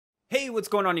Hey, what's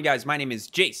going on, you guys? My name is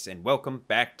Jace, and welcome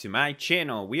back to my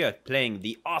channel. We are playing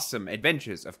The Awesome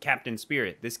Adventures of Captain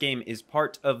Spirit. This game is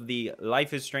part of the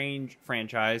Life is Strange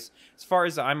franchise. As far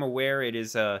as I'm aware, it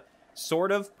is a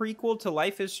sort of prequel to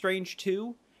Life is Strange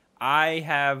 2. I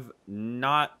have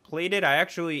not played it. I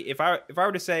actually, if I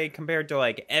were to say, compared to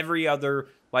like every other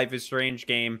Life is Strange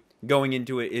game, going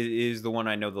into it is the one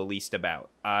I know the least about.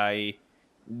 That's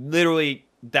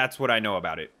what I know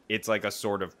about it. It's like a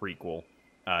sort of prequel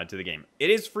to the game. It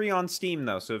is free on Steam,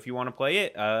 though, so if you want to play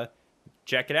it,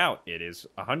 check it out. It is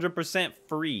 100%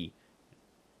 free.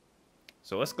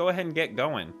 So let's go ahead and get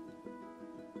going.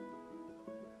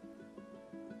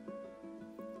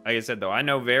 Like I said, though, I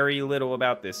know very little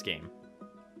about this game.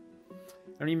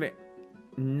 I don't even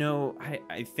know.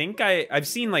 I think I've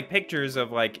seen, like, pictures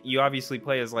of, like, you obviously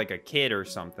play as, like, a kid or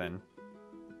something.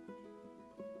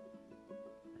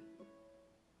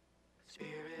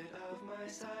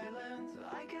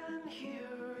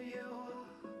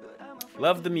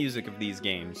 Love the music of these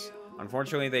games.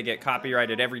 Unfortunately, they get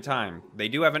copyrighted every time. They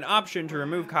do have an option to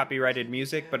remove copyrighted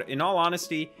music, but in all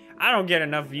honesty, I don't get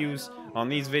enough views on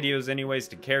these videos anyways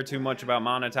to care too much about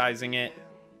monetizing it.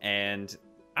 And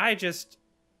I just...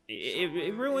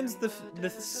 It ruins the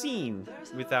scene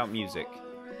without music.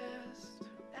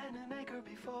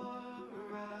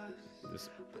 Just...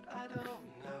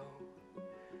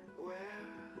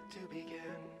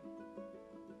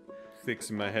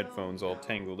 Fixing my headphones all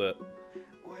tangled up.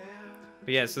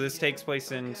 But yeah, so this takes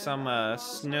place in some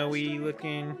snowy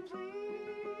looking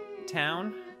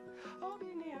town.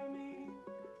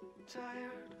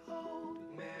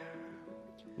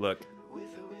 Look,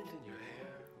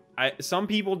 some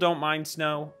people don't mind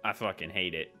snow. I fucking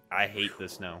hate it. I hate the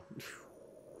snow.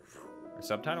 Are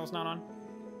subtitles not on?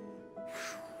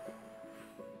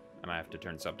 I might have to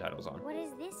turn subtitles on. What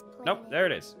is this planet? Nope, there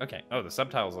it is. Okay. Oh, the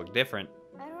subtitles look different.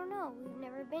 I don't know. We've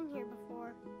never been here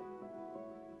before.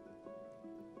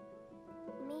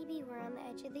 Maybe we're on the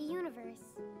edge of the universe.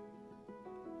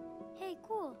 Hey,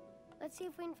 cool. Let's see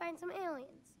if we can find some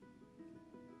aliens.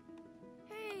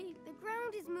 Hey, the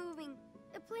ground is moving.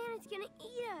 The planet's gonna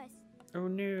eat us. Oh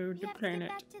no, the planet. We have to get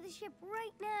back to the ship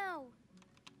right now.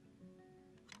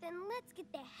 Then let's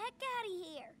get the heck out of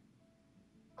here.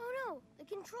 Oh no, the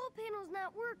control panel's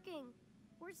not working.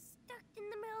 We're stuck in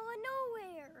the middle of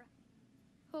nowhere.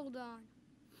 Hold on.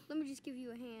 Let me just give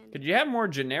you a hand. Could you have more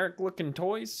generic looking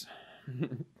toys?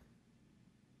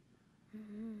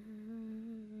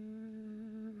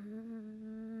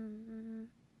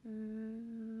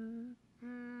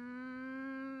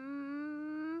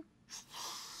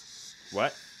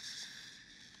 What?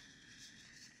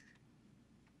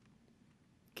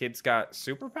 Kids got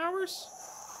superpowers?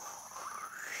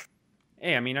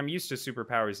 Hey, I mean, I'm used to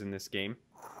superpowers in this game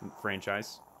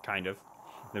franchise, kind of.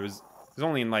 It was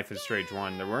only in Life is Strange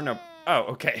 1. There were no... Oh,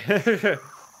 okay. I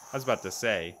was about to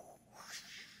say.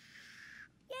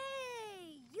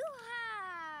 Yay!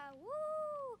 Yoo-ha!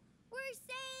 Woo! We're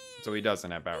safe! So he doesn't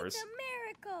have powers. It's a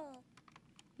miracle!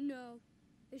 No,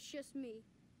 it's just me,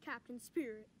 Captain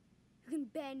Spirit, who can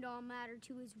bend all matter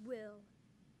to his will.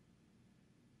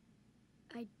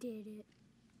 I did it.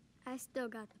 I still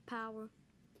got the power.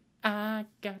 I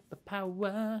got the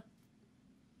power.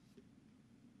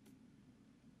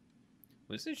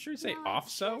 Was it sure say Now, off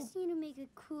so? I just need to make a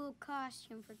cool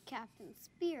costume for Captain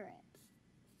Spirit.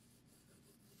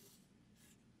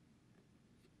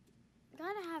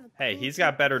 Gotta have a Hey, cool he's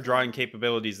got better costume. drawing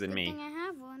capabilities than Good me. thing I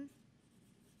have one.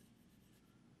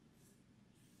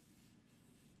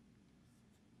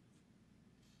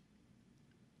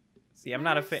 See, I'm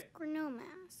not a fan. Mask or no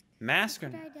mask? Mask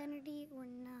or Secret identity or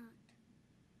not?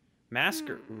 mask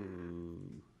or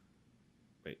ooh.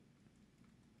 Wait.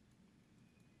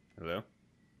 Hello?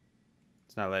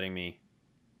 It's not letting me.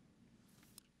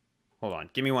 Hold on.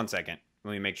 Give me 1 second.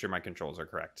 Let me make sure my controls are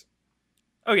correct.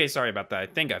 Okay, sorry about that. I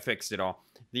think I fixed it all.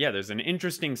 Yeah, there's an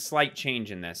interesting slight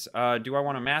change in this. Do I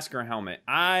want a mask or a helmet?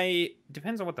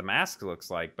 Depends on what the mask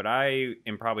looks like, but I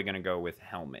am probably going to go with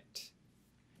helmet.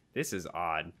 This is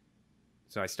odd.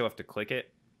 So I still have to click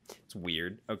it? It's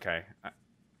weird. Okay.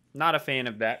 Not a fan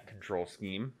of that control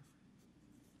scheme.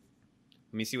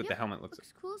 Let me see what the helmet looks like.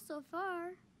 Looks cool so far.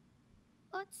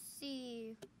 Let's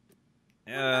see.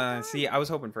 See, I was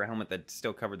hoping for a helmet that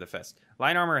still covered the vest.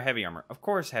 Light armor or heavy armor? Of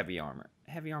course heavy armor.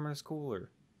 Heavy armor is cooler.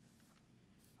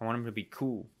 I want him to be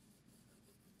cool.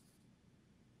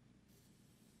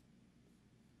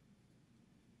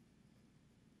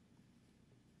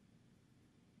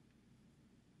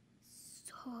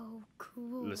 So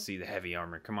cool. Let's see the heavy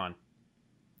armor. Come on.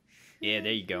 Yeah,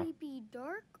 there you go. Should he be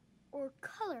dark or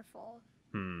colorful?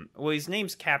 Well, his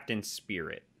name's Captain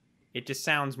Spirit. It just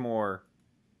sounds more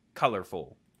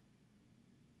colorful.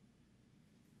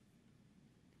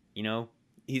 You know?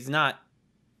 He's not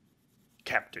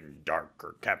Captain Dark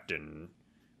or Captain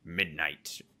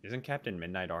Midnight. Isn't Captain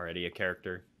Midnight already a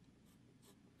character?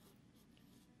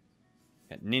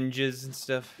 Got ninjas and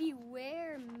stuff.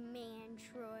 Beware,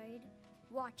 Mantroid.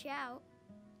 Watch out.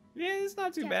 Yeah, it's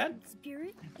not too bad. Captain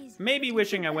Spirit is Maybe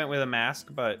wishing I went with a mask,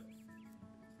 but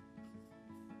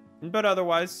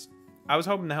otherwise, I was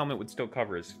hoping the helmet would still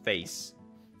cover his face.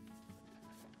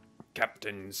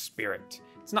 Captain Spirit.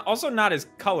 It's not as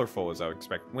colorful as I would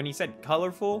expect. When he said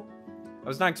colorful, I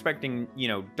was not expecting, you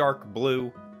know, dark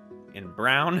blue and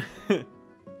brown.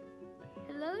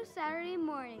 Hello, Saturday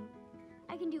morning.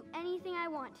 I can do anything I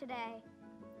want today.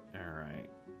 All right.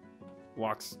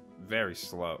 Walks very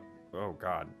slow. Oh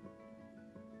God.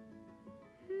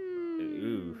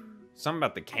 Ooh. Something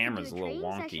about the camera's a little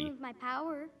wonky. With my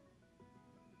power.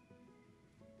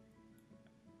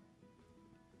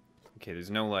 Okay,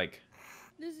 there's no like.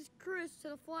 This is Chris to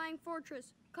the Flying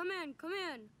Fortress. Come in, come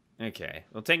in. Okay,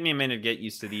 it'll take me a minute to get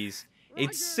used to these. Roger,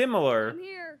 It's similar I'm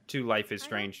here. to Life is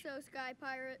Strange. I hope so, Sky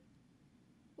Pirate.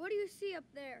 What do you see up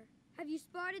there? Have you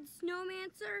spotted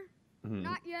Snowmancer?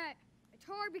 Not yet. It's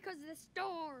hard because of the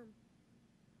storm.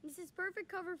 This is perfect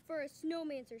cover for a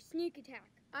Snowmancer sneak attack.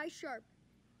 Eye sharp.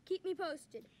 Keep me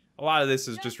posted. A lot of this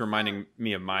is just reminding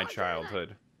me of my Roger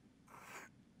childhood.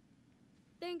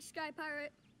 Thanks, Sky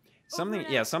Pirate. Something, Over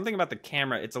yeah, now. something about the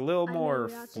camera. It's a little I know more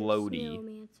you're out there, floaty.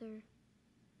 Snowmancer.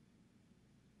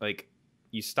 Like,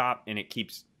 you stop and it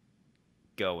keeps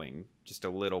going just a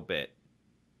little bit.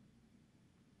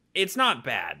 It's not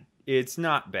bad. It's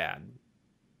not bad.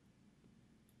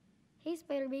 Hey,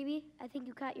 Spider Baby. I think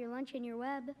you caught your lunch in your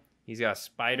web. He's got a And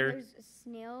spider. there's a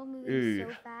snail moving Ooh.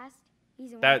 so fast.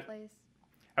 He's in That- one place.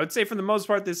 I would say for the most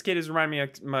part, this kid has reminded me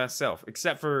of myself,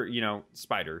 except for, you know,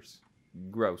 spiders.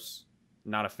 Gross.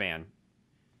 Not a fan.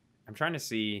 I'm trying to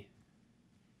see.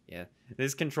 Yeah,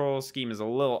 this control scheme is a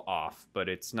little off, but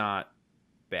it's not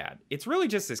bad. It's really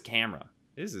just this camera.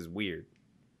 This is weird.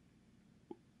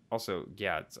 Also,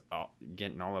 yeah, it's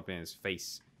getting all up in his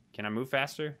face. Can I move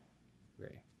faster?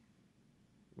 Okay.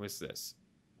 What's this?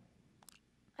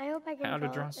 I hope I can How to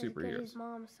draw draw as good superheroes. as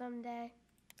Mom someday.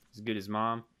 As good as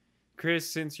Mom. Chris,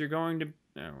 since you're going to...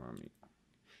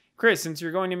 Chris, since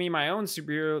you're going to be my own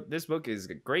superhero, this book is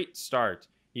a great start.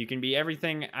 You can be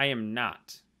everything I am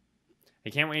not. I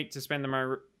can't wait to spend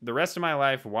the rest of my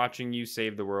life watching you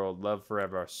save the world. Love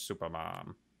forever,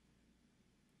 Supermom.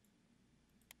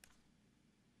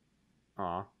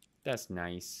 Aw, that's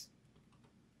nice.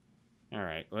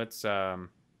 Alright, let's, Ooh,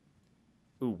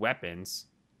 weapons.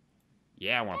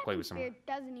 Yeah, I want to play with some... Spirit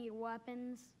doesn't need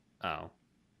weapons, Oh.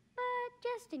 but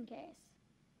just in case.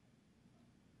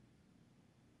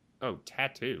 Oh,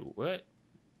 tattoo. What?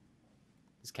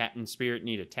 Does Captain Spirit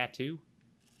need a tattoo?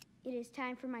 It is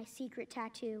time for my secret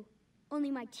tattoo.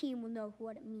 Only my team will know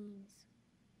what it means.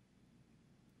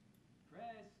 Chris.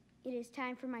 It is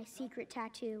time for my secret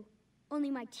tattoo. Only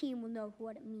my team will know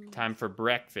what it means. Time for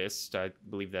breakfast. I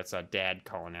believe that's Dad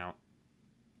calling out.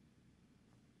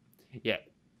 Yeah.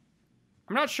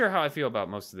 I'm not sure how I feel about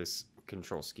most of this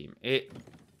control scheme.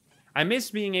 I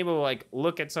miss being able to, like,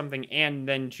 look at something and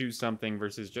then choose something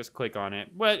versus just click on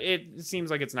it. But it seems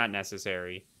like it's not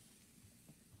necessary.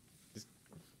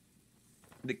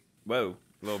 Whoa.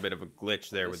 A little bit of a glitch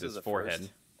there with his forehead.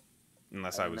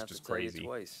 Unless I was just crazy.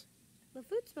 Twice, The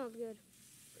food smelled good.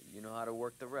 but you know how to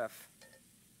work the ref.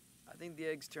 I think the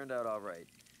eggs turned out all right.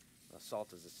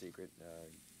 Salt is the secret.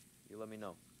 You let me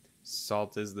know.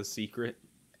 Salt is the secret.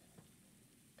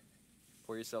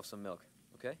 Pour yourself some milk,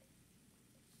 okay?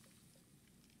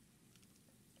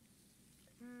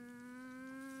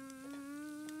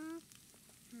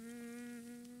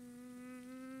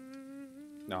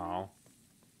 No.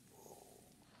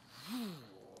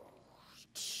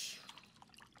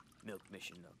 Milk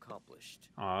mission accomplished.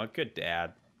 Aw, good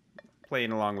dad.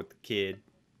 Playing along with the kid.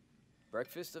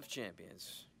 Breakfast of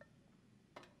champions.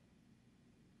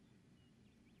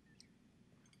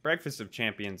 Breakfast of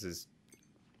Champions is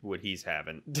what he's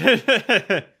having.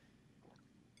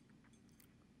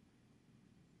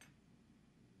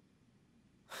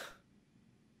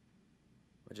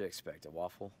 What'd you expect, a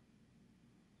waffle?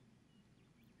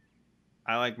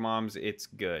 I like Mom's It's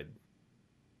Good.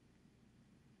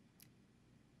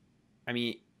 I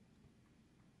mean,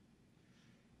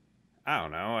 I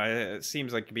don't know. It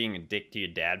seems like being a dick to your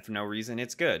dad for no reason.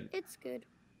 It's good. It's good.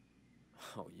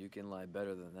 Oh, you can lie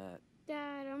better than that.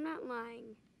 Dad, I'm not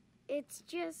lying. It's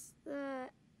just the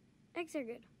eggs are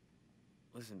good.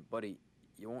 Listen, buddy,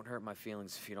 you won't hurt my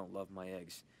feelings if you don't love my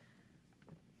eggs.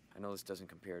 I know this doesn't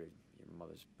compare to your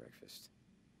mother's breakfast.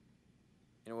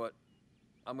 You know what?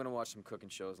 I'm gonna watch some cooking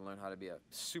shows and learn how to be a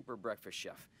super breakfast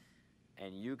chef.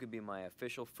 And you could be my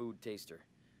official food taster.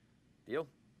 Deal?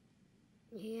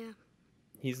 Yeah.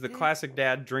 He's the classic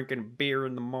dad drinking beer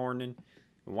in the morning,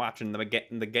 watching the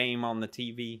game on the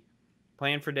TV.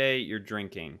 Plan for day, you're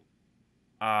drinking.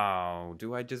 Oh,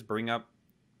 do I just bring up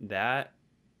that?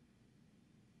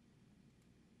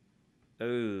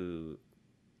 Ooh.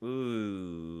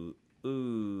 Ooh.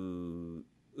 Ooh.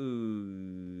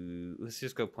 Ooh. Let's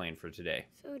just go plan for today.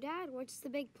 So, Dad, what's the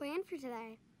big plan for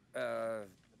today?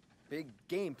 Big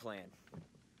game plan.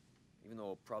 Even though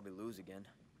we'll probably lose again.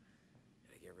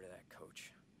 Gotta get rid of that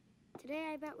coach.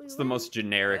 Today, I bet we It's win. the most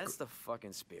generic. That's the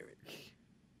fucking spirit.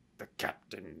 The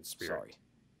captain spirit. Sorry.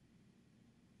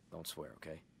 Don't swear,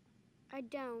 okay? I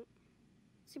don't.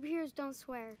 Superheroes don't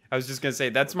swear. I was just gonna say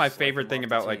that's my Just like favorite them thing off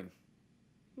the about like team.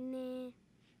 Nah.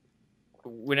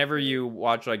 whenever you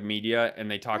watch like media and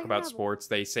they talk Like about Rebel. sports,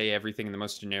 they say everything in the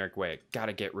most generic way.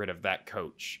 Gotta get rid of that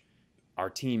coach. Our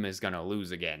team is gonna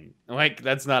lose again. Like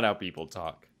that's not how people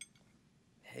talk.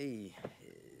 Hey,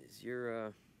 is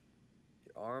your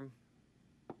arm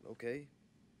okay?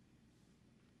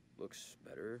 Looks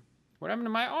better. What happened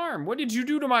to my arm? What did you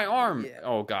do to my arm? Yeah.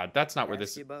 Oh god, that's not where Ask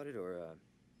this. you about it or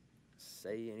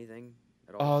say anything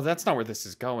at all? Oh, that's not where this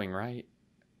is going, right?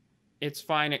 It's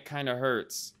fine. It kind of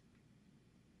hurts.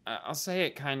 I'll say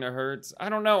it kind of hurts. I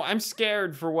don't know. I'm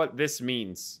scared for what this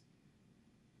means.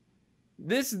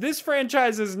 This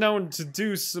franchise is known to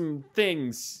do some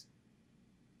things.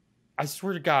 I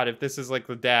swear to God, if this is like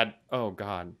the dad... Oh,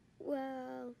 God.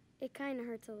 Well, it kind of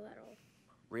hurts a little.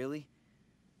 Really?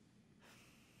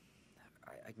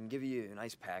 I can give you an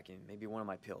ice pack and maybe one of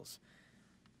my pills.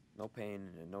 No pain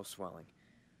and no swelling.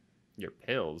 Your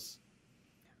pills?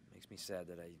 Makes me sad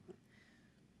that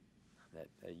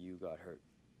that you got hurt.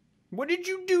 What did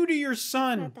you do to your It's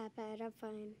son? not that bad. I'm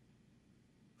fine.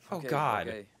 Oh, Okay, God.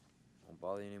 Okay. Won't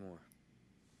bother you anymore.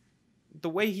 The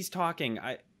way he's talking,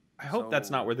 I hope that's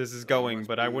not where this is So, going, must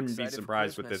but be I wouldn't be excited for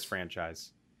surprised with this Christmas.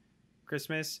 franchise.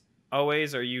 Christmas?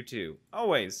 Always, or you too?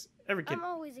 Always. Every kid... I'm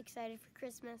always excited for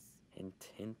Christmas. Hint,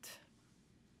 hint.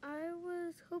 I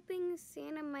was hoping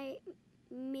Santa might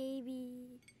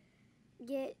maybe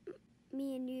get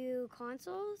me a new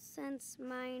console since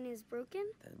mine is broken.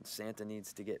 Then Santa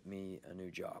needs to get me a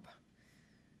new job.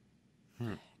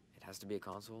 Hmm. It has to be a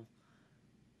console.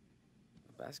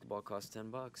 A basketball costs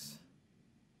 $10.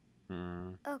 Hmm.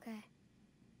 Okay.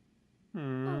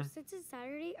 Hmm. Oh, since it's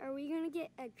Saturday, are we gonna get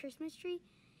a Christmas tree?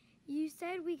 You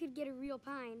said we could get a real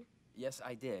pine. Yes,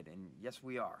 I did, and yes,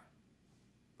 we are.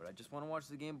 But I just want to watch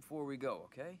the game before we go,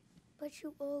 okay? But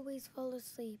you always fall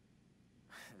asleep.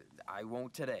 I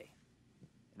won't today.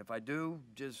 And if I do,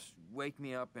 just wake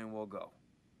me up and we'll go.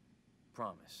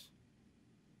 Promise.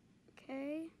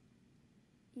 Okay.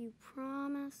 You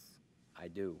promise? I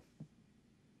do.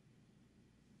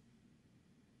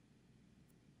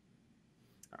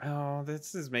 Oh,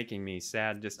 this is making me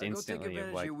sad just Now go take instantly advantage of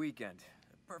of like... your weekend.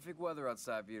 Perfect weather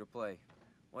outside for you to play.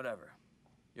 Whatever.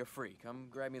 You're free. Come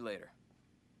grab me later.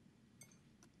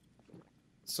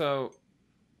 So...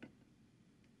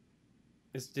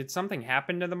 did something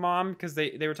happen to the mom? Because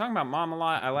they were talking about mom a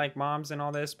lot. I like moms and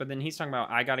all this. But then he's talking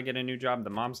about, I got to get a new job. The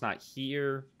mom's not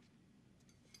here.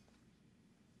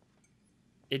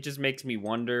 It just makes me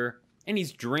wonder. And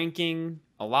he's drinking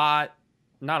a lot.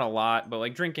 Not a lot, but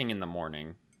like drinking in the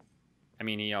morning. I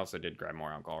mean, he also did grab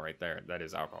more alcohol right there. That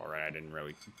is alcohol, right? I didn't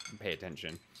really pay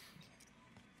attention.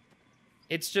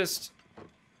 It's just...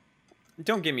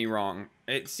 Don't get me wrong.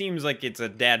 It seems like it's a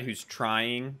dad who's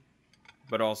trying...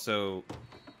 but also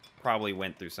probably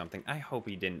went through something. I hope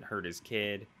he didn't hurt his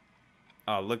kid.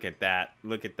 Oh, look at that.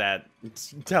 Look at that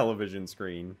television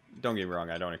screen. Don't get me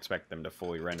wrong, I don't expect them to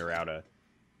fully render out a,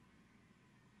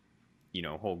 you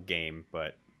know, whole game,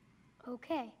 but...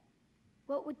 Okay.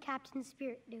 What would Captain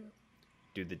Spirit do?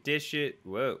 Do the dishes.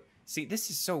 Whoa. See, this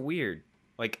is so weird.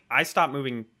 Like, I stopped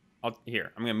moving...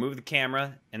 Here, I'm going to move the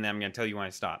camera, and then I'm going to tell you when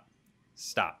I stop.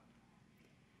 Stop.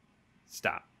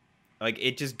 Stop. Like,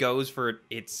 it just goes for...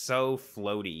 It's so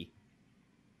floaty.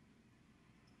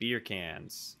 Beer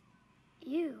cans.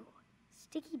 Ew.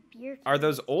 Sticky beer cans. Are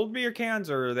those old beer cans,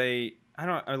 or are they... I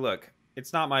don't... look,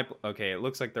 it's not my... Okay, it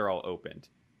looks like they're all opened.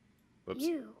 Whoops.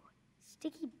 Ew.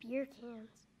 Sticky beer cans.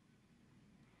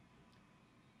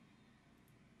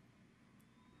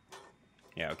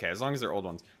 Yeah, okay, as long as they're old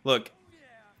ones. Look,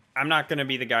 I'm not going to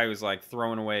be the guy who's, like,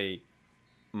 throwing away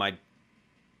my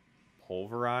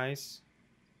pulverize.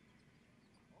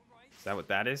 Is that what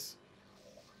that is?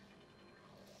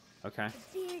 Okay.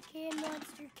 The beer can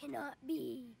monster cannot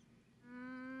be.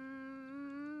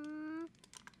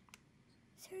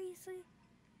 Seriously?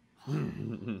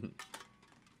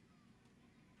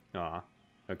 Aw.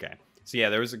 Okay. So yeah,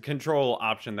 there was a control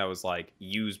option that was like,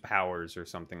 use powers or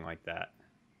something like that.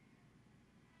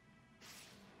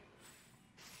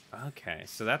 Okay,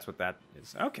 so that's what that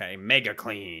is. Okay, mega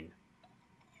clean.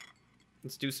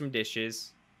 Let's do some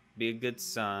dishes. Be a good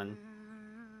son.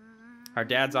 Our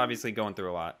dad's obviously going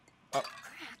through a lot. Oh.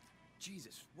 Crap!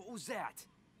 Jesus, what was that?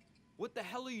 What the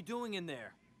hell are you doing in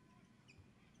there?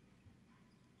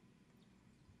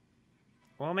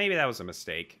 Well, maybe that was a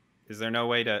mistake. Is there no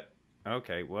way to...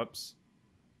 Okay, whoops.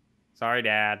 Sorry,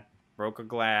 Dad. Broke a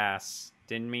glass.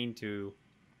 Didn't mean to.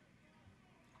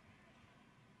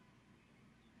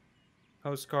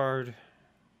 Postcard.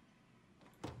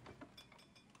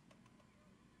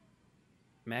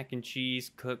 Mac and cheese,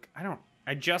 cook.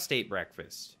 I just ate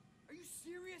breakfast. Are you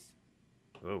serious?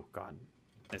 Oh, God.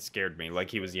 That scared me, like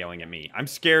he was yelling at me. I'm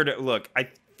scared. Look, I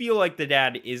feel like the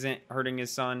dad isn't hurting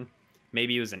his son.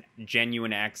 Maybe it was a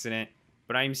genuine accident.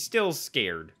 But I'm still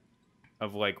scared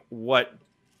of, like, what...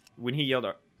 When he yelled...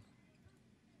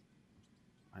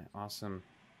 My awesome...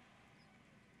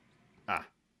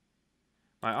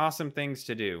 My awesome things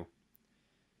to do.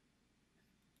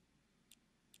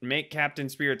 Make Captain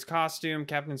Spirit's costume.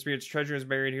 Captain Spirit's treasure is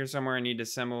buried here somewhere. I need to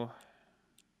assemble...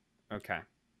 Okay.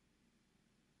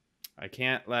 I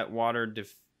can't let water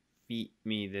defeat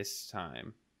me this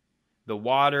time. The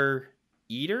water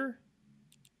eater?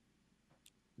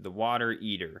 The water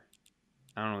eater.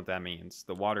 I don't know what that means.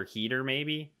 The water heater,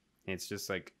 maybe? It's just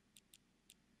like...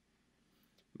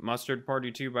 Mustard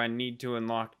Party Tube, I need to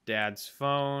unlock Dad's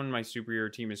phone. My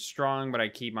superhero team is strong, but I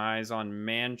keep my eyes on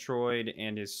Mantroid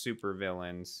and his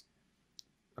supervillains.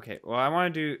 Okay, well, I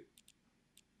want to do...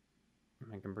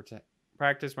 I can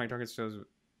practice my target skills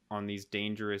on these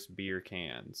dangerous beer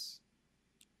cans.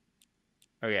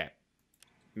 Okay.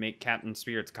 Make Captain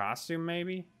Spirit's costume,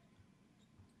 maybe?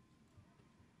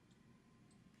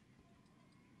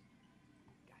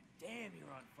 God damn,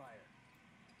 you're on fire.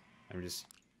 I'm just...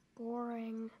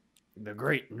 Boring. The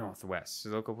Great Northwest.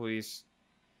 Local police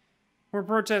were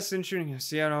protests and shooting.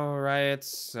 Seattle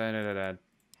riots.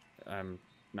 I'm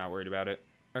not worried about it.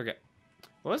 Okay.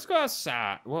 Well, let's go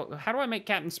outside. Well, how do I make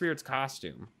Captain Spirit's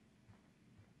costume?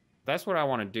 That's what I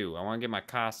want to do. I want to get my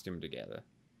costume together.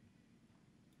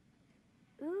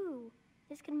 Ooh,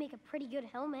 this could make a pretty good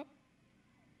helmet.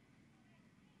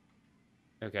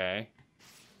 Okay.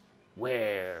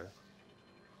 Where?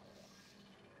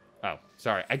 Oh,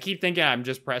 sorry. I keep thinking I'm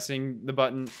just pressing the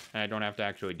button, and I don't have to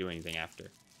actually do anything after.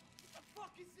 What the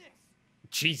fuck is this?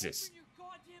 Jesus. Open your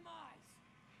goddamn eyes.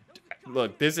 That was a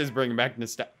Look, this goddamn is bringing back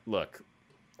nostalgia. Look,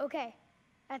 Okay,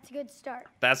 that's a good start.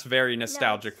 that's very Now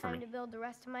nostalgic it's for time me. to build the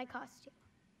rest of my costume.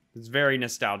 It's very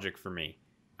nostalgic for me.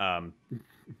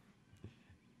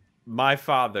 My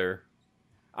father...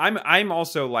 I'm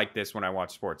also like this when I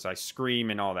watch sports. I scream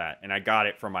and all that, and I got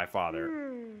it from my father.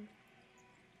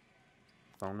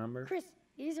 Phone number? Chris,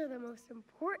 these are the most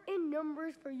important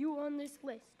numbers for you on this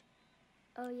list.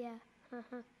 Oh, yeah.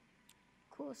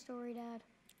 Cool story, Dad.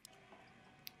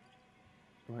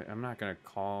 Wait, I'm not going to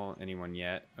call anyone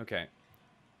yet. Okay.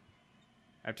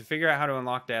 I have to figure out how to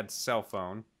unlock Dad's cell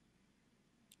phone.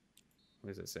 What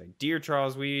does it say? Dear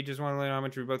Charles, we just want to let you know how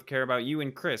much we both care about you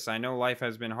and Chris. I know life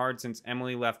has been hard since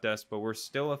Emily left us, but we're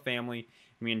still a family,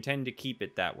 and we intend to keep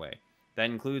it that way. That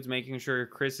includes making sure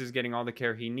Chris is getting all the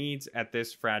care he needs at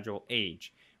this fragile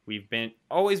age. We've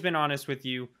always been honest with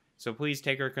you, so please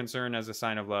take our concern as a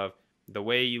sign of love, the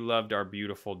way you loved our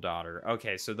beautiful daughter.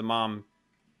 Okay, so the mom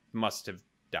must have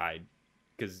died,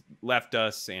 because left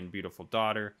us and beautiful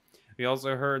daughter. We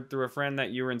also heard through a friend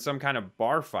that you were in some kind of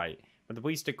bar fight, but the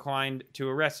police declined to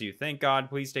arrest you. Thank God,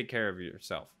 please take care of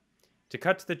yourself. To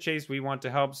cut to the chase, we want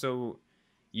to help, so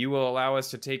you will allow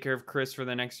us to take care of Chris for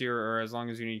the next year, or as long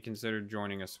as you need to consider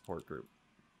joining a support group.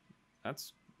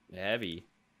 That's heavy.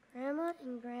 Grandma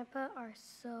and Grandpa are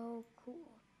so cool.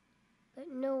 But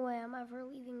no way I'm ever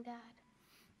leaving Dad.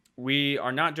 We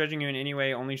are not judging you in any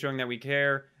way, only showing that we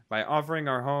care by offering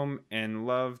our home and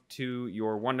love to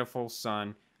your wonderful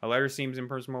son. A letter seems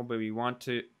impersonal, but we want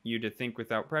you to think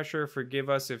without pressure. Forgive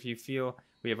us if you feel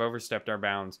we have overstepped our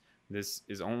bounds. This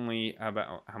is only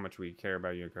about how much we care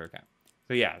about you. Okay.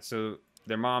 So yeah, so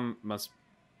their mom must...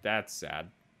 That's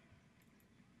sad.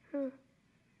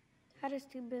 Dad is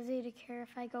too busy to care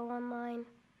if I go online.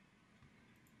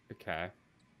 Okay.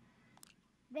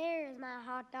 There's my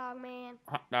hot dog man.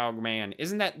 Hot dog man.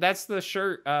 Isn't that's the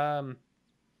shirt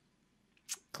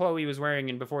Chloe was wearing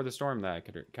in Before the Storm that I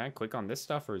could... Can I click on this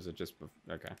stuff, or is it just...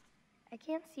 Okay. I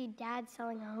can't see Dad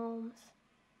selling homes.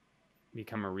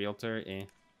 Become a realtor? Eh.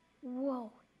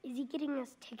 Whoa, is he getting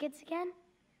us tickets again?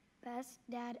 best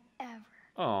dad ever.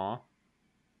 Aw.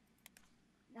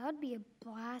 That would be a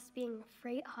blast being a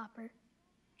freight hopper.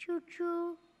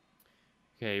 Choo-choo.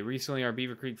 Okay, recently our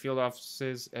Beaver Creek field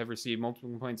offices have received multiple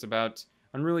complaints about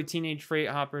unruly teenage freight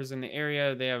hoppers in the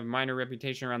area. They have a minor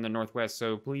reputation around the Northwest,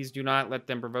 so please do not let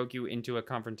them provoke you into a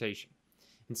confrontation.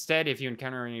 Instead, if you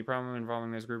encounter any problem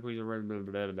involving this group, please blah, blah,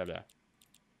 blah, blah, blah.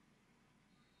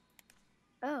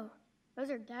 Oh, those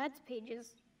are Dad's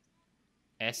pages.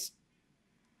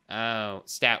 Oh,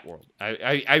 Stat World.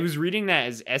 I was reading that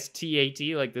as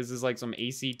STAT, like this is like some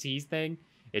ACT thing.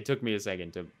 It took me a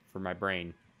second for my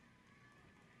brain.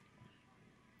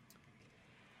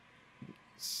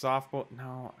 Softball.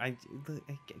 No, I'm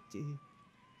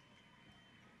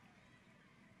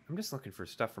just looking for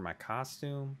stuff for my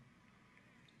costume.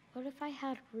 What if I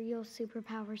had real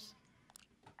superpowers?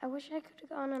 I wish I could have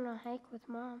gone on a hike with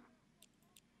Mom.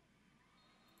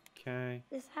 Okay.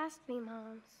 This has to be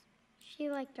Mom's. She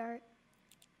liked art.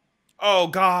 Oh,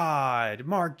 God.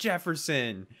 Mark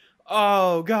Jefferson.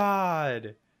 Oh,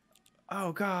 God.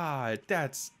 Oh, God.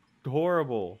 That's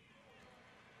horrible.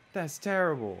 That's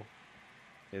terrible.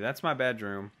 Okay, that's my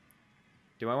bedroom.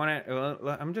 Do I want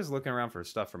to... I'm just looking around for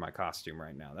stuff for my costume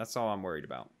right now. That's all I'm worried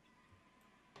about.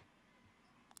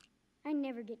 I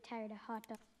never get tired of hot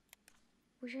dogs.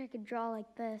 Wish I could draw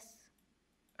like this.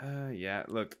 Yeah,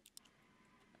 look.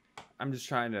 I'm just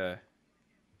trying to...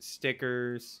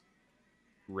 Stickers,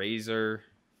 razor,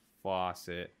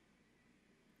 faucet,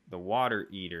 the water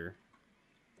eater.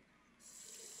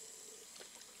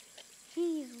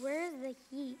 Jeez, where's the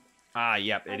heat? Ah,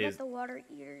 yep, it I is. bet the water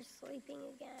eater's sleeping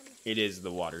again. It is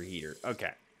the water heater. Okay.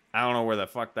 I don't know where the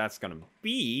fuck that's gonna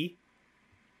be.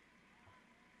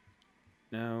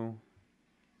 No.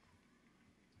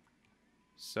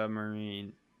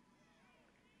 Submarine.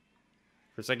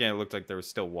 For a second, it looked like there was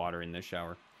still water in the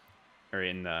shower. Or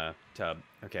in the tub.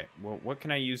 Okay, well, what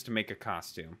can I use to make a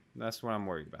costume? That's what I'm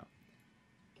worried about.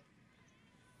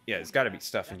 Yeah, there's got to be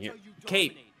stuff in here.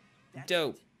 Cape!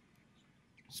 Dope!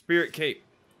 Spirit cape.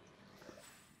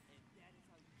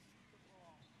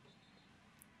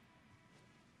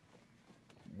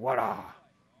 Voila!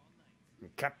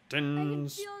 Captain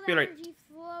Spirit. I can feel the energy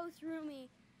flow through me.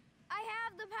 I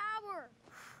have the power.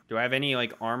 Do I have any,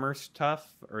 like, armor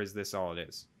stuff? Or is this all it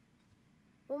is?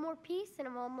 One more piece and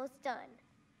I'm almost done.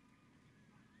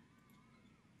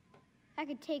 I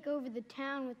could take over the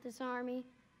town with this army.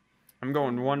 I'm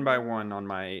going one by one on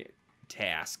my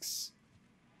tasks.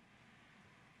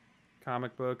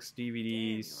 Comic books,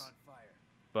 DVDs,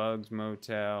 Bugs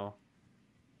Motel,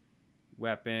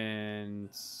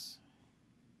 weapons.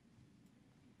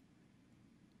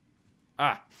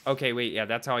 Ah, okay, wait, yeah,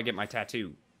 that's how I get my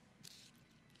tattoo.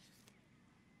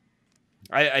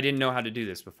 I didn't know how to do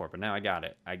this before, but now I got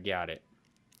it. I got it.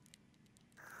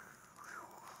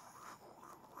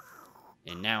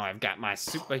 And now I've got my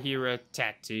superhero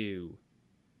tattoo.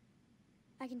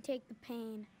 I can take the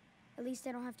pain. At least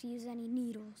I don't have to use any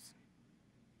needles.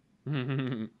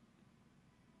 I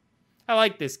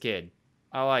like this kid.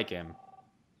 I like him.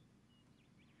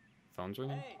 Phone's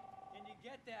ringing? Hey, can you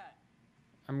get that?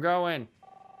 I'm going.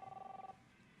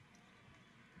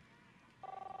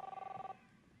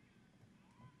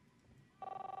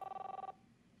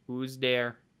 Who's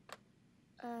there?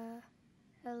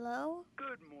 Hello?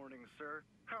 Good morning, sir.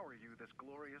 How are you this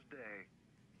glorious day?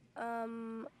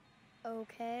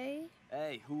 Okay.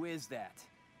 Hey, who is that?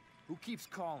 Who keeps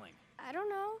calling? I don't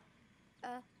know.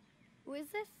 Who is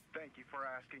this? Thank you for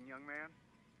asking, young man.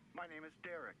 My name is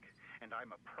Derek, and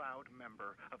I'm a proud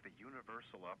member of the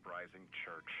Universal Uprising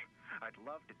Church. I'd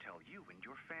love to tell you and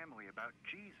your family about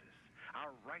Jesus, our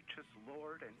righteous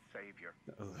Lord and Savior.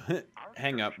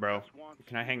 Hang up, bro.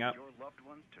 Can I hang up? Your loved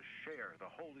ones to share the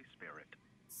Holy Spirit.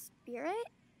 Spirit?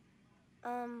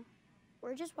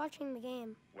 We're just watching the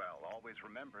game. Well, always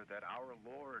remember that our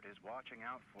Lord is watching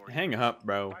out for you. Hang up,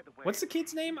 bro. By the way, What's the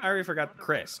kid's name? I already forgot.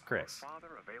 Chris.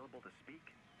 Father available to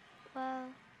speak? Well,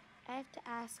 I have to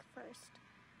ask first.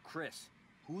 Chris,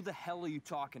 who the hell are you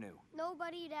talking to?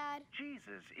 Nobody, Dad.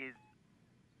 Jesus is...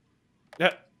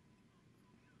 Yeah.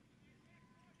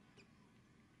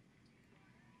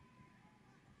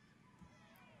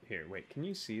 Here, wait. Can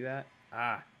you see that?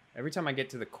 Ah, every time I get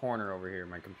to the corner over here,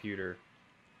 my computer...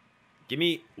 Give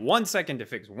me 1 second to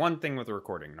fix one thing with the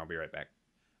recording, and I'll be right back.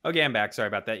 Okay, I'm back. Sorry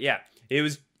about that. Yeah, it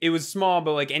was small,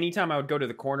 but like anytime I would go to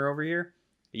the corner over here,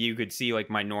 you could see like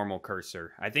my normal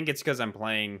cursor. I think it's because I'm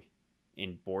playing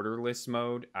in borderless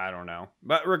mode. I don't know.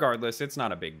 But regardless, it's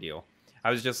not a big deal. I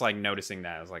was just like noticing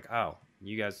that. I was like, oh,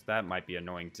 you guys, that might be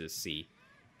annoying to see.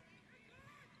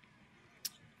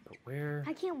 But where?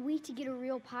 I can't wait to get a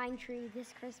real pine tree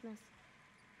this Christmas.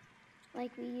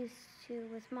 like we used to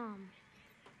with Mom.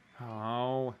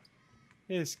 Oh,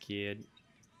 this kid.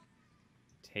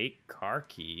 Take car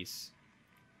keys.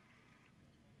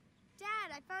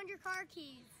 Dad, I found your car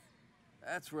keys.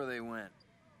 That's where they went.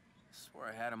 I swore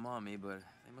I had them on me, but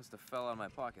they must have fell out of my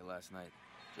pocket last night.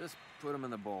 Just put them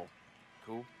in the bowl.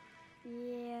 Cool?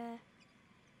 Yeah.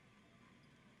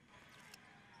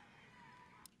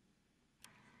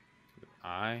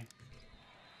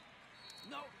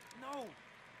 No.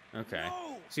 Okay.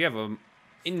 No! So you have a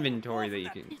inventory that you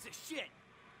can. Piece of shit.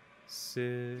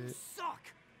 Sit.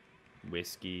 Suck.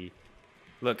 Whiskey.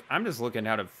 Look, I'm just looking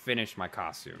how to finish my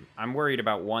costume. I'm worried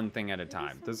about one thing at a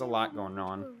time. There's a lot going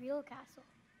on. A real castle,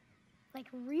 like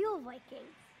real Vikings.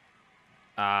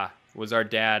 Was our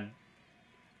dad?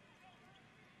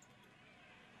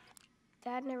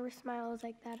 Dad never smiles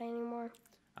like that anymore.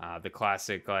 The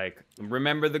classic, like,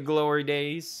 remember the glory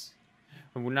days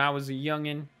when I was a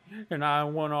youngin' and I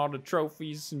won all the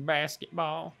trophies in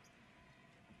basketball.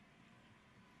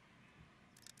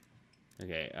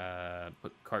 Okay,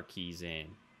 put car keys in.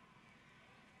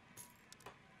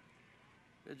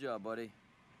 Good job, buddy.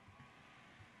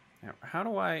 Now, how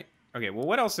do I... Okay, well,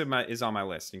 what else is on my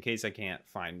list in case I can't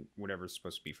find whatever's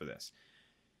supposed to be for this?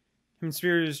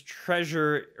 Conspirators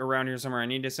treasure around here somewhere. I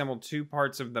need to assemble 2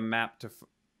 parts of the map to...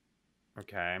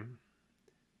 Okay.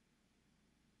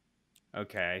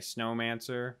 Okay,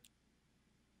 Snowmancer.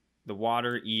 The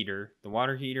Water Eater. The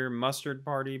Water Heater, Mustard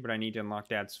Party, but I need to unlock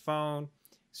Dad's phone.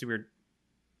 Super...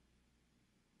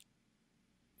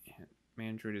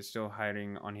 Mandroid is still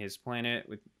hiding on his planet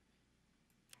with...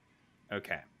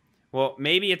 Okay. Well,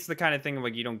 maybe it's the kind of thing of,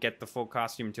 like, you don't get the full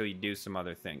costume until you do some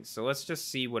other things. So let's just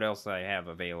see what else I have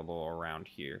available around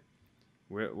here.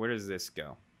 Where does this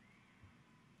go?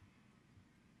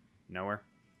 Nowhere?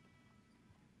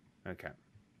 Okay.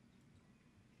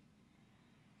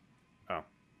 Oh.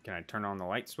 Can I turn on the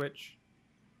light switch?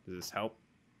 Does this help?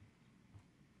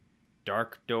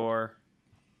 Dark door.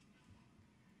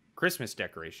 Christmas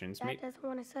decorations. Dad doesn't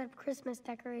want to set up Christmas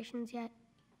decorations yet.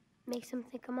 Makes him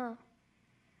think of Mom.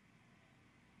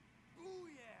 Ooh,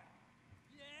 yeah.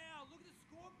 Yeah, look at the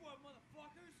scoreboard,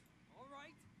 motherfuckers. All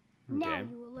right. Now Okay.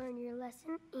 you will learn your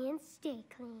lesson and stay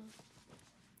clean.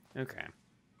 Okay.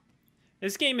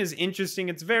 This game is interesting.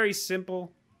 It's very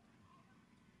simple.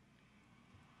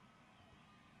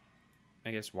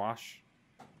 I guess wash.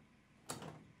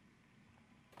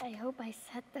 I hope I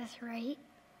set this right.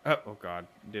 Oh god.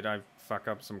 Did I fuck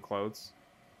up some clothes?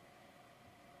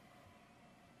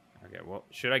 Okay, well,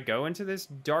 should I go into this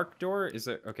dark door? Is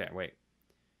it... Okay, wait.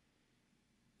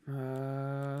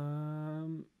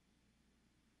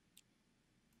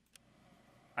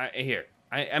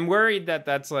 I'm worried that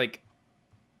that's like...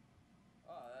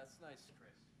 Oh, that's nice,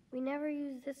 Chris. We never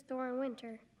use this door in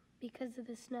winter because of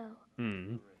the snow.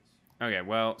 Okay,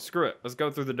 well, screw it. Let's go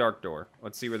through the dark door.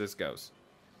 Let's see where this goes.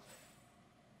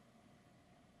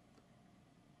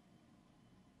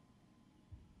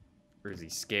 Or is he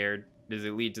scared? Does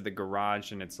it lead to the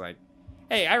garage and it's like,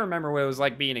 hey, I remember what it was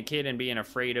like being a kid and being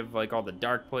afraid of, like, all the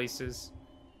dark places.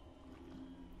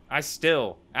 I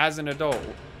still, as an adult,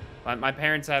 my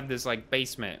parents have this, like,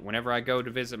 basement. Whenever I go to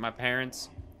visit my parents,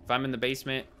 if I'm in the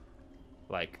basement,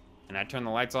 like, and I turn the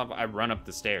lights off, I run up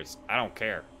the stairs. I don't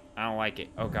care. I don't like it.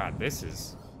 Oh, God, this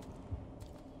is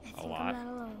a lot. I'm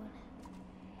not alone.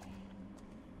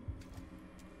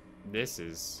 This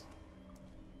is...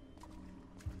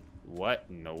 What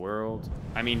in the world?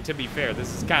 I mean, to be fair,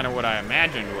 this is kind of what I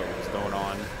imagined what was going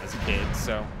on as a kid,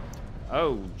 so...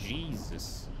 Oh,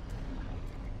 Jesus.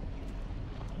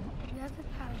 You have the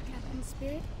power, Captain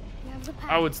Spirit. You have the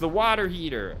power. Oh, it's the water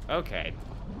heater. Okay.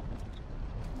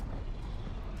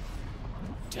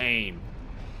 Tame.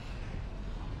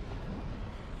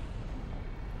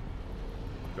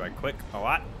 Do I click a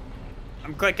lot?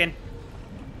 I'm clicking.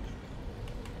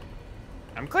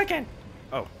 I'm clicking.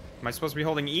 Oh, am I supposed to be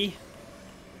holding E?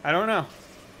 I don't know.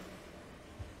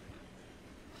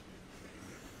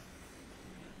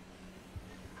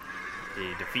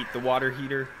 Okay, defeat the water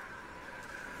heater.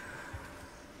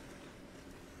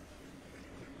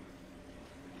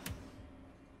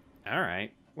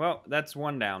 Alright. Well, that's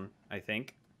one down, I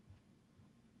think.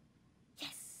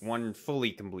 Yes. One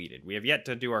fully completed. We have yet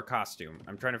to do our costume.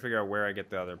 I'm trying to figure out where I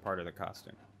get the other part of the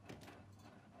costume.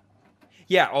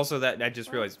 Yeah, also that I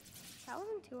just realized That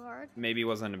wasn't too hard. maybe it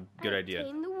wasn't a good idea.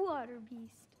 Tame the water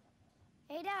beast.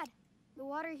 Hey, Dad. The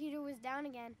water heater was down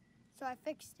again, so I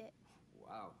fixed it.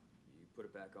 Wow. You put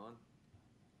it back on?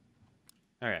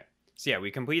 Alright. So yeah,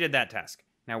 we completed that task.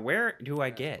 Now where do I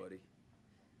Thanks, get? buddy.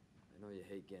 I know you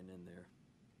hate getting in there.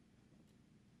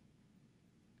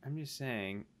 I'm just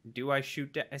saying, do I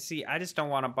shoot see, I just don't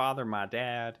want to bother my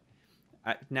dad.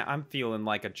 Now I'm feeling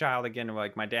like a child again.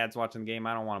 Like my dad's watching the game.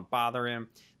 I don't want to bother him.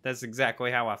 That's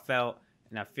exactly how I felt.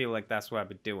 And I feel like that's what I've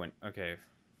been doing. Okay.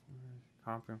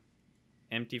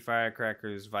 Empty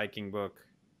firecrackers, Viking book.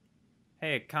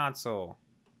 Hey, a console.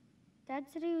 Dad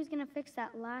said he was gonna fix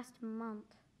that last month.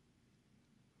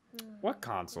 What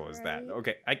console is that? Right.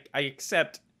 Okay, I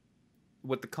accept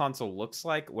what the console looks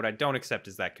like. What I don't accept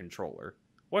is that controller.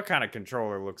 What kind of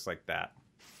controller looks like that?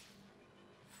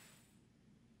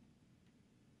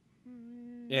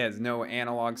 Yeah, there's no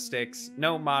analog sticks.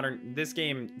 No modern... This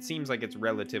game seems like it's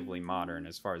relatively modern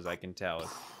as far as I can tell.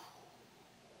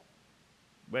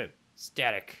 Wait,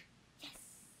 static. Yes.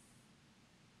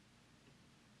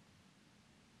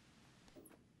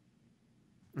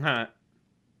 Huh.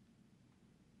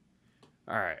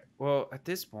 Alright, well, at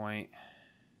this point...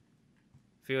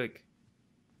 I feel like...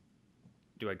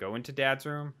 Do I go into Dad's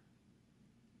room?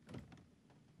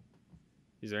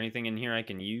 Is there anything in here I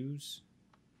can use?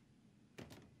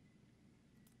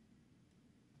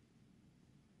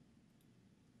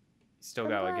 Still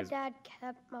got like his... Dad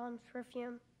kept Mom's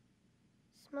perfume.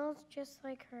 Smells just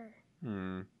like her.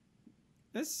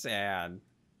 That's sad.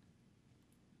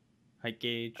 Height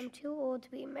gauge. I'm too old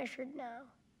to be measured now.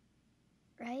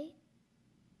 Right?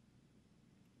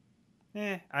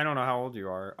 I don't know how old you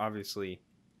are, obviously.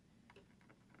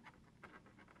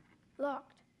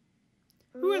 Locked.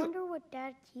 I Who is- wonder what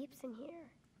Dad keeps in here.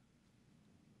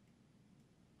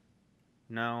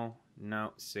 No,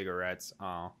 cigarettes.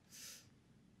 Oh.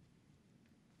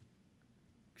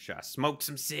 Should I smoke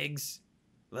some cigs?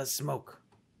 Let's smoke.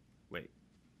 Wait,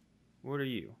 what are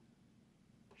you?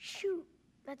 Shoot,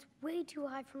 that's way too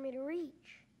high for me to reach.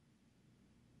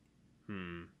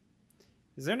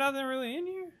 Is there nothing really in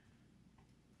here?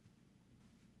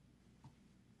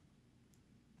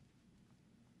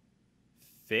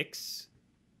 Fix?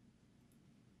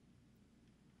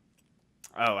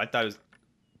 Oh, I thought it was...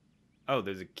 Oh,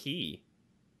 there's a key.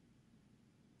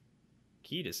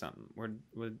 Key to something.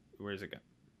 Where's it go?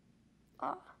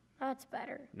 Oh, that's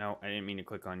better. No, I didn't mean to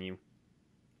click on you.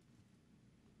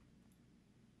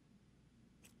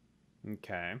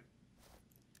 Okay.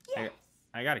 Yes.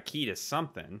 I got a key to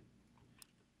something.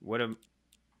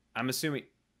 I'm assuming...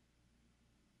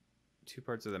 2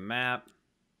 parts of the map.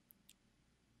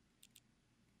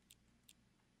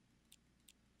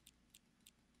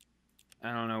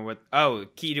 I don't know what... Oh,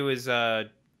 key to his, the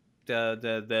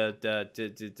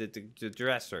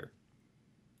dresser.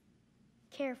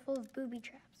 Careful of booby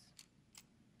traps.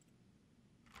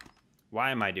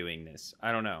 Why am I doing this?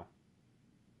 I don't know.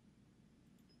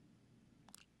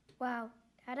 Wow,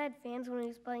 Dad had fans when he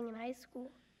was playing in high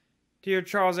school. Dear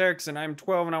Charles Eriksen, I'm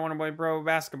 12 and I want to play pro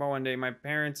basketball one day. My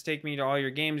parents take me to all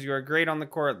your games. You are great on the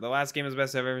court. The last game is the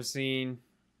best I've ever seen.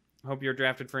 Hope you're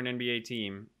drafted for an NBA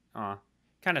team. Aw,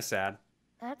 kind of sad.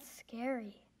 That's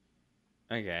scary.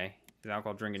 Okay. Is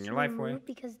alcohol drinking your So life we away? moved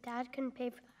because Dad couldn't pay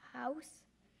for the house?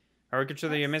 Are we sure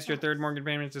that you That missed your sucks. third mortgage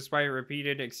payments despite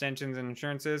repeated extensions and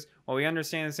insurances? While we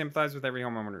understand and sympathize with every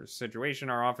homeowner's situation,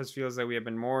 our office feels that we have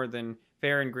been more than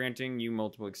fair in granting you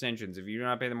multiple extensions. If you do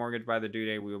not pay the mortgage by the due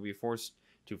date, we will be forced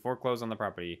to foreclose on the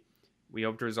property. We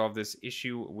hope to resolve this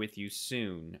issue with you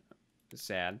soon.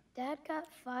 Sad. Dad got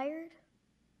fired?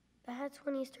 That's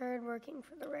when he started working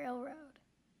for the railroad.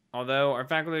 Although our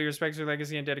faculty respects your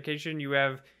legacy and dedication, you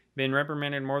have been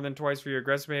reprimanded more than twice for your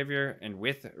aggressive behavior, and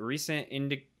with recent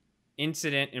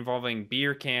incident involving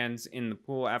beer cans in the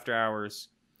pool after hours,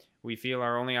 we feel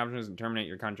our only option is to terminate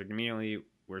your contract immediately.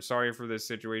 We're sorry for this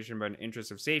situation, but in the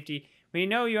interest of safety, we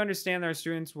know you understand that our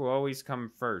students will always come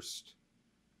first.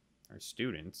 Our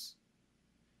students?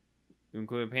 You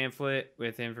include a pamphlet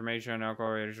with information on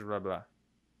alcohol, blah, blah.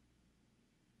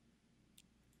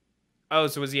 Oh,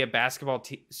 so was he a basketball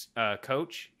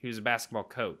coach? He was a basketball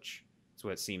coach. That's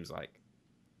what it seems like.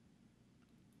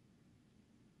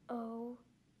 Oh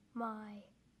my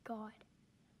God.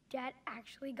 Dad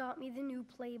actually got me the new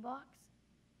play box?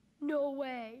 No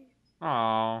way.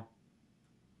 Aww.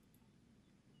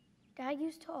 Dad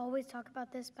used to always talk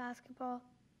about this basketball.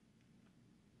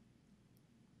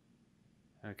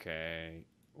 Okay.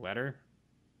 Letter?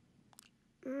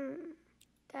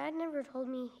 Dad never told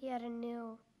me he had a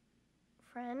new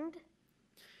friend.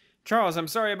 Charles, I'm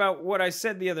sorry about what I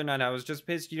said the other night. I was just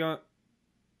pissed you don't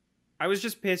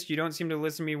seem to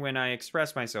listen to me when I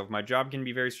express myself. My job can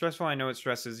be very stressful. I know it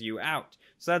stresses you out.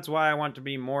 So that's why I want to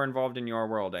be more involved in your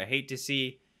world. I hate to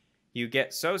see you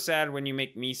get so sad when you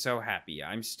make me so happy.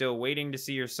 I'm still waiting to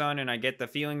see your son, and I get the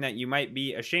feeling that you might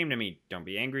be ashamed of me. Don't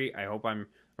be angry. I hope I'm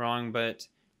wrong, but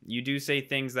You do say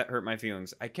things that hurt my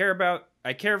feelings. I care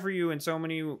for you in so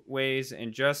many ways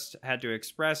and just had to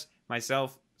express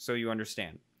myself so you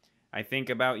understand. I think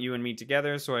about you and me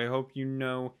together, so I hope you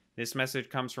know this message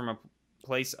comes from a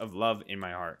place of love in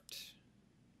my heart.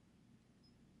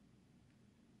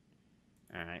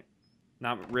 Alright.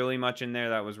 Not really much in there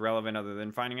that was relevant other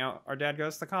than finding out our dad got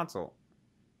us the console.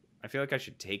 I feel like I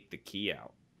should take the key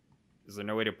out. Is there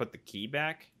no way to put the key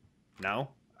back? No?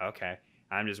 Okay.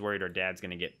 I'm just worried our dad's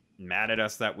gonna get mad at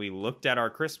us that we looked at our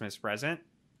Christmas present.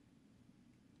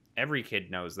 Every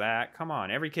kid knows that. Come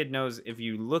on, every kid knows if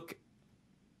you look...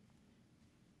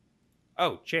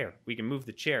 Oh, chair. We can move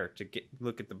the chair to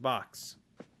look at the box.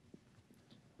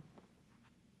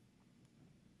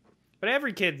 But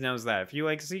every kid knows that. If you,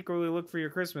 like, secretly look for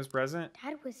your Christmas present...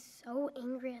 Dad was so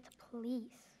angry at the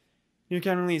police. You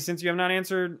can only, since you have not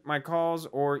answered my calls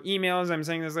or emails, I'm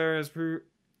saying this there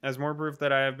as more proof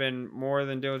that I have been more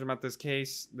than diligent about this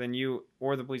case than you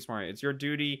or the police department. It's your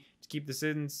duty to keep the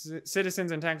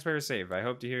citizens and taxpayers safe. I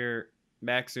hope to hear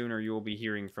back soon or you will be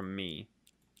hearing from me.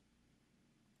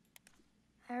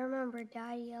 I remember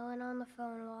Dad yelling on the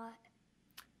phone a lot.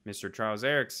 Mr. Charles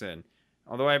Eriksen.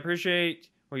 Although I appreciate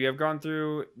what you have gone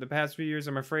through the past few years,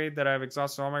 I'm afraid that I have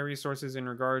exhausted all my resources in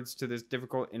regards to this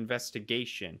difficult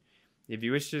investigation. If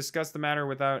you wish to discuss the matter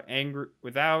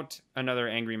without another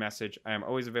angry message, I am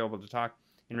always available to talk.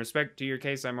 In respect to your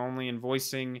case, I'm only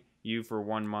invoicing you for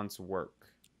 1 month's work.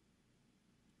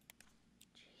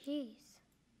 Jeez.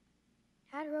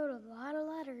 Dad wrote a lot of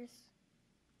letters.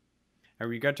 I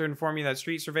regret to inform you that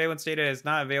street surveillance data is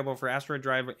not available for Asteroid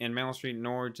Drive and Mail Street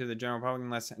nor to the general public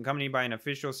unless accompanied by an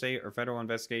official state or federal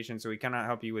investigation, so we cannot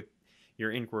help you with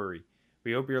your inquiry.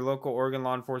 We hope your local Oregon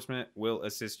law enforcement will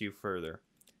assist you further.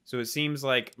 So it seems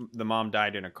like the mom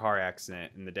died in a car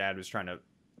accident and the dad was trying to,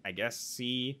 I guess,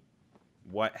 see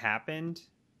what happened.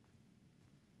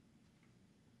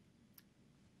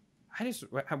 How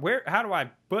do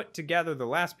I put together the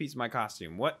last piece of my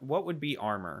costume? What would be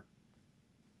armor?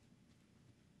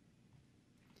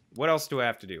 What else do I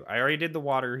have to do? I already did the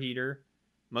water heater.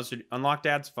 Must unlock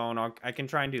Dad's phone. I can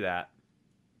try and do that.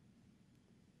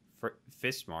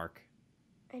 Fist mark.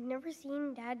 I've never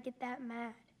seen Dad get that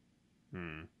mad.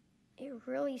 It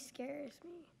really scares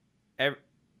me.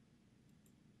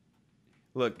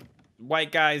 Look,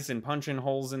 white guys and punching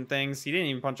holes in things. He didn't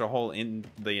even punch a hole in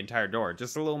the entire door.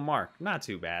 Just a little mark. Not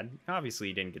too bad. Obviously,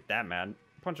 he didn't get that mad.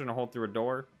 Punching a hole through a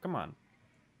door? Come on.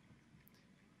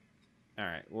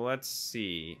 Alright, well, let's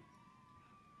see.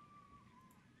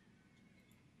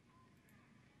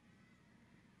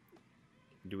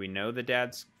 Do we know the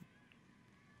dad's...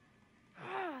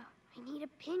 I need a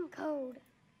PIN code.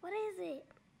 What is it?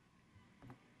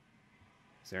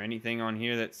 Is there anything on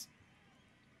here that's...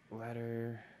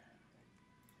 Letter...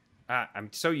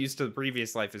 I'm so used to the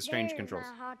previous Life is Strange controls.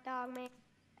 My hot dog man.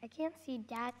 I can't see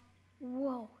Dad.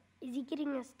 Whoa, is he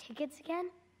getting us tickets again?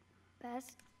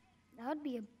 Best. That would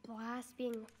be a blast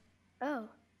being... Oh,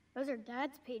 those are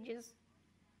Dad's pages.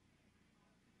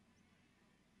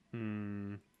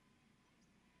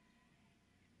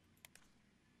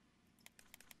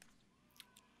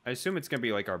 I assume it's gonna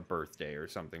be like our birthday or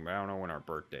something, but I don't know when our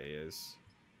birthday is.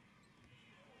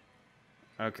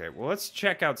 Okay, well, let's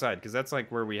check outside, because that's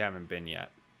like where we haven't been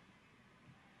yet.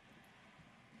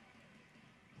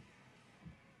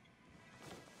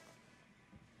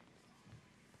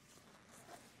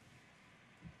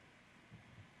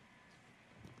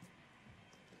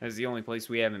 That's the only place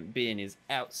we haven't been is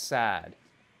outside.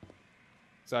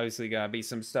 There's obviously gotta be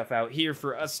some stuff out here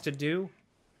for us to do.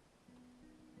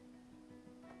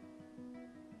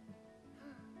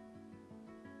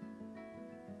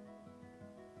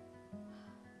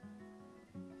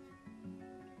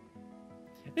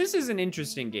 This is an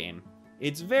interesting game.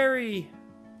 It's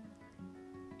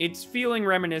feeling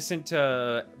reminiscent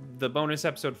to the bonus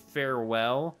episode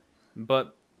Farewell,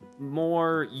 but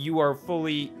more you are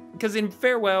fully... Because in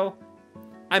Farewell,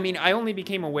 I mean, I only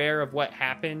became aware of what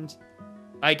happened.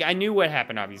 Like, I knew what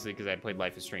happened, obviously, because I played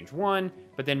Life is Strange 1,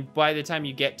 but then by the time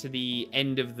you get to the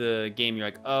end of the game, you're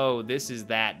like, oh, this is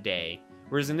that day.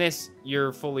 Whereas in this,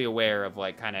 you're fully aware of,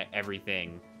 like, kind of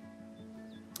everything.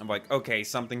 I'm like, okay,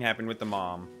 something happened with the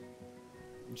mom.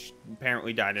 She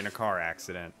apparently died in a car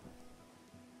accident.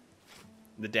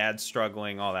 The dad's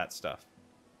struggling, all that stuff.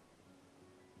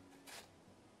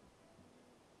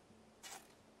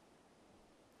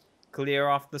 Clear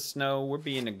off the snow. We're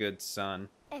being a good son.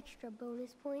 Extra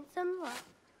bonus points unlocked.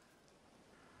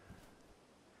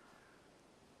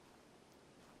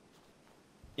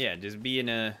 Yeah, just being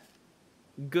a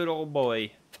good old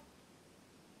boy.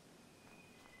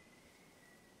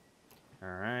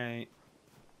 Alright.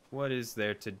 What is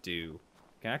there to do?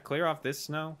 Can I clear off this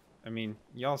snow? I mean,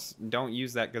 y'all don't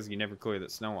use that because you never clear the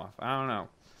snow off. I don't know.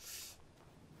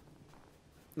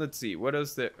 Let's see. What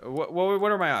is there?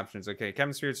 What are my options? Okay,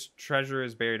 Captain Spirit's treasure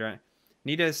is buried right.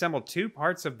 Need to assemble 2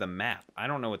 parts of the map. I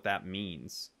don't know what that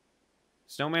means.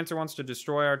 Snowmancer wants to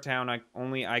destroy our town.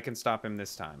 Only I can stop him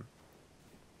this time.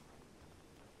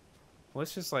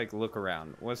 Let's just, like, look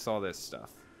around. What's all this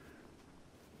stuff?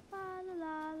 La la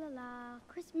la la la.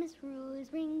 Christmas rules,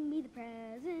 bring me the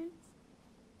presents.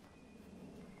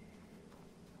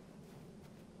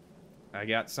 I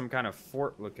got some kind of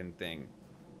fort-looking thing.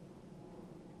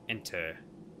 Enter.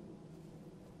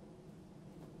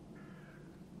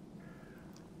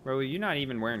 Bro, you're not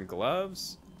even wearing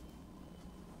gloves?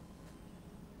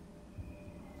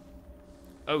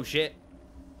 Oh, shit.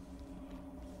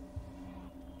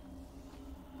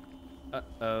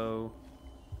 Uh-oh.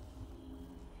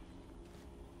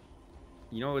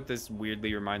 You know what this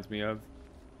weirdly reminds me of?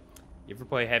 You ever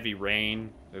play Heavy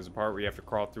Rain? There's a part where you have to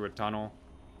crawl through a tunnel.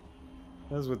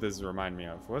 That's what this reminds me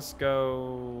of. Let's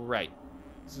go right.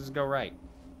 Let's just go right.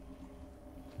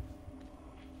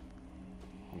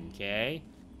 Okay.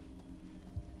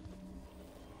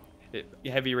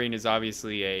 Heavy Rain is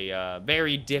obviously a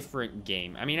very different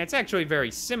game. I mean, it's actually a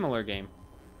very similar game.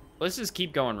 Let's just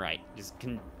keep going right. Just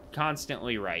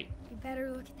constantly right. You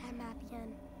better look at that map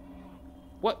again.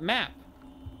 What map?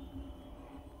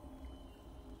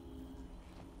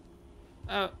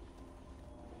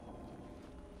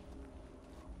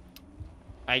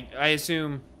 I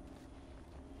assume...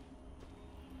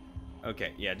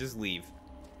 Okay, yeah, just leave.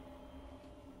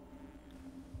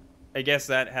 I guess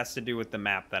that has to do with the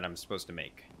map that I'm supposed to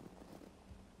make.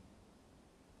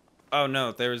 Oh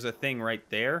no, there's a thing right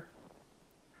there.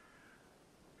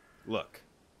 Look.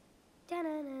 The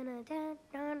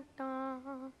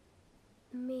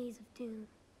Maze of Doom.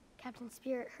 Captain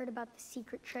Spirit heard about the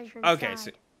secret treasure inside. Okay,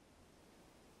 so...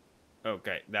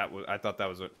 Okay, I thought that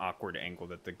was an awkward angle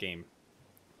that the game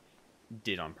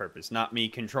did on purpose, not me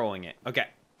controlling it. Okay.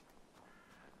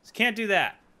 So can't do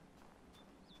that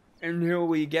until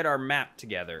we get our map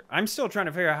together. I'm still trying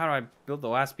to figure out how do I build the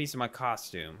last piece of my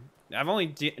costume. I've only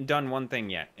done one thing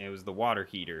yet. It was the water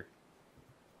heater.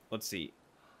 Let's see.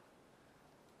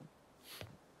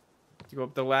 Let's go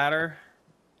up the ladder.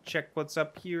 Check what's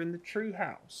up here in the tree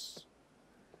house.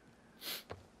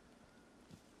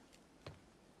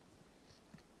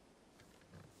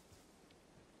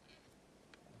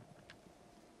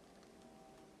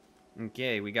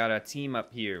 Okay, we got a team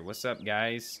up here. What's up,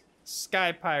 guys?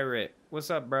 Sky Pirate.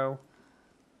 What's up, bro?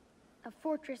 A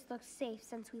fortress looks safe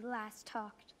since we last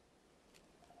talked.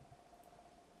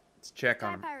 Let's check Sky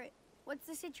on him. Pirate, what's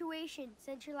the situation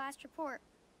since your last report?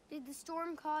 Did the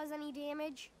storm cause any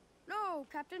damage? No,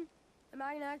 Captain. The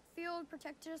magnetic field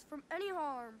protected us from any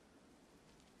harm.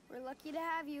 We're lucky to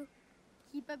have you.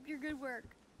 Keep up your good work.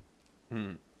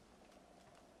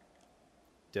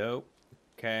 Dope.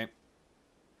 Okay.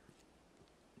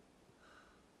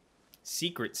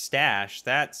 Secret stash.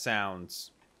 That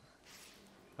sounds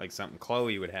like something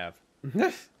Chloe would have.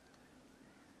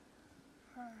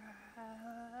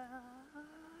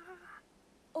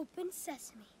 Open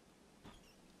sesame.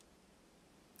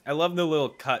 I love the little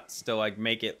cuts to like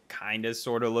make it kind of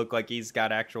sort of look like he's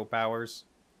got actual powers.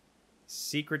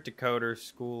 Secret decoder,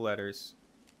 school letters.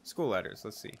 School letters,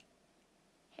 let's see.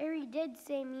 Harry did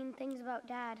say mean things about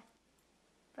Dad,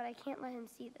 but I can't let him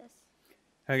see this.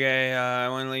 Okay, I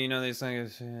want to let you know they sang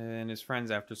and his friends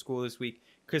after school this week.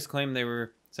 Chris claimed they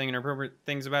were saying inappropriate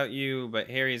things about you, but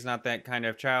Harry is not that kind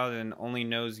of child and only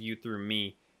knows you through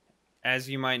me. As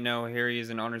you might know, Harry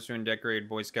is an honor student, decorated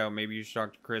Boy Scout. Maybe you should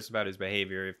talk to Chris about his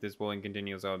behavior. If this bullying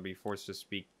continues, I would be forced to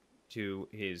speak to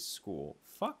his school.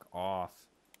 Fuck off.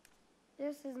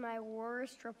 This is my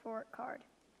worst report card.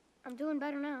 I'm doing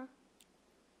better now.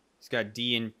 He's got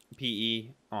D in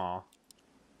PE. Aw.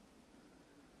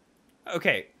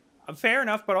 Okay, fair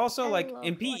enough, but also, like,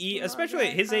 in PE, especially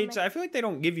at his age, I feel like they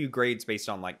don't give you grades based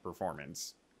on, like,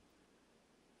 performance.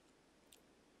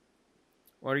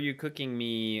 What are you cooking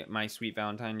me, my sweet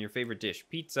Valentine? Your favorite dish?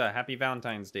 Pizza. Happy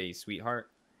Valentine's Day, sweetheart.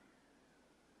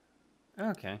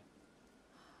 Okay.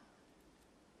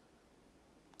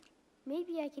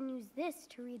 Maybe I can use this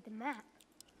to read the map.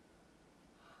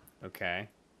 Okay.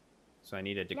 So I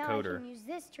need a Now I decoder. can use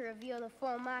this to reveal the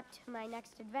full map to my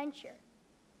next adventure.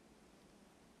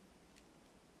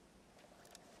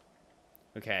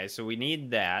 Okay, so we need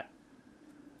that.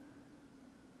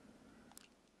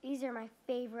 These are my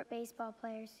favorite baseball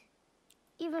players,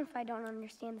 even if I don't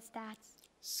understand the stats.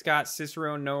 Scott,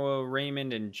 Cicero, Noah,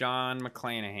 Raymond, and John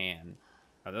McClanahan.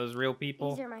 Are those real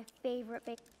people? These are my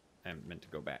favorite I meant to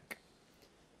go back.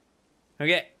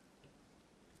 Okay.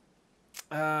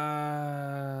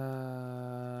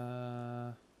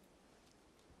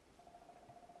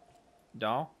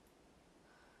 Doll?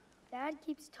 Dad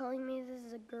keeps telling me this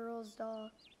is a girl's doll.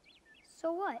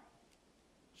 So what?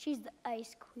 She's the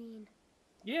Ice Queen.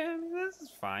 Yeah, I mean, this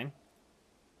is fine.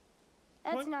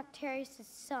 That's What? Noctarius'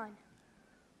 son.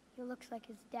 He looks like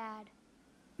his dad.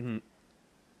 Hmm.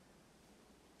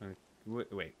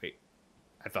 Wait.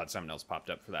 I thought something else popped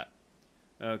up for that.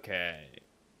 Okay.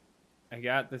 I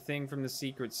got the thing from the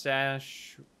secret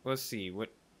stash. Let's see. What?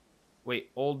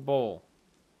 Wait, old bowl.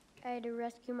 I had to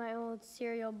rescue my old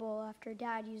cereal bowl after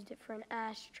Dad used it for an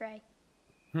ashtray.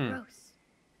 Hmm. Gross.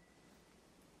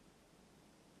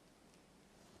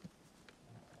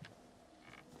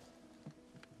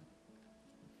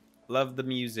 Love the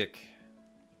music.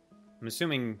 I'm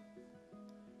assuming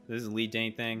this doesn't lead to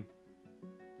anything.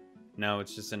 No,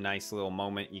 it's just a nice little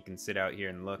moment. You can sit out here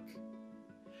and look.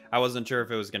 I wasn't sure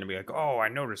if it was going to be like, oh, I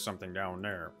noticed something down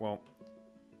there. Well.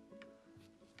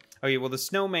 Okay, well, the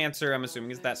Snowmancer, I'm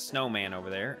assuming, is that snowman over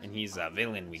there. And he's a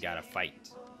villain we gotta fight.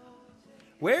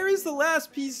 Where is the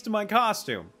last piece to my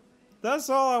costume? That's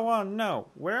all I want to know.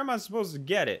 Where am I supposed to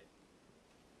get it?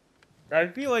 I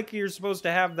feel like you're supposed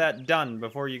to have that done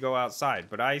before you go outside,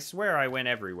 but I swear I went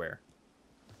everywhere.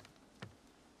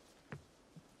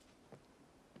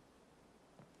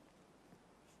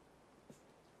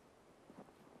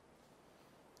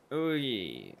 Oh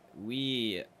yeah,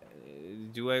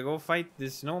 do I go fight the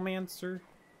Snowmancer?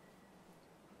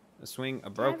 A swing, a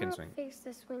broken swing. I don't fix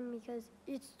the swing because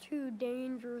it's too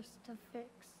dangerous to fix.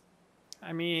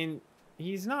 I mean,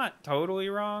 he's not totally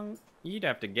wrong. You'd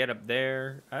have to get up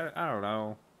there. I don't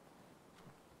know.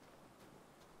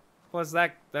 Plus,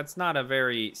 that's not a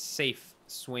very safe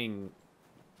swing.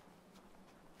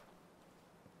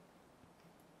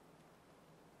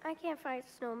 I can't fight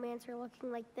Snowmancer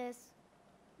looking like this.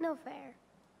 No fair.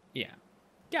 Yeah.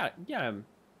 Got him.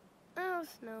 Oh,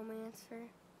 Snowmancer.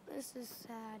 This is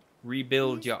sad.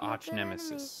 Rebuild You your used to be a arch good enemy.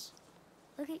 nemesis.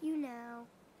 Look at you now.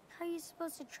 How are you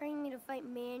supposed to train me to fight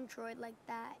Mantroid like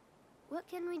that? What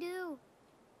can we do?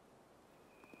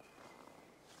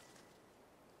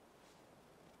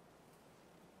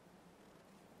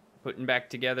 Putting back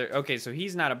together. Okay, so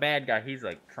he's not a bad guy. He's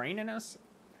like training us.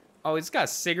 Oh, it's got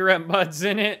cigarette butts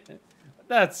in it.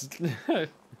 That's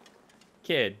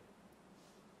kid.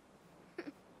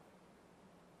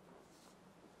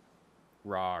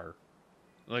 Rawr.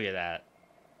 Look at that.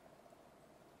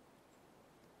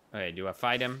 Okay, do I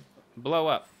fight him? Blow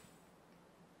up.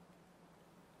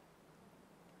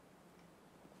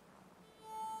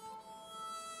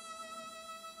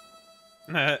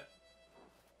 I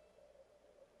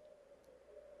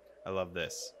love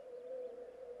this.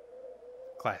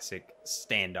 Classic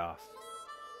standoff.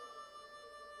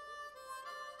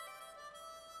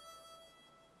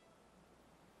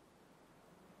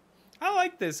 I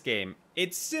like this game.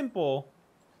 It's simple.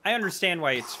 I understand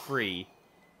why it's free.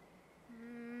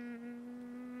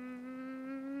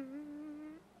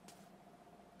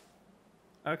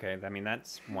 Okay, I mean,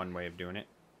 that's one way of doing it.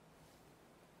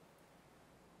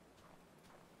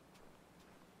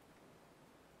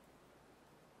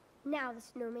 Now the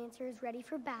Snowmancer is ready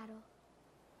for battle.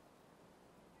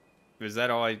 Is that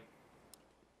all I...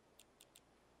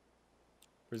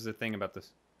 Where's the thing about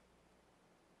this?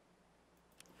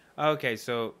 Okay,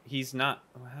 so he's not...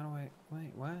 How do I...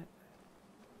 Wait, what?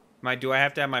 Do I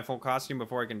have to have my full costume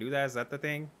before I can do that? Is that the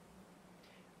thing?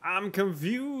 I'm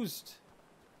confused.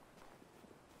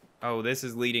 Oh, this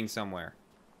is leading somewhere.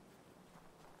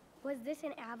 Was this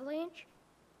an avalanche?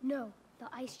 No, the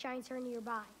ice giants are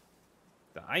nearby.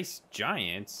 The ice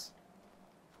giants?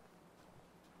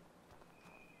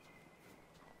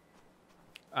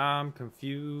 I'm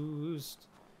confused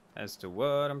as to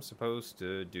what I'm supposed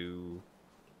to do.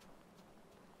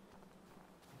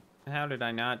 How did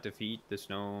I not defeat the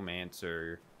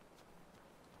Snowmancer?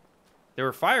 There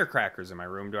were firecrackers in my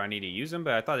room. Do I need to use them?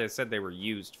 But I thought it said they were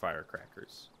used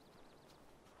firecrackers.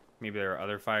 Maybe there are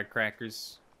other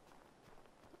firecrackers.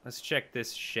 Let's check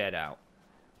this shed out.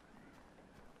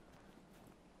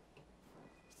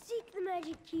 Seek the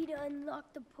magic key to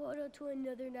unlock the portal to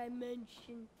another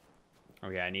dimension.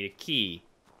 Okay, I need a key.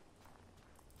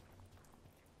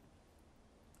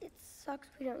 It sucks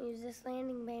we don't use this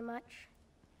landing bay much.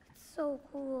 It's so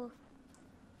cool.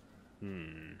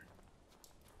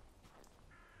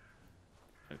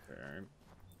 Okay.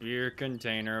 Beer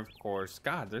container, of course.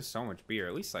 God, there's so much beer.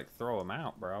 At least, like, throw them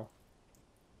out, bro.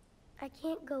 I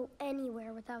can't go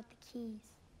anywhere without the keys.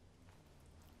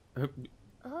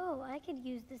 Oh, I could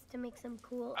use this to make some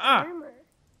cool armor.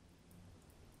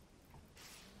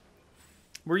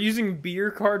 We're using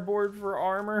beer cardboard for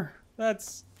armor?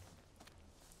 That's...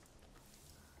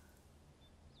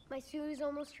 My suit is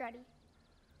almost ready.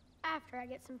 After I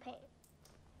get some paint.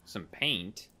 Some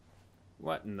paint?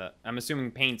 What in the... I'm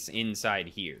assuming paint's inside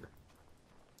here.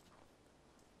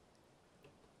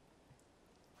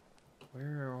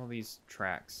 Where are all these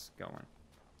tracks going?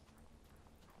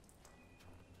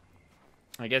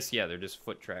 I guess, yeah, they're just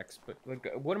foot tracks. But look,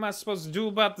 what am I supposed to do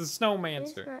about the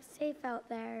snowmancer? It's not safe out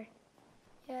there.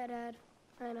 Yeah, Dad.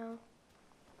 I know.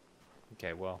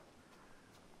 Okay, well.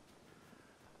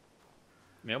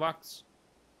 Mailbox?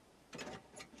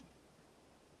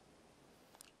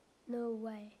 No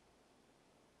way.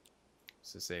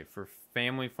 What's to say? For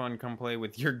family fun, come play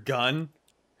with your gun?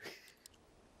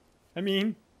 I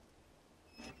mean...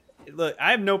 Look, I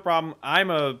have no problem.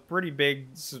 I'm a pretty big,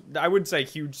 I wouldn't say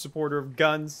huge supporter of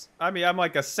guns. I mean, I'm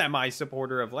like a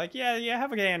semi-supporter of like, yeah,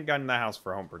 have a handgun in the house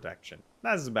for home protection.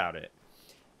 That's about it.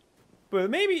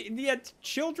 But maybe, yeah,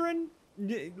 children,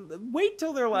 wait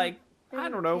till they're like, I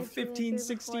don't know, 15,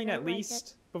 16 at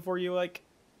least, before you like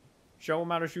show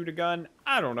them how to shoot a gun.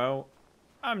 I don't know.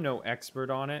 I'm no expert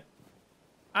on it.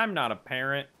 I'm not a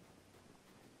parent.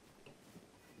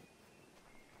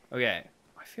 Okay,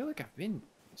 I feel like I've been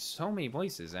so many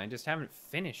places and I just haven't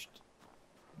finished.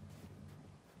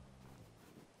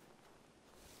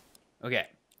 Okay,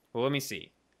 well, let me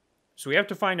see. So we have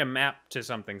to find a map to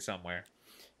something somewhere.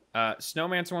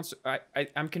 Snowmancer wants to,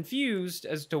 I'm confused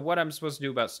as to what I'm supposed to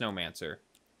do about Snowmancer.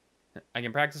 I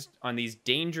can practice on these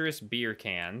dangerous beer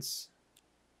cans.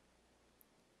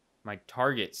 My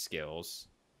target skills.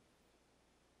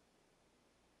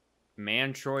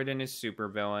 Mantroid and his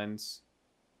supervillains.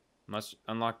 Must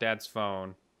unlock Dad's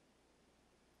phone.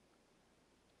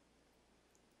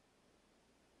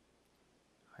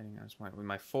 Hiding out with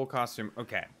my full costume.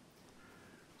 Okay.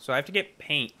 So I have to get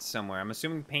paint somewhere. I'm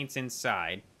assuming paint's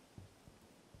inside.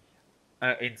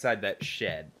 Inside that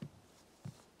shed.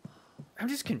 I'm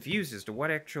just confused as to what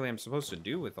actually I'm supposed to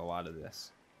do with a lot of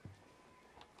this.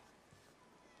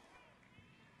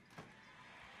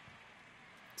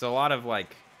 It's a lot of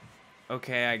like,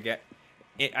 okay, I get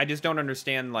it. I just don't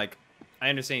understand, like, I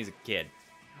understand he's a kid.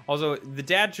 Also, the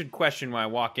dad should question when I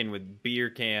walk in with beer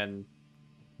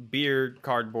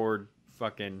cardboard,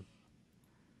 fucking...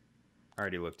 I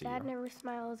already looked at you. Dad never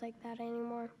smiles like that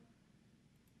anymore.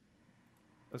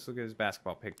 Let's look at his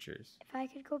basketball pictures. If I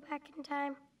could go back in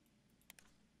time,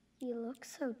 he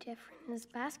looks so different in his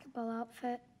basketball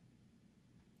outfit.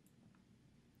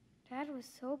 Dad was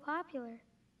so popular.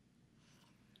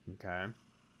 Okay.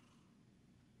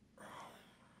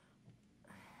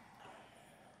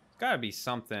 Gotta be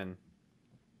something.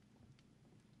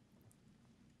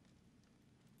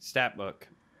 Stat book.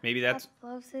 Maybe that's... Dad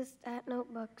loves his stat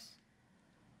notebooks.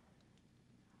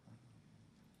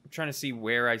 I'm trying to see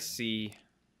where I see...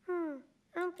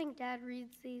 I don't think Dad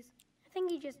reads these. I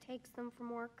think he just takes them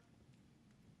from work.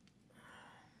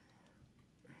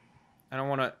 I don't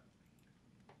want to...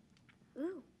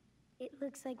 Ooh, it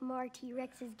looks like Marty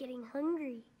Rex is getting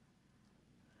hungry.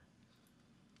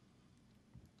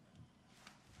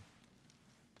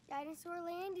 Dinosaur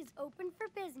Land is open for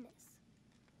business.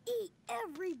 Eat,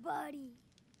 everybody!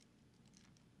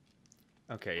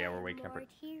 Okay, yeah, we're waking up.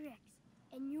 Marty Rex,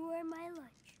 and you are my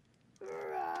lunch.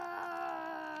 Roar!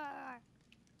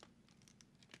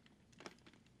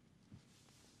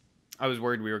 I was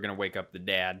worried we were going to wake up the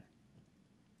dad.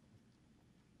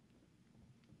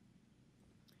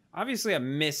 Obviously,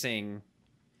 I'm missing...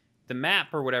 The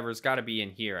map or whatever's got to be in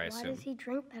here, I assume. Why does he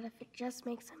drink that if it just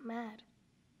makes him mad?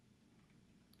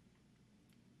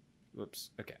 Whoops,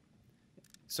 okay.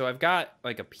 So I've got,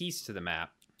 like, a piece to the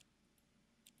map.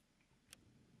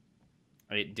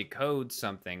 It decodes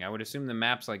something. I would assume the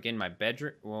map's, like, in my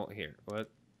bedroom. Well, here. What?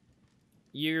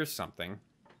 Here's something.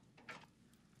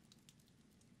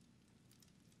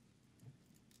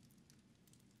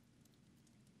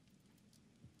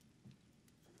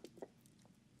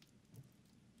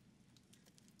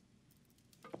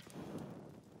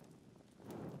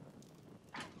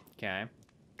 Okay.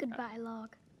 Goodbye,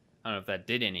 log. I don't know if that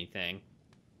did anything.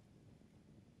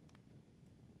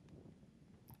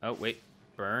 Oh, wait.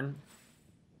 Burn.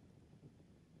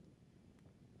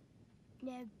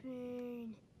 Now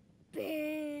burn.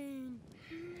 Burn.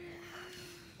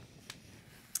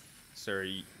 Sir,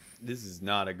 this is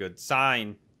not a good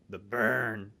sign. The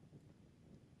burn.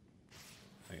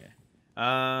 Okay.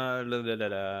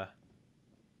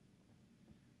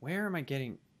 Where am I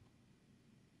getting...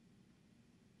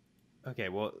 Okay,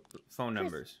 well, phone Chris,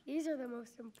 numbers. These are the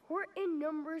most important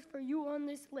numbers for you on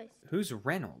this list. Who's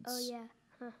Reynolds? Oh, yeah.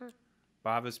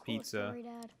 Bava's Cool Pizza. story,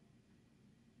 Dad.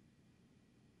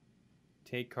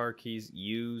 Take car keys.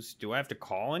 Use. Do I have to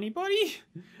call anybody?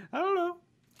 I don't know.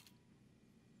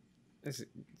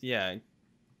 Yeah.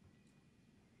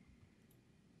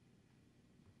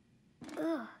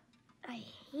 Ugh, I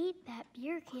hate that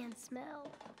beer can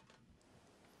smell.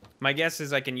 My guess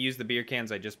is I can use the beer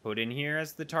cans I just put in here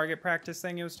as the target practice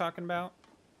thing he was talking about.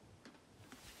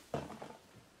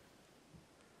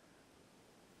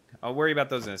 I'll worry about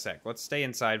those in a sec. Let's stay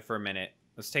inside for a minute.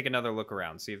 Let's take another look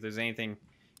around, see if there's anything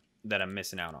that I'm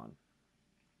missing out on.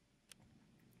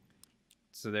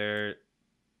 So there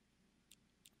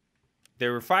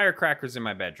were firecrackers in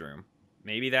my bedroom.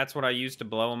 Maybe that's what I used to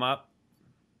blow them up.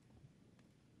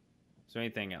 Is there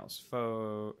anything else?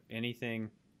 Anything?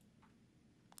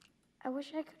 I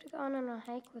wish I could have gone on a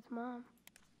hike with Mom.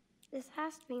 This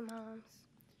has to be Mom's.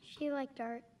 She liked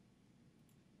art.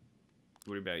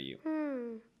 What about you?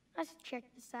 I should check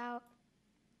this out.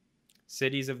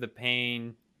 Cities of the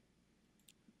Pain.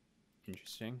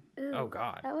 Interesting. Ooh, oh,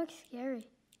 God. That looks scary.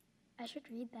 I should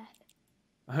read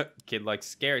that. Kid likes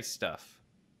scary stuff.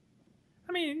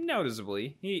 I mean,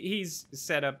 noticeably. He's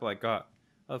set up like a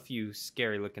few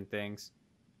scary looking things.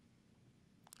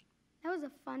 That was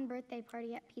a fun birthday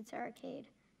party at Pizza Arcade.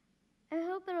 I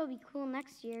hope it'll be cool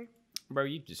next year. Bro,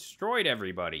 you destroyed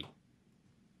everybody.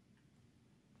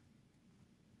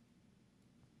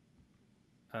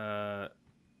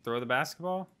 Throw the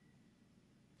basketball?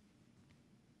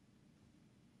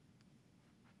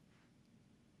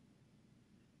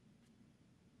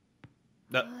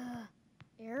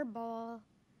 Air ball.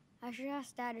 I should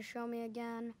ask Dad to show me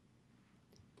again.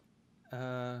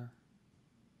 Not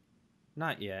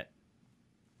yet.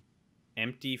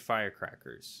 Empty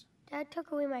firecrackers. Dad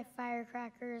took away my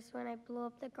firecrackers when I blew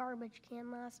up the garbage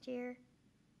can last year.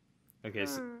 Okay,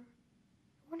 so... I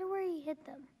wonder where he hid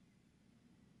them.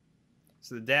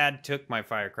 So the dad took my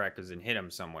firecrackers and hid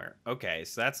them somewhere. Okay,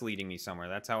 so that's leading me somewhere.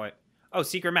 That's how I... Oh,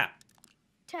 secret map.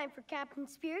 Time for Captain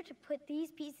Spirit to put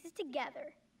these pieces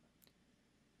together.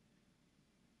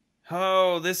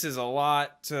 Oh, this is a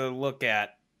lot to look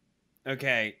at.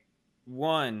 Okay,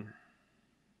 1.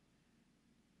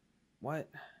 What?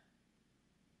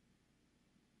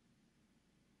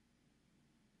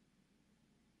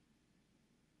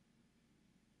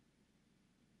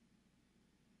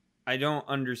 I don't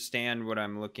understand what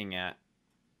I'm looking at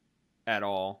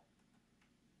all.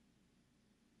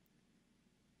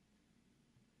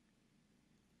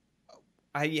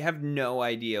 I have no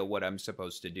idea what I'm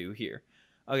supposed to do here.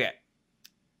 Okay.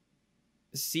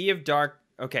 Sea of Dark.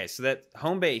 Okay, so that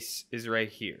home base is right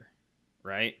here,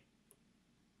 right?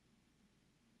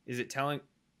 Is it telling?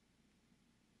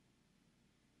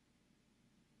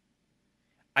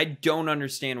 I don't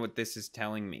understand what this is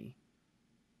telling me.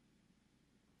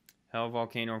 Hell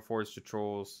Volcano Forest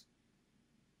Patrols.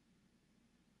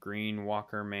 Green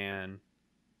Walker Man.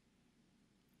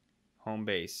 Home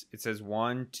base. It says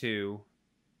 1, 2.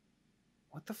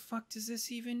 What the fuck does this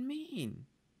even mean?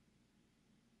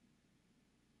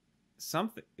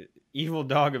 Something. Evil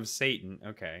Dog of Satan.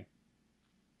 Okay.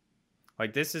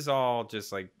 Like, this is all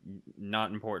just, like,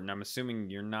 not important. I'm assuming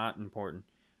you're not important.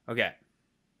 Okay.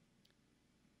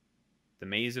 The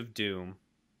Maze of Doom.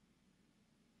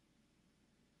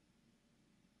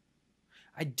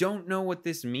 I don't know what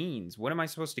this means. What am I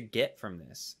supposed to get from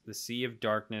this? The Sea of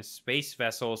Darkness. Space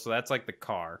Vessel. So that's like the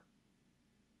car.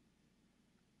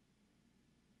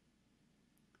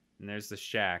 And there's the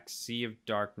shack. Sea of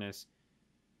Darkness.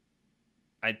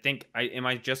 I think... Am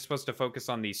I just supposed to focus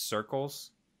on these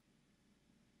circles?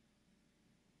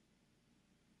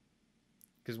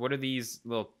 Because what do these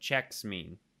little checks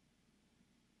mean?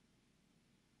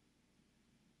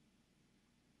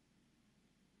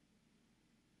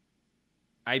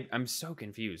 I'm so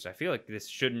confused. I feel like this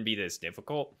shouldn't be this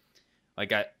difficult.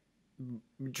 Like, I'm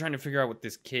trying to figure out what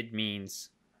this kid means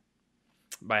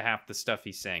by half the stuff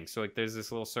he's saying. So, like, there's this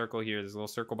little circle here. There's a little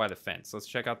circle by the fence. Let's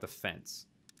check out the fence.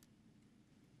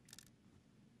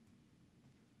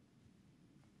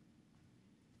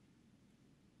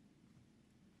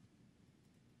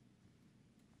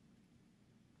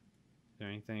 Is there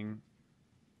anything?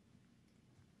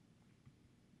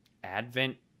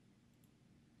 Advent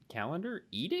calendar?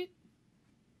 Eat it?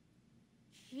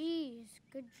 Jeez,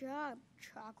 good job,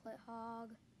 Chocolate Hog.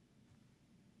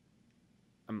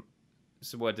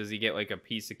 So what, does he get like a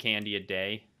piece of candy a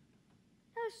day?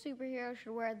 No superhero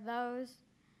should wear those.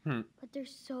 But they're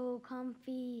so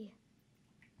comfy.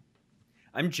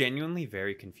 I'm genuinely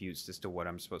very confused as to what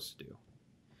I'm supposed to do.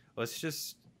 Let's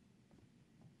just...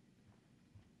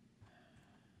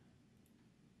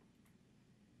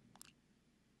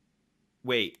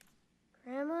 Wait.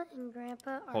 Grandma and Grandpa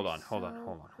are Hold on.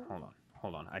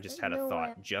 Hold on. I just had a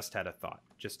thought. Just had a thought.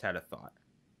 Just had a thought.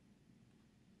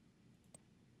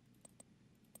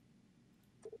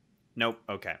 Nope.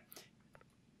 Okay.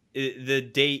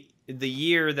 The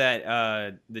year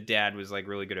that the dad was like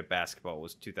really good at basketball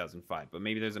was 2005, but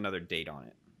maybe there's another date on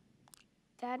it.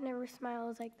 Dad never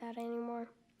smiles like that anymore.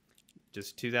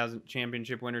 Just 2000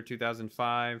 championship winner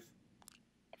 2005.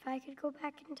 If I could go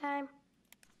back in time,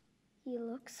 he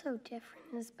looks so different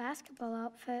in his basketball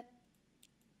outfit.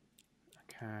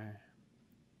 Okay.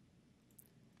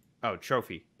 Oh,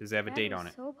 trophy. Does it have a date on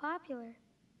it? So popular.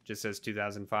 Just says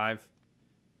 2005.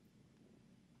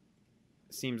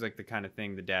 Seems like the kind of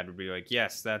thing the dad would be like,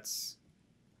 yes, that's...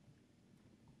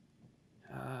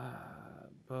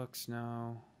 books,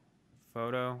 no.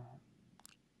 Photo.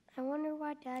 I wonder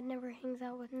why Dad never hangs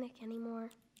out with Nick anymore.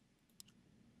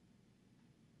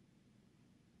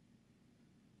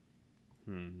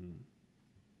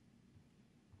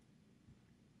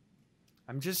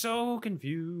 I'm just so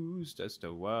confused as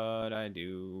to what I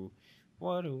do.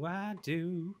 What do I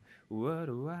do? What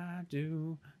do I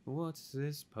do? What's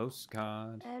this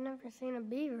postcard? I've never seen a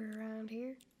beaver around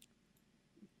here.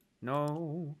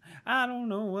 No, I don't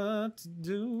know what to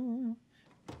do.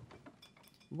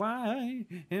 Why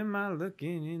am I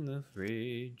looking in the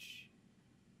fridge?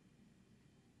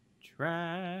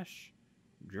 Trash,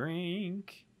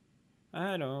 drink.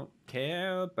 I don't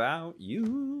care about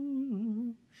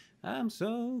you. I'm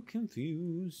so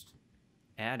confused.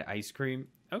 Add ice cream.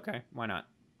 Okay, why not?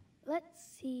 Let's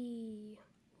see.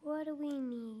 What do we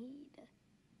need?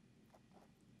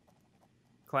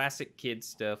 Classic kid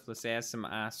stuff. Let's add some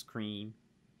ice cream.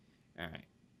 All right.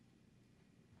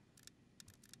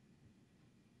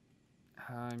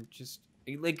 I'm just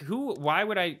like, who? Why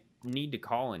would I need to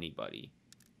call anybody?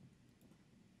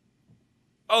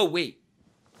 Oh wait,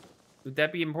 would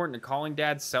that be important to calling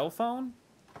Dad's cell phone?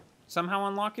 Somehow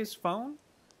unlock his phone?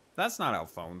 That's not how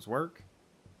phones work.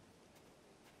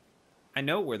 I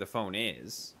know where the phone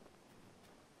is.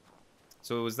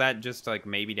 So was that just like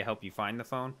maybe to help you find the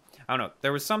phone? I don't know.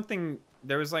 There was something.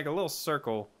 There was like a little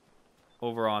circle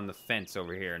over on the fence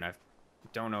over here, and I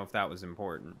don't know if that was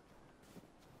important.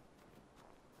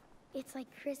 It's like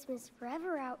Christmas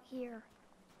forever out here.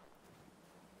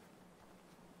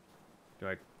 Do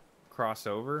I cross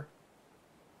over?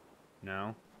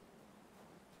 No.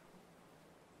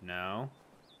 No.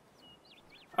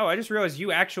 Oh, I just realized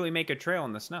you actually make a trail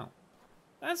in the snow.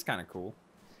 That's kind of cool.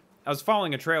 I was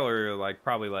following a trailer, like,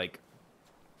 probably, like...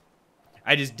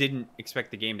 I just didn't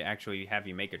expect the game to actually have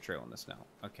you make a trail in the snow.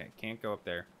 Okay, can't go up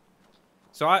there.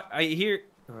 So I hear...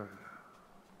 Ugh,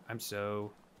 I'm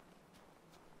so...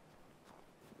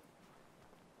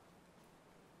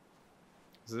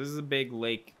 So this is a big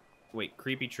lake. Wait,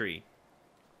 creepy tree.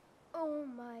 Oh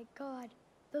my god.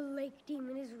 The lake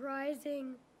demon is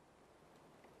rising.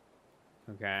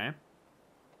 Okay.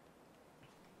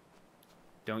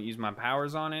 Don't use my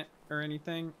powers on it or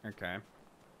anything? Okay.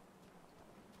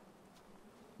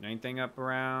 Anything up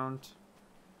around?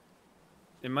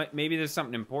 It might, maybe there's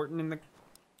something important in the...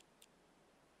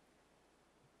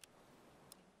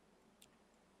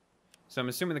 So I'm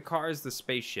assuming the car is the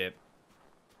spaceship.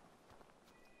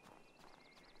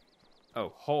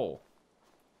 Oh, hole.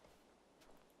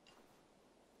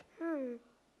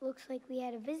 Looks like we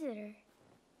had a visitor.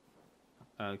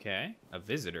 Okay. A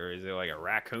visitor? Is it like a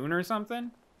raccoon or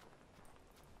something?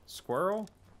 Squirrel?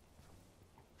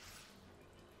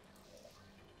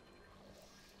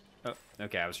 Oh,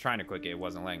 okay. I was trying to click it. It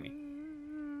wasn't letting me.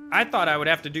 I thought I would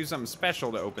have to do something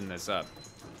special to open this up.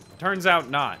 Turns out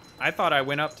not. I thought I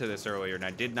went up to this earlier, and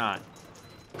I did not.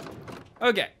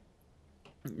 Okay.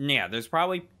 Yeah, there's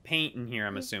probably paint in here,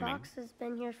 I'm assuming. This box has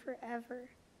been here forever.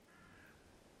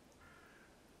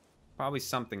 Probably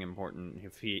something important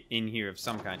in here of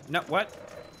some kind. No, what?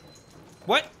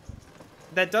 What?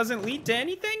 That doesn't lead to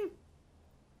anything?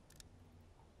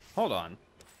 Hold on.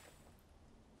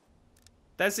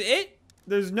 That's it?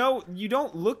 There's no... You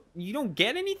don't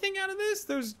get anything out of this?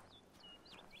 There's...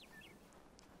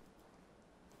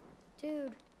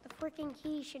 Dude, the freaking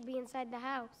key should be inside the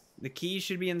house. The key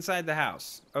should be inside the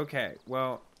house. Okay,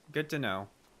 well, good to know.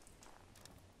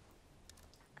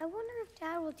 I wonder if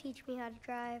Dad will teach me how to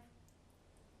drive.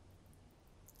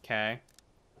 Okay.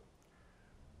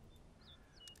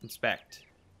 Inspect.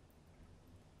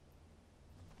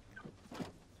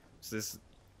 What's this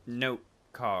note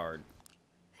card?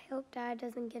 I hope Dad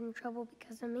doesn't get in trouble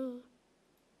because of me.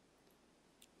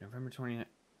 November 29th.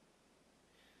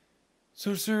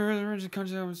 So, sir, the resident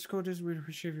comes out with school district. We'd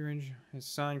appreciate your range. His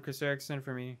son, Chris Eriksen,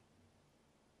 for me.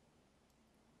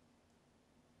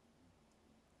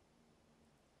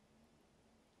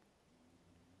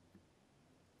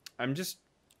 I'm just...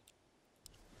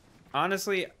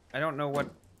 Honestly, I don't know what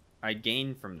I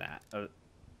gain from that. I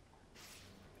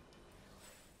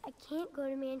can't go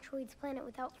to Mantroid's planet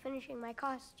without finishing my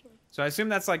costume. So I assume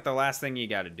that's like the last thing you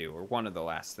gotta do, or one of the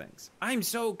last things. I'm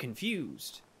so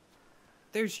confused.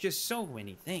 There's just so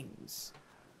many things.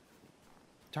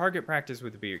 Target practice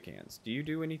with beer cans. Do you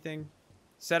do anything?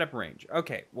 Set up range.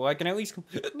 Okay, well I can at least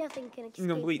Nothing can escape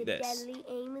complete the this. deadly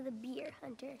aim of the beer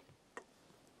hunter.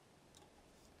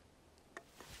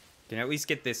 Can at least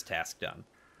get this task done.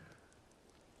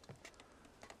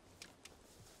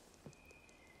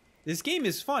 This game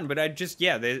is fun, but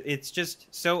it's just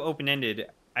so open-ended.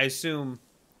 I assume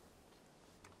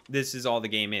this is all the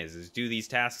game is do these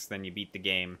tasks, then you beat the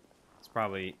game. It's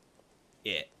probably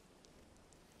it.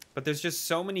 But there's just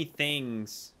so many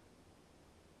things.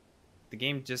 The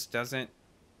game just doesn't...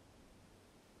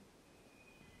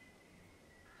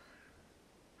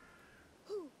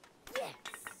 Yes.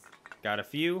 Got a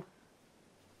few.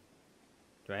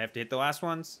 Do I have to hit the last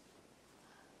ones?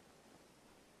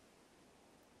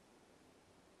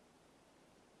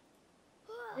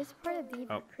 This part of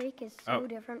Beaver Creek is so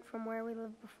different from where we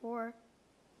lived before.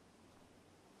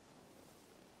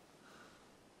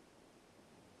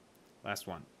 Last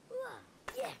one.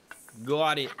 Yes.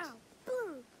 Got it. Ow,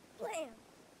 boom, blam.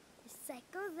 Just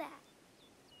psycho that.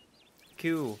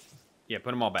 Cool. Yeah,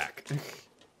 put them all back.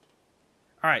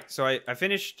 Alright, so I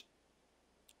finished...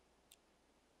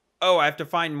 Oh, I have to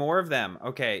find more of them.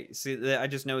 Okay, see, I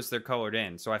just noticed they're colored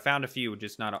in. So I found a few,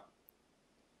 just not a...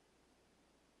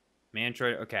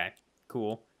 Mantroid, okay,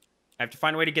 cool. I have to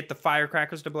find a way to get the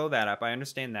firecrackers to blow that up. I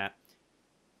understand that.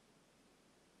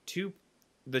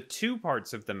 The two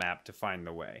parts of the map to find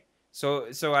the way. So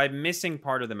I'm missing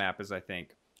part of the map, as I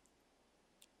think.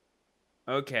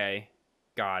 Okay,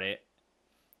 got it.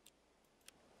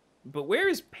 But where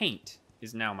is paint,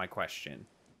 is now my question.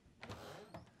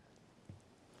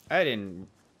 I didn't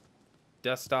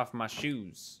dust off my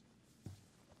shoes.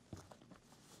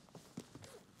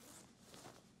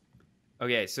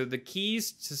 Okay, so the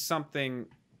keys to something...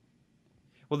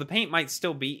 Well, the paint might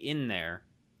still be in there.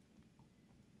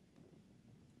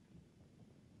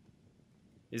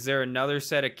 Is there another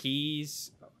set of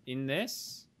keys in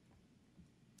this?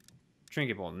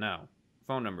 Trinket bowl, no.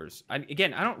 Phone numbers.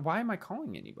 Again, I don't... Why am I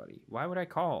calling anybody? Why would I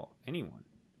call anyone?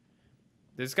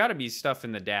 There's got to be stuff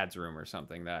in the dad's room or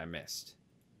something that I missed.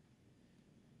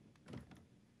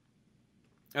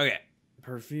 Okay.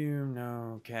 Perfume,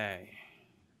 no. Okay.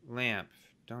 Lamp.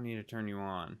 Don't need to turn you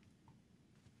on.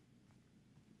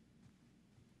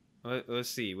 Let's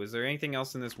see. Was there anything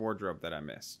else in this wardrobe that I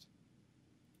missed?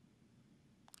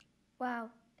 Wow.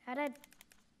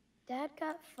 Dad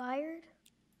got fired?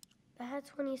 That's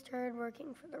when he started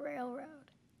working for the railroad.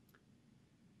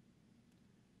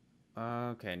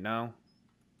 Okay, no.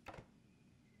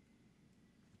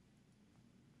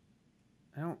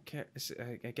 I don't care.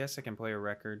 I guess I can play a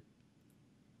record.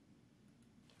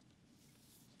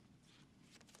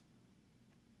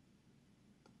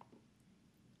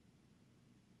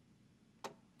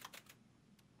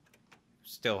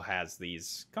 Still has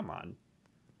these. Come on.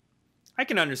 I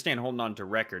can understand holding on to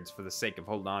records for the sake of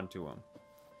holding on to them.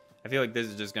 I feel like this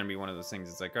is just going to be one of those things.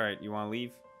 It's like, all right, you want to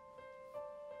leave?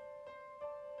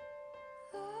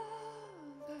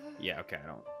 Yeah, okay,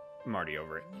 I'm already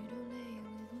over it.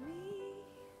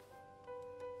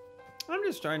 I'm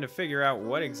just trying to figure out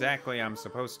what exactly I'm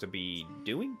supposed to be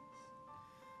doing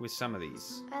with some of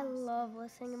these. I love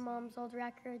listening to Mom's old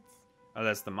records. Oh,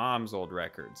 that's the Mom's old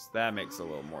records. That makes a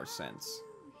little more sense.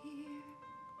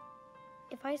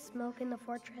 If I smoke in the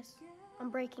fortress, I'm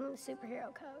breaking the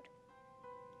superhero code.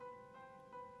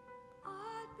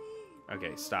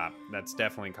 Okay, stop. That's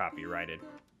definitely copyrighted.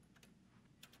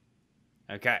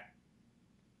 Okay.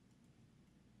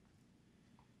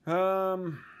 I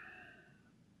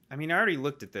mean, I already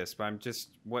looked at this, but I'm just...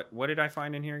 What did I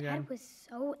find in here again? Dad was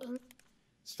so angry.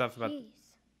 Stuff about... Jeez.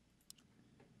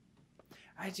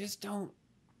 I just don't...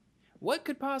 What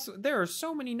could possibly... There are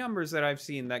so many numbers that I've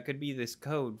seen that could be this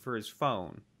code for his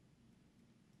phone.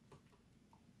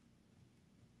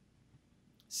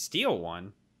 Steal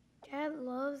one? Dad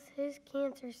loves his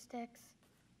cancer sticks.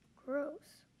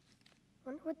 Gross.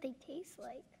 Wonder what they taste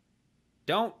like.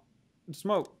 Don't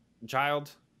smoke,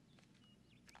 child.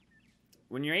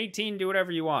 When you're 18, do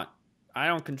whatever you want. I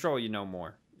don't control you no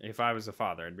more. If I was a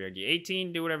father, I'd be like, you're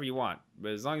 18, do whatever you want.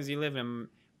 But as long as you live in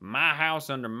my house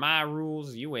under my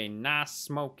rules, you ain't not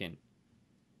smoking.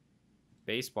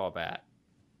 Baseball bat.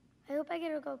 I hope I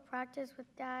get to go practice with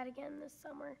Dad again this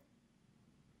summer.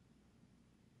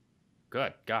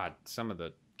 Good God, some of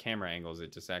the camera angles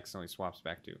it just accidentally swaps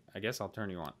back to. I guess I'll turn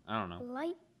you on. I don't know.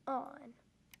 Light on.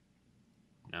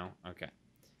 No? Okay.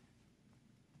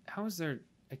 How is there...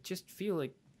 I just feel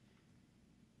like...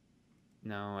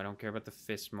 No, I don't care about the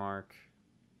fist mark.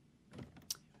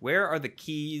 Where are the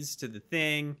keys to the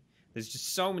thing? There's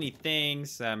just so many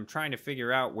things. I'm trying to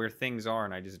figure out where things are,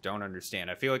 and I just don't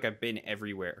understand. I feel like I've been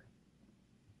everywhere.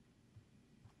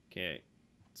 Okay.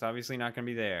 It's obviously not going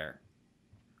to be there.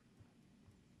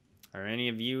 Are any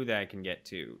of you that I can get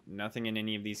to? Nothing in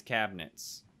any of these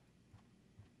cabinets.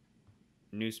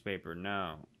 Newspaper,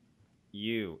 no.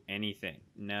 You, anything,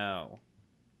 no.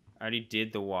 I already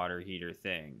did the water heater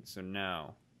thing, so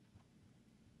no.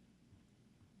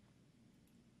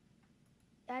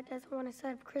 Dad doesn't want to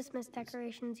set up Christmas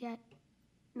decorations yet.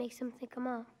 Makes him think I'm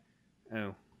off.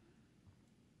 Oh.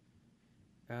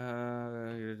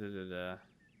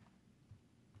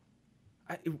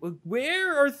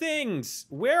 Where are things?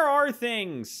 Where are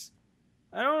things?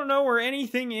 I don't know where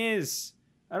anything is.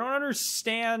 I don't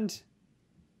understand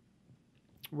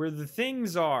where the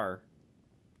things are.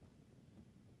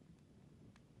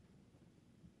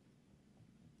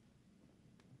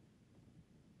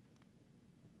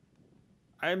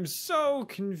 I'm so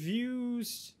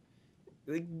confused.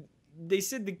 Like, they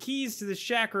said the keys to the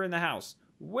shack are in the house.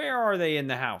 Where are they in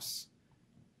the house?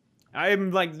 I'm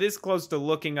like this close to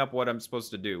looking up what I'm supposed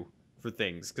to do for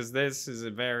things, because this is a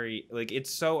very, like,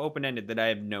 it's so open-ended that I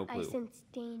have no clue. I sense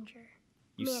danger.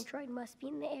 Mantroid must be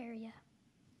in the area.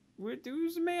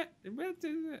 Who's man? What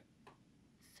is it?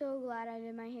 So glad I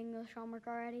did my English homework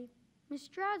already. Miss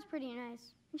Stroud's pretty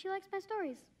nice, and she likes my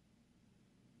stories.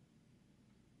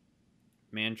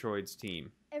 Mantroid's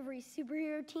team. Every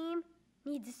superhero team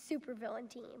needs a supervillain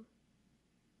team.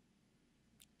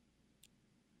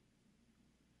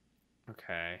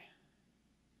 Okay.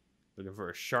 Looking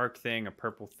for a shark thing, a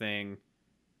purple thing,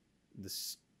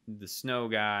 the snow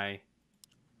guy,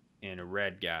 and a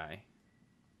red guy.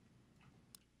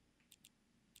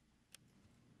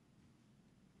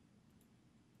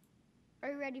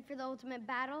 Are you ready for the ultimate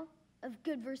battle of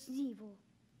good versus evil?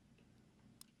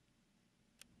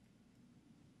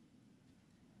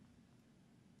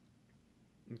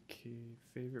 Okay,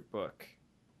 favorite book.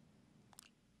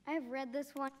 I have read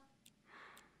this one.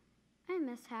 I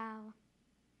miss Hal.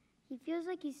 He feels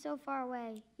like he's so far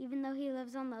away, even though he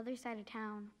lives on the other side of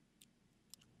town.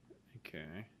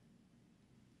 Okay.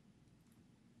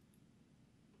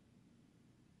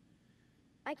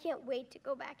 I can't wait to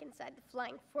go back inside the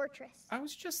Flying Fortress. I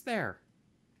was just there.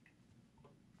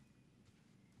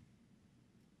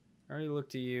 I already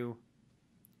looked at you.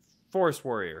 Forest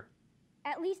Warrior.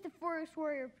 At least the forest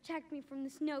warrior protect me from the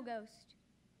snow ghost.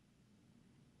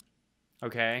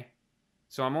 Okay.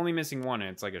 So I'm only missing one,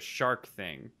 and it's like a shark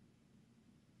thing.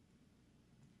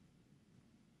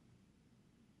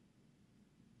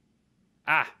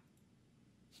 Ah!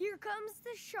 Here comes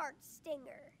the shark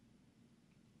stinger.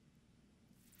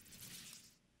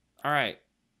 Alright.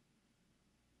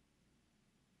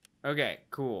 Okay,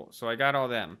 cool. So I got all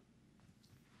them.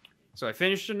 So I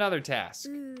finished another task.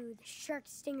 Ooh, the shark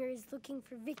stinger is looking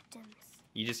for victims.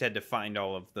 You just had to find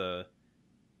all of the...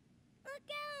 Look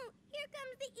out! Here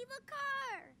comes the evil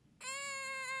car!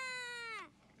 Ah!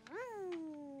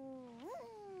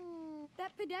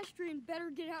 That pedestrian better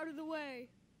get out of the way.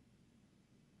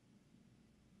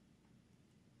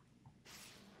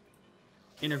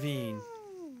 Intervene.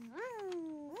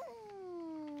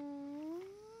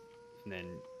 And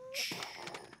then...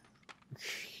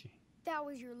 That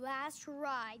was your last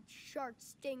ride, Shark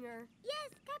Stinger. Yes,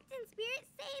 Captain Spirit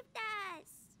saved us.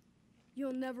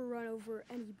 You'll never run over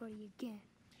anybody again.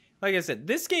 Like I said,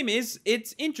 this game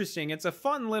it's interesting. It's a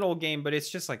fun little game, but it's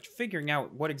just like figuring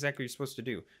out what exactly you're supposed to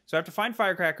do. So I have to find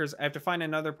firecrackers. I have to find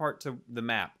another part to the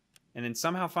map. And then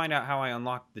somehow find out how I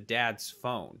unlock the dad's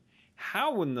phone.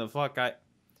 How in the fuck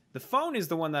The phone is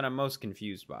the one that I'm most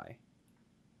confused by.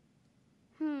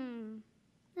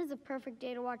 This is a perfect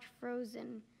day to watch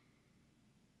Frozen.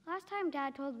 Last time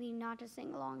Dad told me not to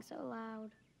sing along so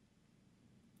loud.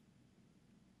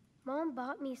 Mom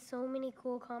bought me so many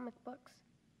cool comic books.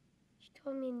 She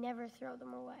told me never throw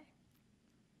them away.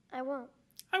 I won't.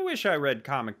 I wish I read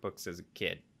comic books as a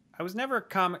kid. I was never a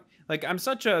comic... Like, I'm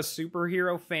such a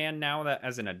superhero fan now that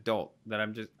as an adult that I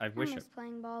wish... I miss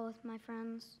playing ball with my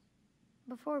friends.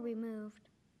 Before we moved.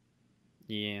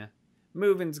 Yeah.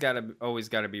 Moving's always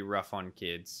gotta be rough on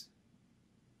kids.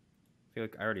 I feel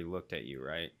like I already looked at you,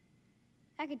 right?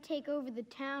 I could take over the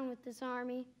town with this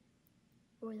army.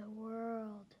 Or the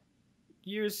world.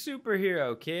 You're a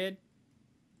superhero, kid.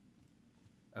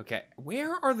 Okay,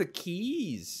 where are the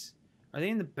keys? Are they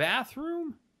in the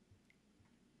bathroom?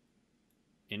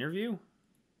 Interview?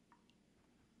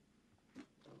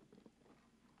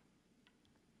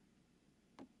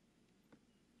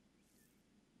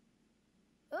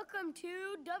 Welcome to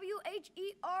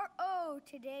WHERO.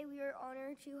 Today we are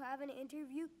honored to have an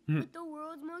interview with the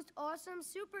world's most awesome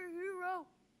superhero,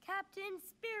 Captain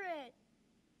Spirit.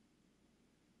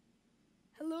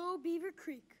 Hello, Beaver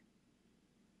Creek.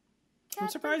 I'm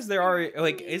surprised there are,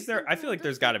 like, is there, I feel like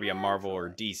there's got to be a Marvel or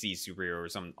DC superhero or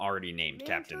something already named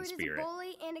Captain Spirit. Is a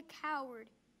bully and a coward.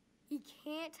 He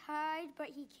can't hide, but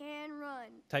he can run.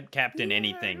 Type Captain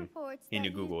anything into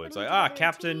Google. It's like,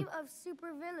 Captain. Of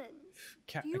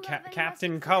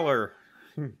Captain Color.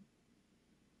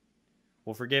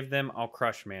 We'll forgive them. I'll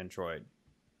crush Mantroid.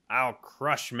 I'll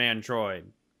crush Mantroid.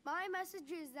 My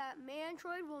message is that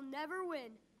Mantroid will never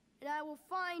win, and I will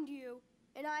find you,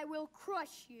 and I will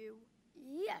crush you.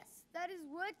 Yes, that is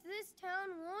what this town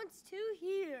wants to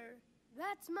hear.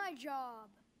 That's my job,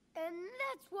 and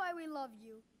that's why we love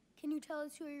you. Can you tell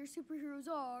us who your superheroes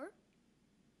are?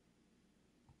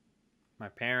 My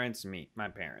parents, my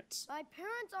parents. My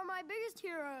parents are my biggest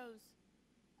heroes.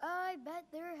 I bet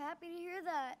they're happy to hear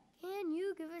that. Can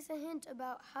you give us a hint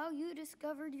about how you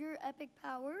discovered your epic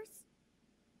powers?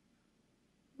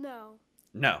 No.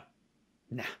 No.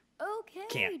 Nah. Okay.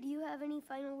 Can't. Do you have any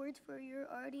final words for your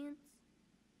audience?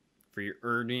 For your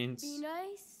audience? Be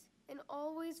nice and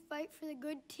always fight for the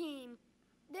good team.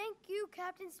 Thank you,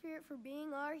 Captain Spirit, for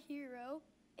being our hero.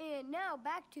 And now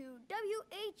back to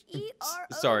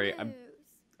WHERO Sorry, News.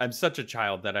 I'm such a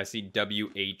child that I see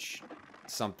WH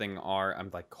something R. I'm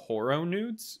like, Horo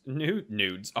nudes?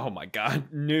 Nudes. Oh my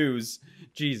god. News.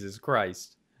 Jesus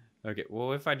Christ. Okay,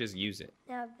 well, if I just use it.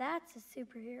 Now that's a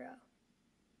superhero.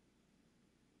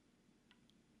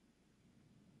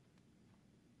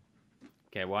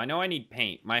 Okay, well, I know I need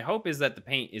paint. My hope is that the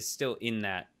paint is still in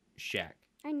that shack.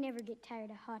 I never get tired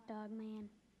of Hot Dog Man.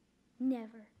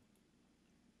 Never.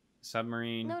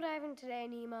 Submarine. No diving today,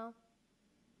 Nemo.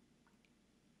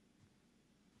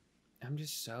 I'm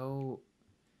just so...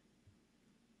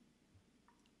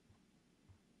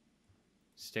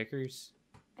 Stickers?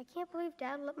 I can't believe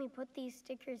Dad let me put these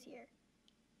stickers here.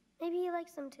 Maybe he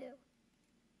likes them too.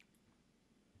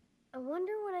 I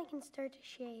wonder when I can start to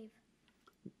shave.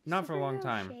 Not for a long Superhero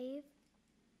time.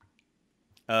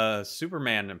 Shave?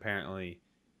 Superman apparently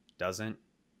doesn't.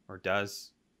 Or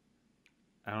does.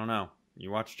 I don't know.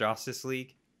 You watch Justice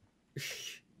League?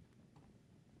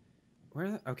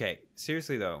 Okay,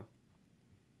 seriously though.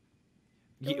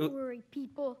 Don't worry,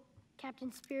 people.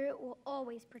 Captain Spirit will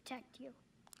always protect you.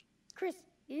 Chris,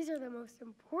 these are the most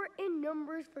important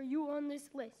numbers for you on this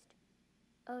list.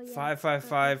 Oh, yeah.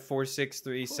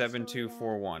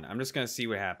 555-463-7241. I'm just gonna see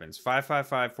what happens.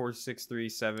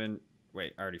 555-463-7.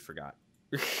 Wait, I already forgot.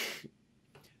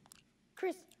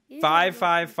 Chris,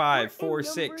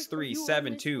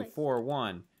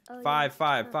 555-463-7241.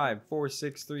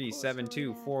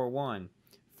 555-463-7241.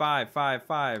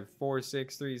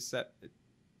 555-463-7.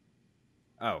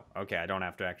 Oh, okay. I don't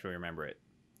have to actually remember it.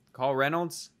 Call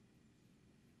Reynolds.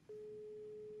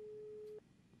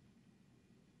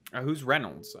 Who's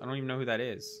Reynolds? I don't even know who that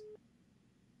is.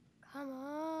 Come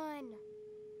on.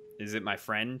 Is it my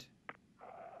friend?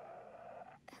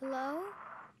 Hello?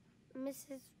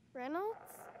 Mrs. Reynolds?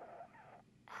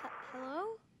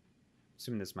 Hello?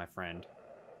 Assume this is my friend.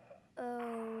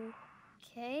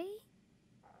 Okay.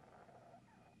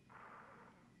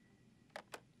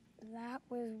 That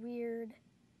was weird.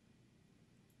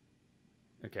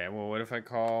 Okay, well, what if I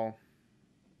call...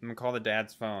 I'm gonna call the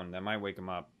dad's phone. That might wake him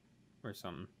up. Or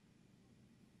something.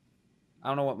 I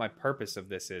don't know what my purpose of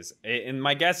this is. And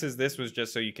my guess is this was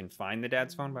just so you can find the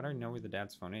dad's phone, but I don't know where the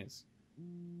dad's phone is.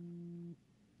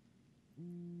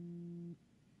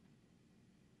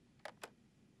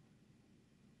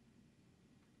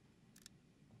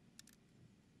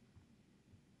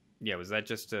 Yeah, was that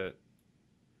just a...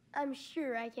 I'm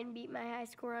sure I can beat my high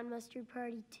score on Mustard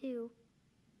Party, too.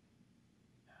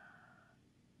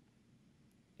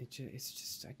 It's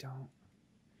just, I don't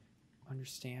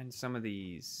understand some of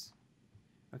these.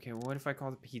 Okay, well, what if I call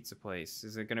the pizza place?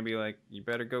 Is it gonna be like, you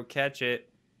better go catch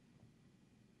it?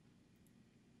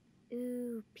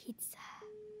 Ooh, pizza.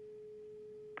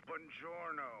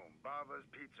 Buongiorno. Bava's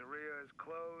Pizzeria is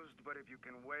closed, but if you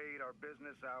can wait, our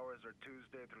business hours are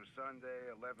Tuesday through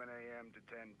Sunday, 11 a.m. to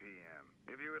 10 p.m.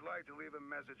 If you would like to leave a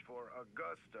message for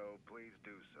Augusto, please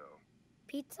do so.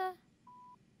 Pizza?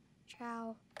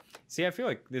 Ciao. See, I feel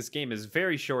like this game is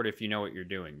very short if you know what you're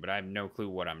doing, but I have no clue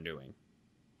what I'm doing.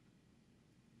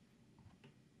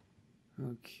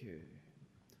 Okay.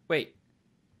 Wait.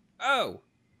 Oh!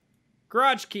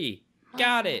 Garage key!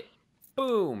 Got it!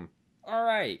 Boom!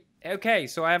 Alright. Okay,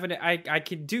 so I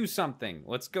can do something.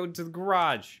 Let's go to the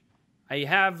garage. I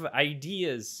have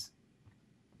ideas.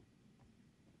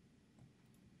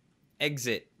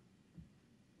 Exit.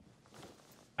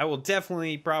 I will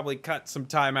definitely probably cut some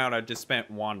time out I just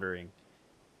spent wandering.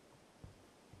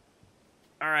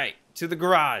 Alright, to the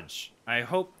garage. I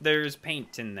hope there's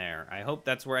paint in there. I hope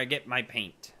that's where I get my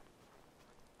paint.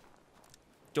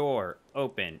 Door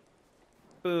open.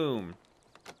 Boom.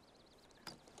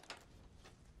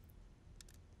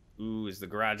 Ooh, is the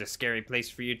garage a scary place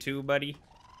for you too, buddy?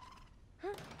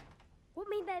 Huh? What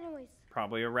made that noise?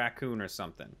 Probably a raccoon or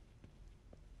something.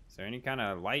 Is there any kind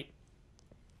of light?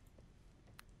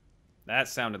 That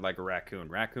sounded like a raccoon.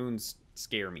 Raccoons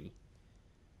scare me.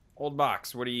 Old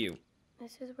box, what are you?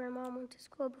 This is where Mom went to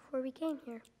school before we came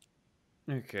here.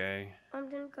 Okay. Mom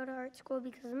didn't go to art school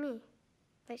because of me,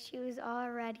 but she was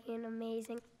already an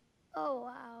amazing... Oh,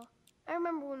 wow. I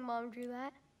remember when Mom drew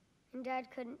that, and Dad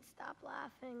couldn't stop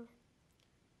laughing.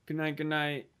 Good night, good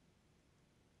night.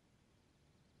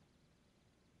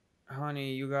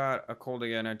 Honey, you got a cold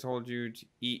again. I told you to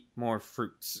eat more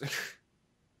fruits.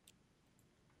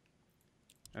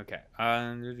 Okay.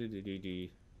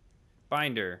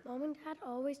 Binder. Mom and Dad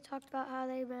always talked about how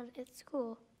they met at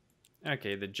school.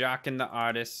 Okay, the jock and the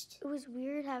artist. It was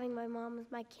weird having my mom as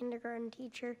my kindergarten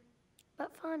teacher,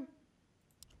 but fun.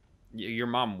 Your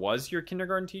mom was your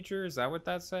kindergarten teacher? Is that what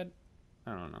that said?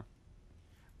 I don't know.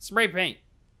 Spray paint.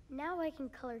 Now I can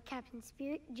color Captain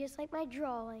Spirit just like my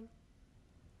drawing.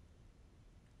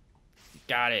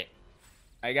 Got it.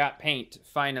 I got paint,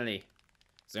 finally.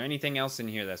 Is there anything else in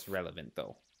here that's relevant,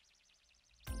 though?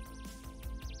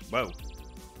 Whoa.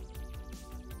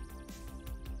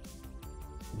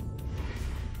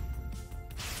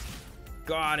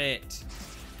 Got it.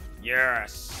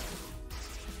 Yes.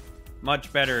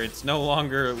 Much better. It's no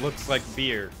longer looks like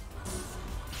beer.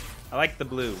 I like the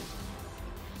blue.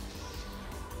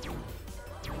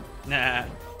 Nah.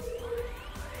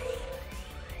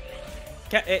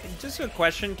 Just a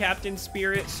question, Captain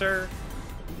Spirit, sir.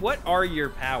 What are your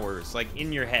powers, like,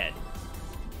 in your head?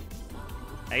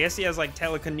 I guess he has, like,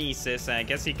 telekinesis, and I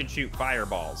guess he can shoot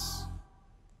fireballs.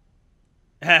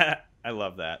 I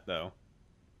love that, though.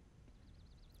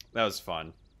 That was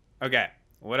fun. Okay,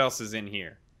 what else is in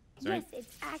here? Yes,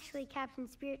 it's actually Captain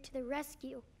Spirit to the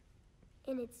rescue.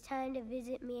 And it's time to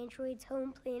visit Mantroid's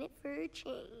home planet for a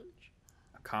change.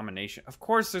 A combination. Of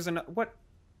course there's an... What?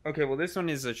 Okay, well, this one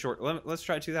is a short... Let's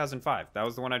try 2005. That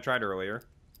was the one I tried earlier.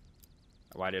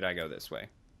 Why did I go this way?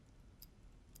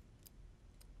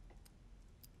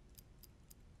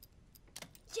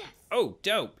 Yes. Oh,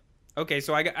 dope. Okay,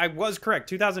 so I was correct.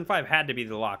 2005 had to be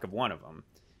the lock of one of them.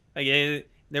 Like,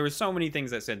 there were so many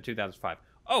things that said 2005.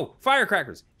 Oh,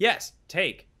 firecrackers. Yes.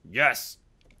 Take. Yes.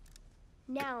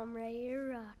 Now I'm ready to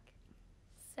rock.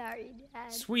 Sorry,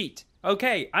 Dad. Sweet.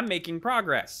 Okay, I'm making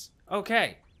progress.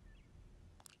 Okay.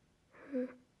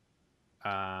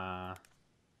 I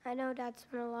know Dad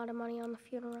spent a lot of money on the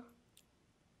funeral.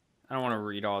 I don't want to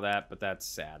read all that, but that's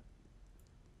sad.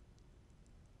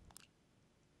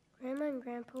 Grandma and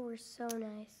Grandpa were so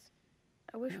nice.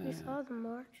 I wish we saw them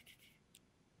more.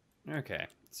 Okay.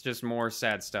 It's just more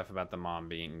sad stuff about the mom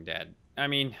being dead. I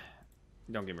mean,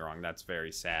 don't get me wrong, that's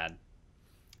very sad.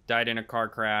 Died in a car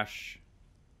crash.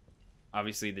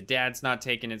 Obviously, the dad's not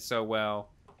taking it so well.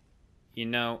 You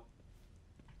know.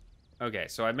 Okay,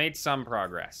 so I made some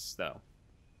progress, though.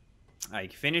 I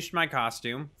finished my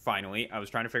costume, finally. I was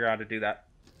trying to figure out how to do that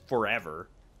forever.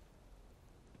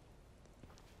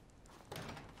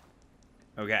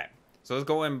 Okay, so let's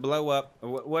go and blow up.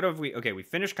 What have we... Okay, we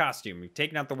finished costume. We've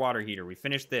taken out the water heater. We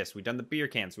finished this. We've done the beer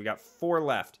cans. We got 4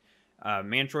 left.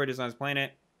 Mantroid is on his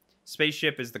planet.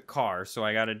 Spaceship is the car, so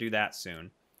I got to do that soon.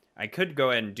 I could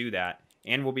go ahead and do that,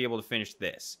 and we'll be able to finish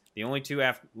this. The only 2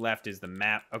 left is the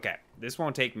map. Okay, this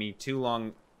won't take me too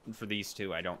long for these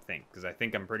 2, I don't think, because I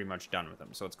think I'm pretty much done with them.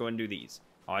 So let's go ahead and do these.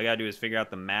 All I got to do is figure out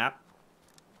the map.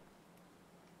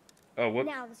 Oh, whoops.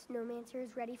 Now the Snowmancer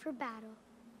is ready for battle.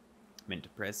 Meant to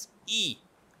press E.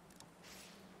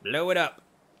 Blow it up.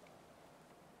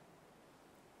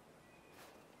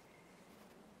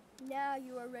 Now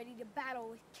you are ready to battle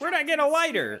with Where'd I get a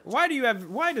lighter? Why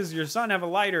does your son have a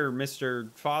lighter, Mr.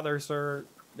 Father, sir?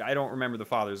 I don't remember the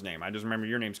father's name. I just remember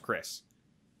your name's Chris.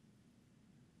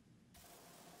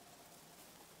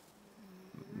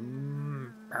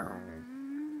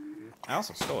 I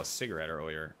also stole a cigarette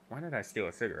earlier. Why did I steal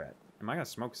a cigarette? Am I gonna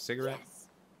smoke a cigarette? Yes.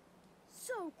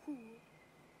 So cool.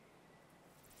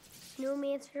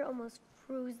 Snowmancer almost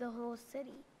froze the whole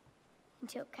city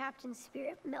until Captain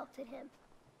Spirit melted him.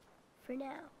 For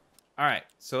now. Alright,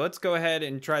 so let's go ahead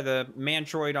and try the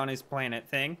Mantroid on his planet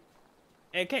thing.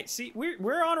 Okay, see,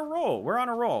 we're on a roll. We're on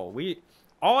a roll.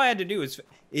 All I had to do is...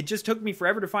 It just took me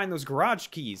forever to find those garage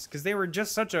keys, because they were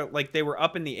just such a... Like, they were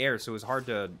up in the air, so it was hard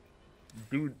to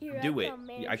do it.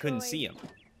 I couldn't see them.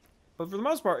 But for the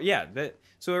most part, yeah.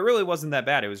 So it really wasn't that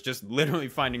bad. It was just literally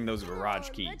finding those garage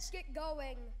keys. Let's get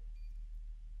going.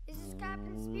 This is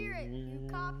Captain Spirit. You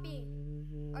copy?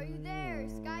 Are you there,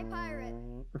 Sky Pirate?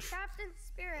 Captain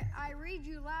Spirit, I read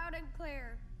you loud and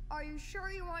clear. Are you sure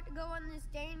you want to go on this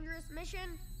dangerous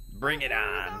mission? Bring it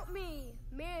on. About me.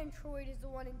 Mantroid is the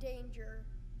one in danger.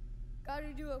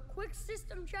 Gotta do a quick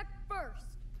system check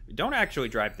first. Don't actually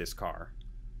drive this car.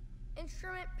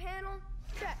 Instrument panel,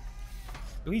 check.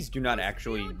 Please do not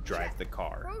actually Field, drive check. the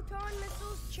car. Proton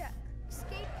missiles, check.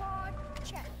 Escape pod,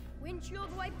 check.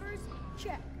 Windshield wipers,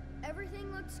 check.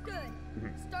 Everything looks good.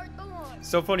 Start the launch.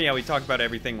 So funny how we talk about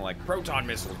everything like proton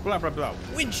missiles, blah, blah, blah,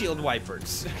 windshield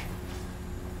wipers.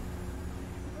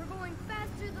 We're going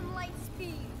faster than light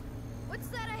speed. What's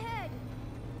that ahead?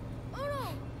 Oh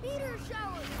no, meteor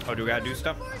shower. Oh, do we gotta do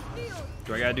stuff? Force field.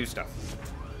 Do I gotta do stuff?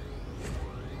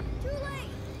 Too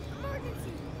late.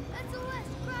 Emergency. SOS.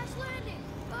 Crash landing.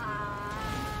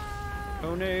 Ah!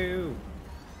 Oh no.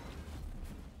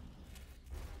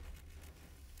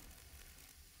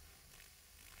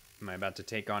 Am I about to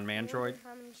take on I Mantroid? wonder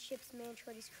how many ships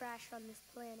Mantroid has crashed on this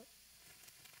planet.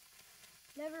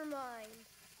 Never mind.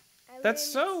 That's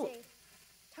so... Safe.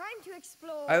 Time to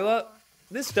explore. I love...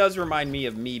 This does remind me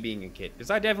of me being a kid, because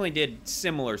I definitely did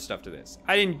similar stuff to this.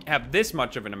 I didn't have this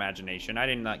much of an imagination. I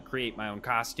didn't like create my own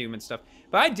costume and stuff.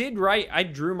 But I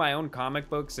drew my own comic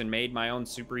books and made my own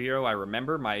superhero. I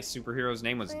remember my superhero's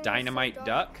name was Dynamite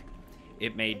Duck.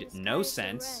 It made no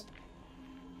sense.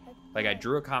 Like, I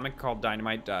drew a comic called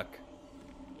Dynamite Duck.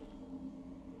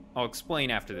 I'll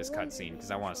explain after this cutscene,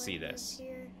 because I want to see this.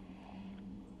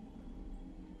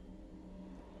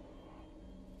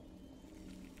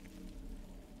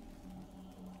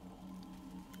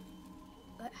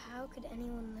 But how could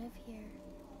anyone live here?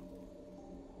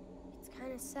 It's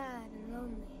kind of sad and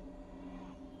lonely.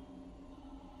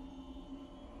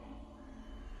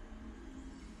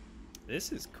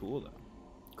 This is cool, though.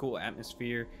 Cool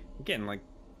atmosphere. Again, like,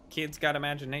 kid's got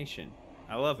imagination.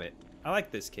 I love it. I like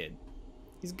this kid.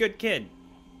 He's a good kid.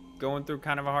 Going through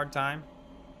kind of a hard time.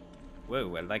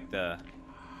 Whoa, I like the...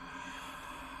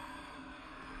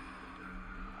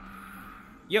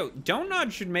 Yo,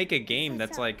 Dontnod should make a game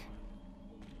that's like...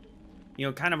 You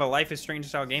know, kind of a Life is Strange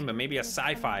style game, but maybe a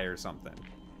sci-fi or something.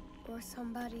 Or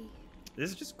somebody.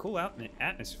 This is just cool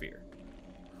atmosphere.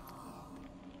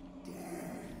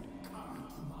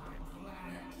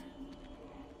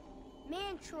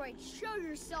 Mantroid, show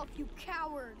yourself, you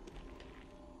coward!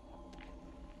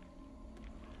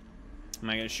 Am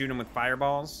I gonna shoot him with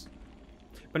fireballs?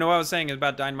 But no, what I was saying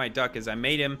about Dynamite Duck is I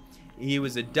made him. He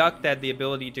was a duck that had the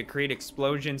ability to create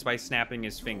explosions by snapping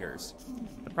his fingers.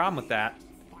 The problem with that,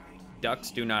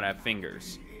 ducks do not have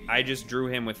fingers. I just drew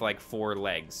him with like 4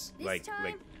 legs. Like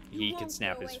he could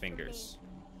snap his fingers.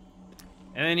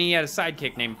 And then he had a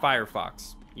sidekick named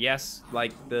Firefox. Yes,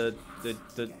 like the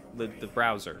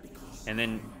browser. And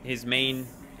then his main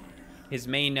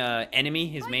enemy,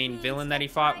 his main villain that he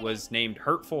fought was named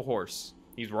Hurtful Horse.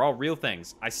 These were all real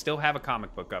things. I still have a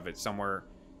comic book of it somewhere.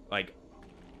 Like,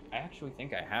 I actually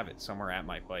think I have it somewhere at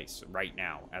my place right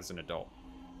now as an adult.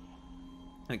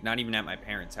 Like, not even at my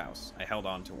parents' house. I held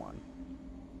on to one.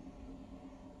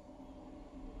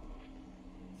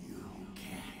 You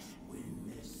can't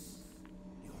win this.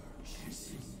 You're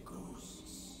chasing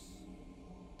ghosts.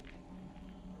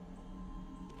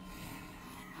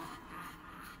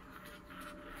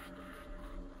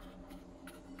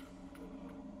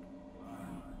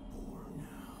 I'm bored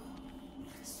now.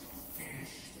 Let's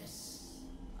finish this.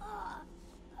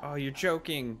 Oh, you're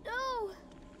joking. No!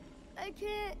 I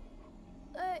can't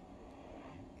let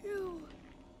you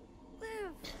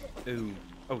live. Ooh.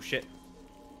 Oh, shit.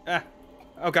 Ah.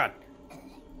 Oh, God.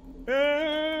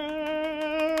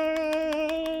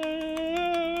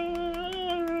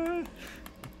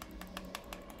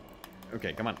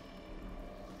 Okay, come on.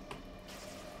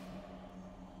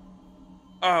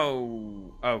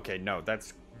 Oh. Okay, no.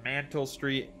 That's Mantle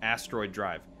Street Asteroid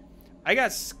Drive. I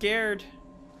got scared.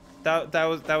 That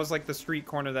was like the street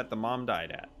corner that the mom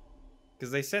died at.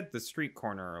 Because they said the street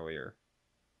corner earlier.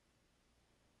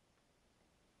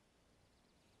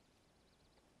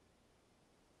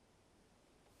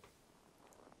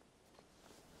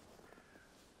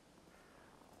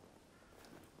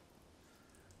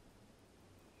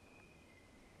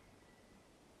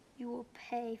 You will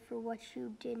pay for what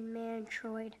you did,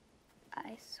 Mantroid.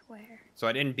 I swear. So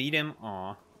I didn't beat him?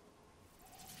 Aw.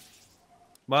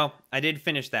 Well, I did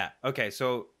finish that. Okay,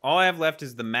 so all I have left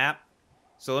is the map.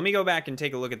 So let me go back and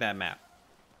take a look at that map.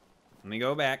 Let me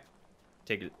go back.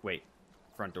 Wait.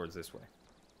 Front door's this way.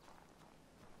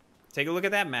 Take a look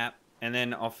at that map. And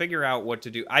then I'll figure out what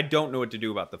to do. I don't know what to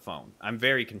do about the phone. I'm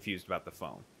very confused about the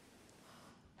phone.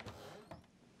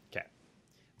 Okay.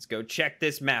 Let's go check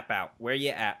this map out. Where you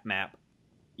at, map?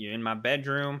 You're in my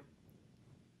bedroom.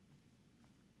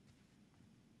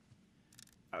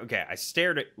 Okay, I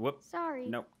stared at... Whoop. Sorry.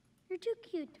 Nope. You're too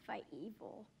cute to fight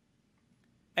evil.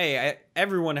 Hey,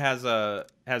 everyone has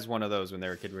one of those when they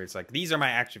were a kid where it's like, these are my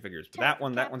action figures. But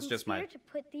that one's just my... to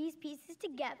put these pieces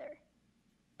together.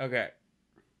 Okay.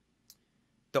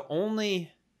 The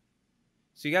only...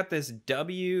 So you got this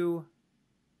W...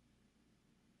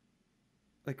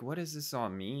 Like, what does this all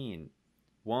mean?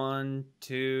 1,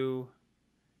 2...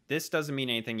 This doesn't mean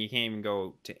anything. You can't even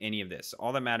go to any of this.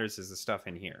 All that matters is the stuff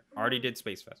in here. Already did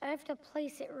Space Fest. I have to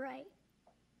place it right.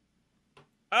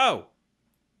 Oh!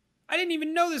 I didn't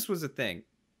even know this was a thing.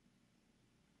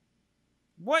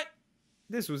 What?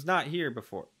 This was not here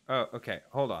before. Oh, okay.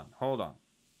 Hold on. Hold on.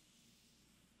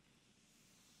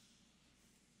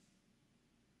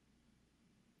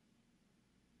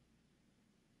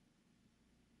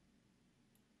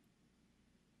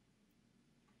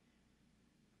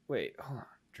 Wait, hold on.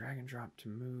 Drag and drop to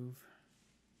move.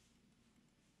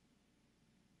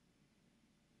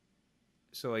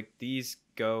 So, like, these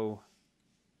go...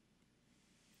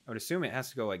 I would assume it has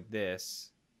to go like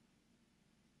this.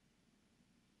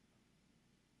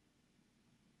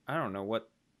 I don't know what...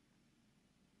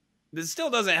 This still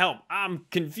doesn't help. I'm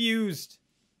confused.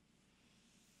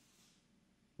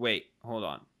 Wait, hold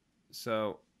on.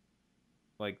 So,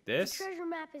 like this? The treasure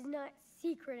map is not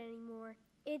secret anymore.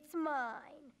 It's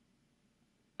mine.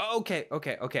 Okay.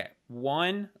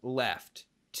 1 left,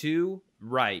 2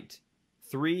 right,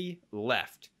 3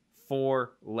 left,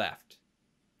 4 left.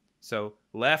 So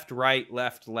left, right,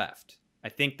 left, left. I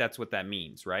think that's what that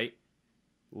means, right?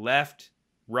 Left,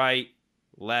 right,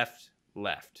 left,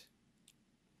 left.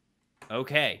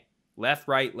 Okay. Left,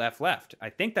 right, left, left. I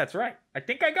think that's right. I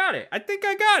think I got it.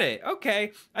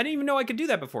 Okay. I didn't even know I could do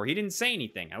that before. He didn't say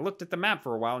anything. I looked at the map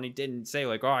for a while and he didn't say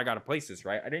like, oh, I got to place this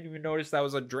right. I didn't even notice that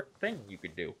was a thing you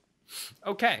could do.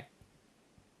 Okay.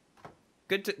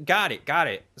 Got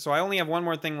it. So I only have one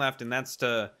more thing left and that's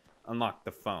to unlock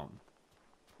the phone.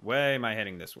 Where am I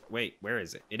heading this way? Wait, where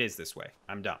is it? It is this way.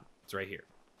 I'm done. It's right here.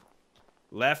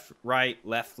 Left, right,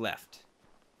 left, left.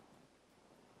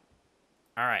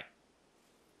 All right.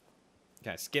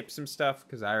 Can I skip some stuff?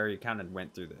 Because I already kind of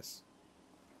went through this.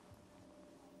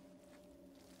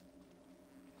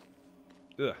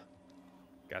 Ugh.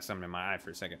 Got something in my eye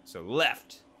for a second. So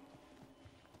left.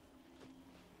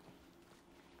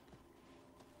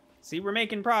 See, we're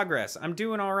making progress. I'm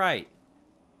doing all right.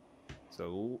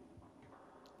 So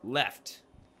left.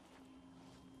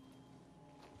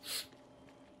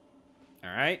 All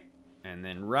right. And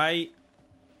then right.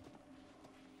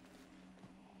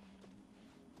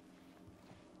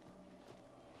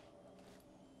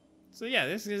 So yeah,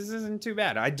 this isn't too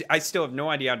bad. I still have no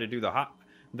idea how to do the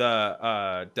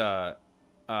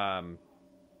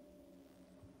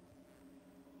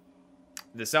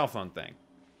cell phone thing.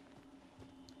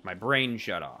 My brain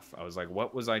shut off. I was like,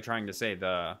 what was I trying to say?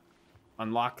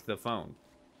 Unlock the phone.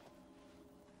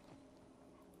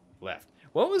 Left.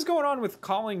 What was going on with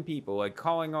calling people? Like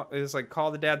call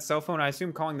the dad's cell phone. I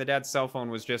assume calling the dad's cell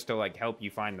phone was just to like help you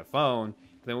find the phone.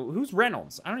 Then who's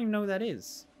Reynolds? I don't even know who that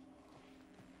is.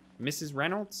 Mrs.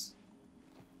 Reynolds?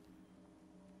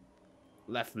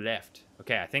 Left.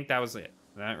 Okay, I think that was it.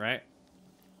 Is that right?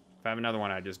 If I have another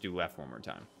one, I just do left one more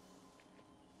time.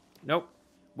 Nope.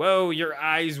 Whoa, your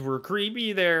eyes were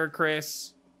creepy there,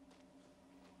 Chris.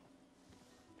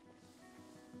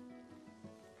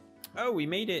 Oh, we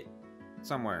made it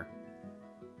somewhere.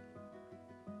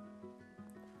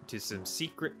 To some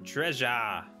secret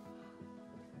treasure.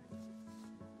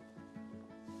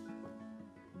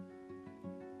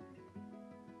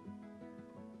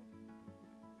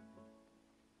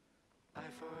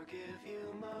 Forgive you,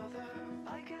 Mother,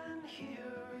 I can hear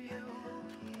you,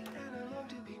 and I long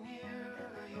to be near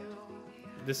you.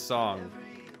 This song.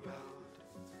 Every road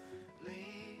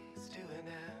leads to an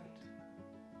end.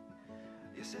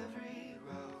 Yes, every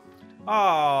road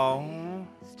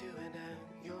leads to an end.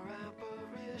 Your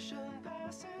apparition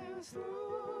passes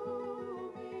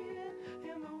through me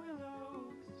in the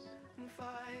willows and 5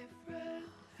 red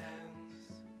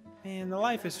hands. Man, the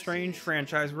Life is Strange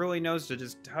franchise really knows to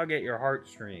just tug at your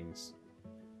heartstrings.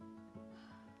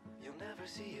 You'll never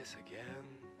see us again.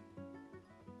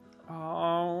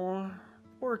 Oh,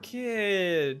 poor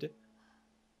kid.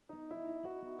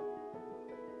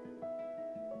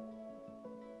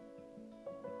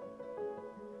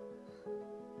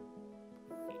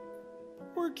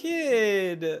 Poor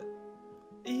kid.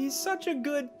 He's such a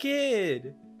good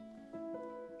kid.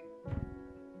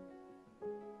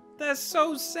 That's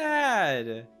so sad.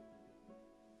 And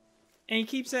he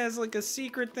keeps it as like a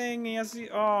secret thing. He has to,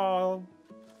 oh.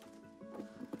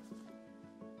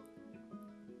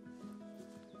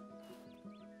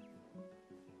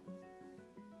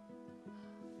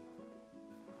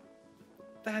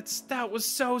 That was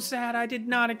so sad. I did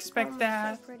not expect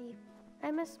that. So pretty. I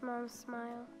miss Mom's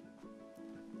smile.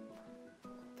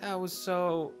 That was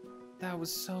so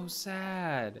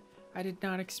sad. I did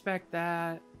not expect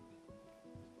that.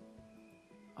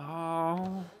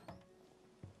 Oh.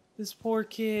 This poor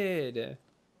kid.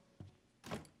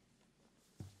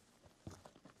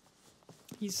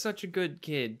 He's such a good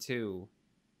kid too.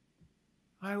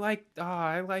 I like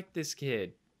this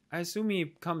kid. I assume he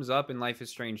comes up in Life is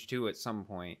Strange 2 at some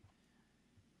point.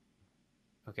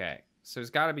 Okay, so there's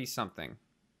got to be something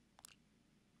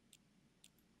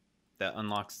that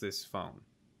unlocks this phone.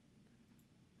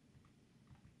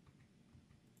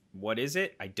 What is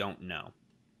it? I don't know.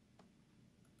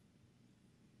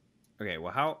 Okay,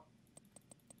 well, how...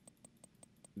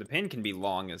 The pin can be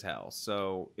long as hell,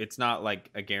 so it's not like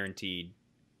a guaranteed...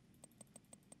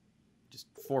 Just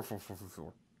 4.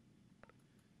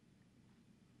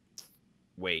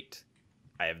 Wait.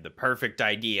 I have the perfect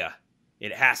idea.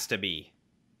 It has to be.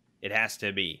 It has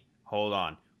to be. Hold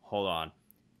on. Hold on.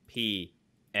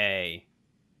 PASSWORD.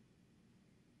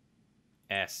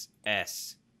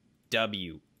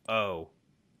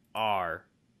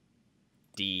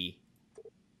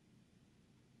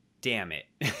 Damn it.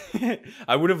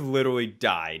 I would have literally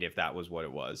died if that was what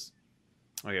it was.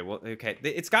 Okay, well, okay.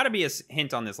 It's got to be a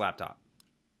hint on this laptop.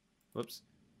 Whoops.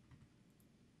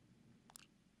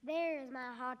 There's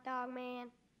my hot dog man.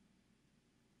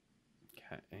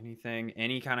 Okay, anything,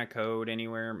 any kind of code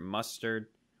anywhere, mustard.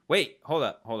 Wait, hold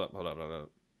up.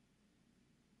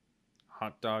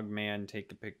 Hot dog man,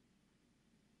 take a pic.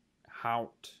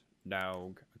 Hot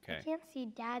dog. Okay. I can't see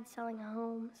Dad selling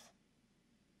homes.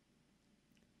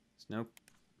 There's no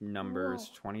numbers.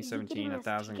 Whoa. 2017,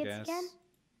 1,000 guess. Again?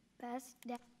 Best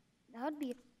dad. That would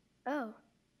be. Oh,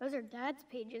 those are Dad's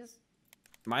pages.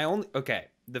 My only... Okay.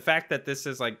 The fact that this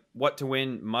is like, what to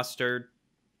win, mustard,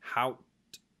 hot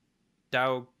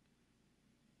dog.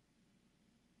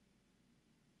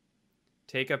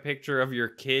 Take a picture of your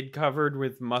kid covered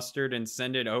with mustard and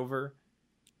send it over.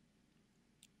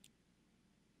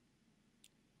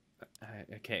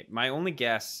 Okay. My only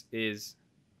guess is...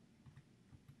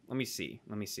 Let me see.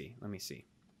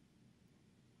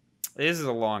 This is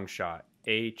a long shot.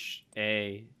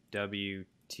 H-A-W-T...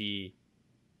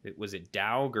 Was it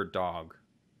Dowg or Dog?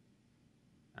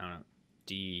 I don't know.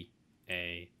 D-A-W-G.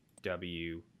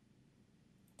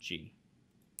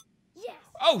 Yes!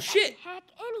 Oh, shit! Hack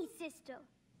any system.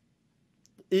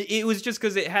 It was just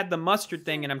because it had the mustard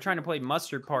thing, and I'm trying to play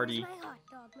Mustard Party. Where's my hot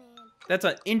dog man? That's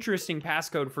an interesting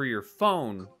passcode for your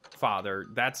phone, Father.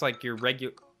 That's like your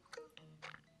regular...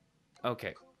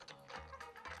 Okay.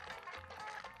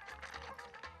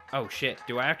 Oh, shit.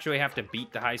 Do I actually have to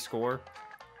beat the high score?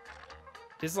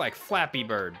 This is like Flappy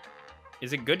Bird.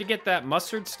 Is it good to get that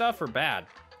mustard stuff or bad?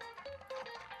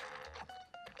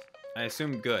 I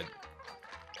assume good.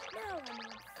 No, I'm on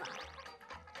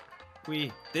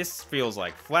fire. This feels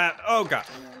like flat. Oh, God.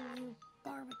 Damn you,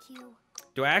 barbecue.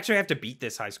 Do I actually have to beat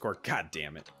this high score? God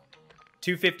damn it.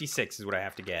 256 is what I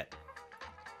have to get.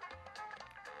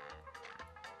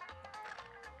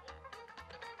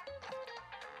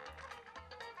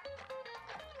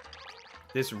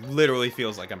 This literally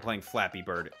feels like I'm playing Flappy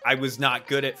Bird. I was not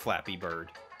good at Flappy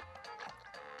Bird.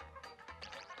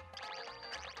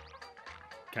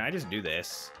 Can I just do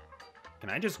this? Can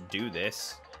I just do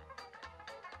this?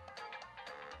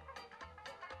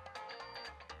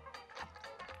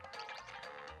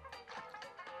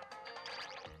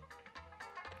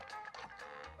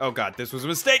 Oh God, this was a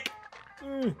mistake!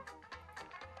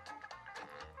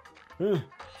 No,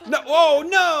 oh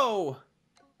no!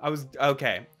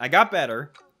 Okay. I got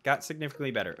better. Got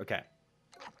significantly better. Okay.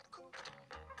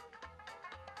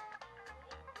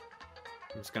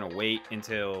 I'm just gonna wait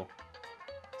until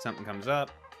something comes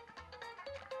up.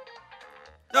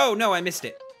 Oh, no, I missed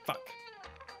it. Fuck.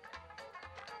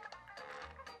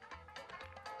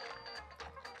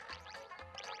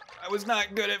 I was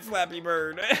not good at Flappy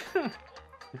Bird.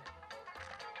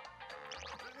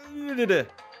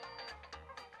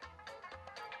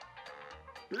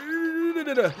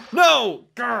 No!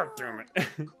 God damn it.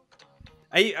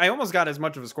 I almost got as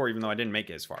much of a score even though I didn't make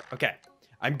it as far. Okay.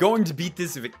 I'm going to beat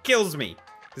this if it kills me.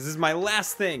 This is my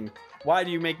last thing. Why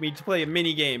do you make me play a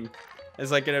mini game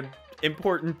as like an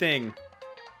important thing?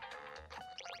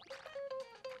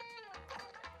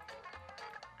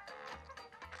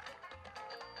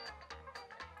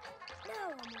 No,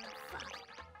 I'm on fire.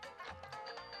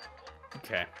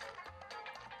 Okay.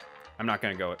 I'm not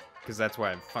gonna go it, because that's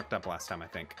why I fucked up last time, I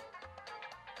think.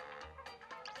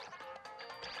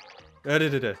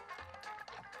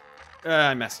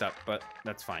 I messed up, but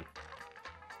that's fine.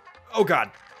 Oh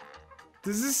god.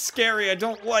 This is scary. I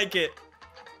don't like it.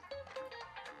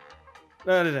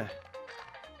 No,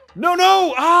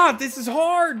 no! Ah, this is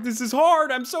hard. This is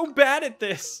hard. I'm so bad at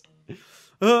this.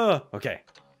 Okay.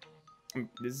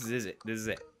 This is it. This is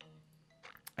it.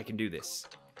 I can do this.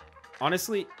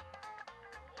 Honestly,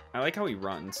 I like how he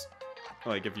runs.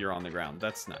 Like, if you're on the ground.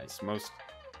 That's nice.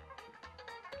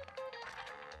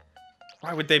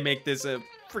 Why would they make this a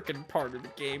freaking part of the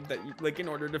game that you, like, in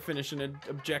order to finish an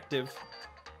objective?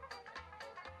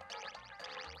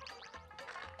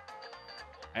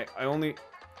 I only...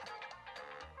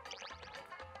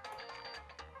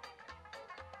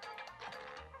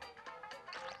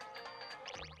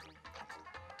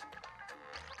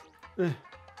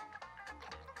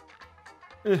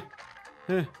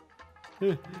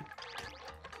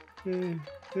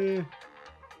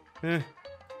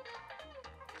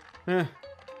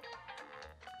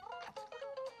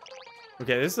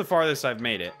 Okay, this is the farthest I've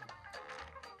made it.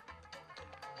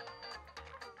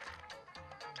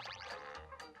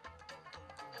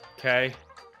 Okay,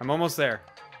 I'm almost there.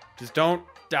 Just don't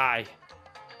die.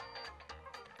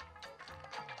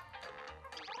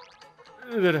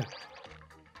 Need more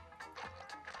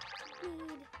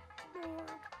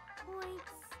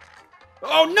points.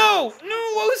 Oh no! No,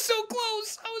 I was so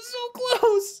close! I was so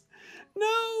close!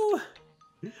 No!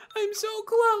 I'm so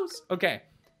close! Okay,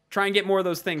 try and get more of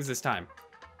those things this time.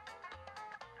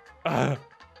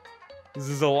 This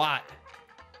is a lot.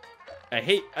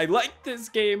 I like this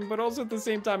game, but also at the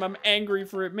same time, I'm angry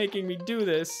for it making me do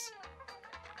this.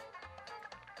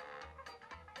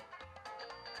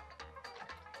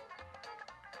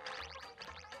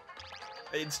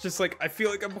 It's just like, I feel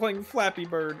like I'm playing Flappy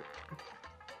Bird.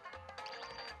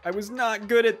 I was not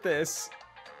good at this.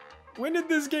 When did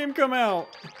this game come out?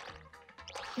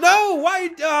 No! Why?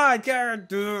 I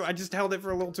just held it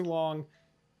for a little too long.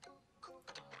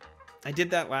 I did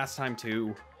that last time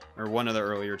too. Or one of the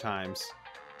earlier times.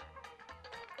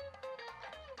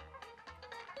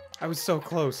 I was so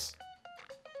close.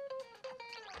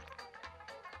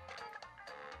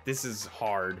 This is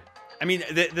hard. I mean,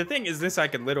 the thing is, this I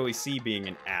could literally see being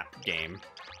an app game.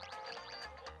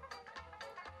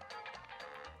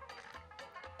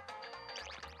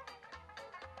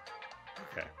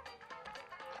 Okay.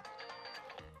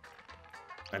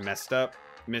 I messed up.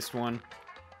 Missed one.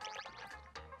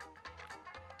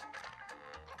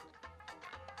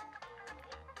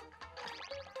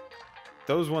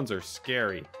 Those ones are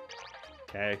scary.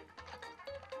 Okay.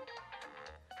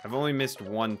 I've only missed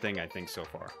one thing, I think, so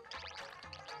far.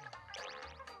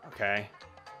 Okay.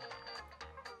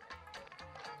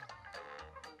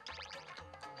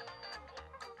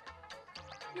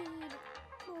 Need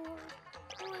more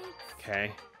points.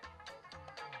 Okay.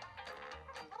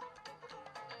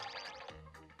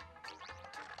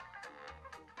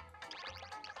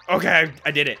 Okay,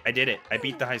 I did it. I did it. I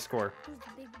beat the high score. Who's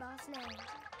the big boss now?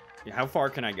 Yeah, how far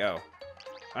can I go?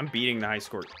 I'm beating the high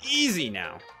score. Easy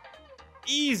now.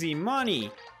 Easy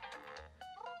money.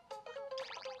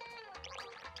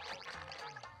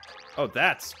 Oh,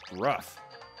 that's rough.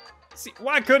 See,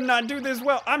 why couldn't I do this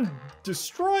well? I'm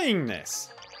destroying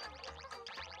this.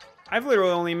 I've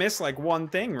literally only missed like one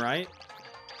thing, right?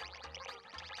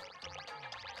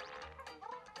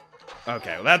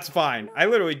 Okay, well, that's fine. I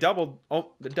literally doubled.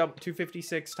 Oh, the double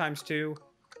 256 times 2.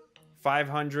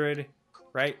 500,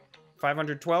 right?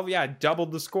 512. Yeah, I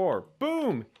doubled the score.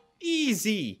 Boom.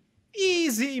 Easy.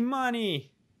 Easy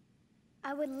money.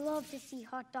 I would love to see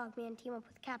Hot Dog Man team up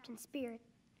with Captain Spirit.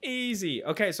 Easy.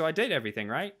 Okay, so I did everything,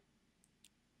 right?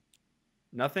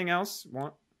 Nothing else?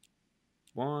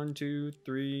 1, 2,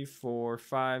 3, 4,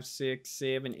 5, 6,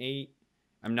 7, 8.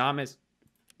 I'm not miss.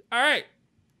 All right.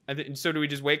 So do we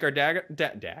just wake our dad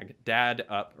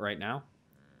up right now?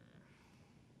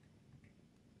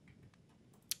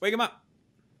 Wake him up.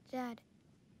 Dad,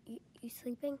 you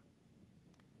sleeping?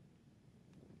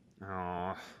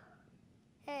 Oh.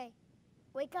 Hey,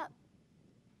 wake up.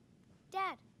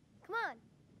 Dad, come on.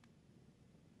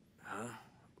 Huh?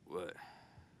 What?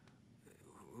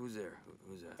 Who's there?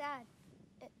 Who's that? Dad,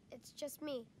 it's just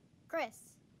me,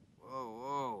 Chris.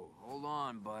 Whoa. Hold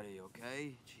on, buddy,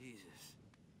 okay? Jesus.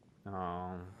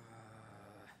 Oh.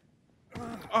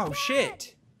 Oh,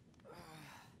 shit.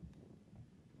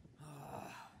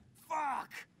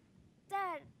 Fuck!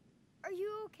 Dad, are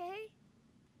you okay?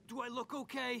 Do I look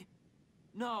okay?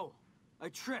 No. I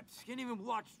tripped. Can't even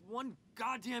watch one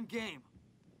goddamn game.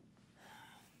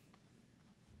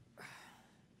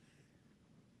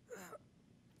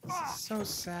 This is so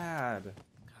sad.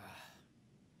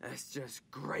 That's just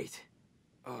great.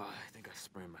 Oh, I think I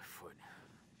sprained my foot.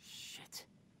 Shit.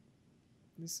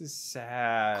 This is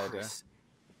sad. Chris,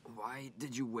 why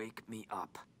did you wake me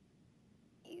up?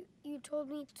 You told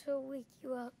me to wake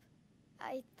you up.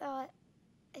 I thought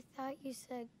you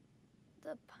said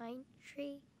the pine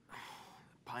tree.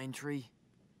 Pine tree?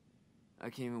 I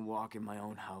can't even walk in my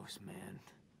own house, man.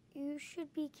 You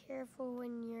should be careful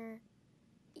when you're,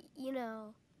 you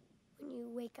know, when you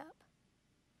wake up.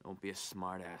 Don't be a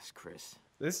smartass, Chris.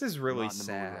 This is I'm really not in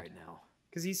the mood sad. right now.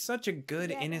 Because he's such a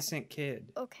good, innocent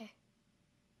kid. Okay.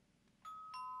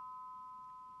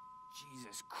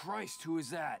 Jesus Christ, who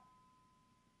is that?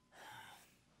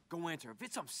 Go answer. If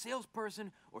it's some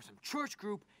salesperson or some church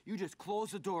group, you just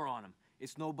close the door on them.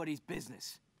 It's nobody's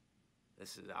business.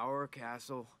 This is our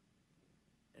castle,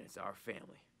 and it's our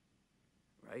family.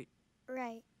 Right?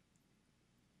 Right.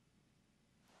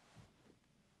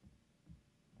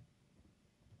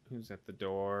 Who's at the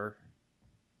door?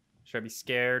 Should I be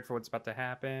scared for what's about to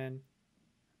happen?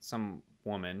 Some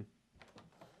woman.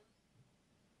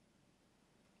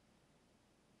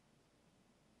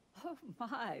 Oh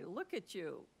my, look at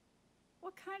you.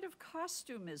 What kind of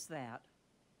costume is that?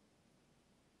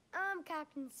 I'm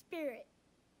Captain Spirit.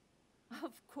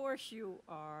 Of course you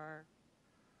are.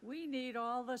 We need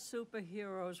all the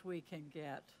superheroes we can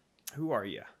get. Who are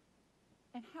you?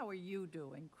 And how are you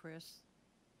doing, Chris?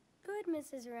 Good,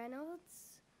 Mrs.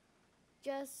 Reynolds.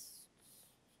 Just?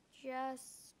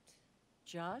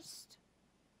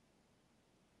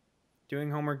 Doing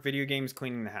homework, video games,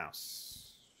 cleaning the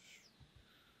house.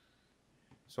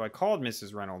 So I called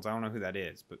Mrs. Reynolds. I don't know who that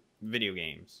is, but video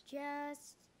games.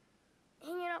 Just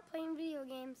hanging out playing video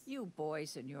games. You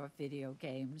boys and your video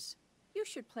games. You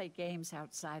should play games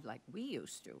outside like we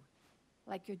used to.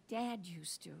 Like your dad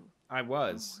used to. I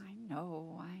was.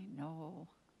 Oh, I know.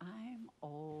 I'm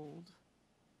old.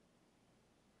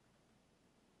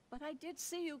 But I did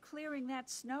see you clearing that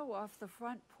snow off the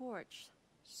front porch.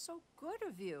 So good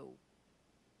of you.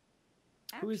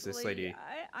 Who is this lady?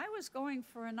 I was going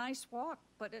for a nice walk,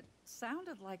 but it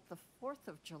sounded like the 4th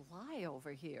of July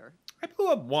over here. I blew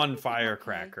up one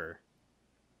firecracker.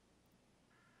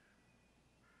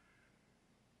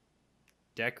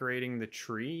 Decorating the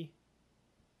tree?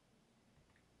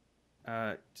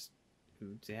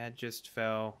 Dad just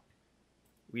fell.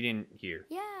 We didn't hear.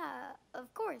 Yeah,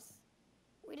 of course.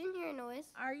 We didn't hear a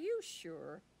noise. Are you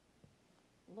sure?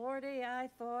 Lordy, I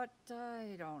thought,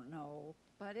 I don't know,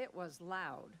 but it was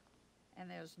loud. And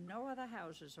there's no other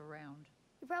houses around.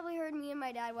 You probably heard me and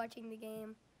my dad watching the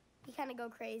game. We kind of go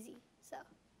crazy, so.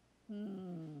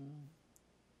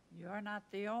 You're not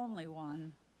the only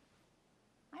one.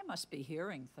 I must be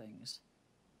hearing things.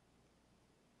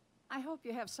 I hope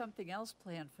you have something else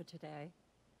planned for today.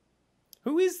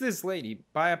 Who is this lady?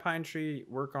 Buy a pine tree,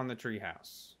 work on the tree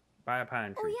house. Buy a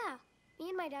pine tree. Oh, yeah. Me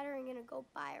and my dad are going to go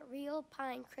buy a real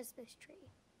pine Christmas tree.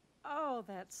 Oh,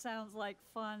 that sounds like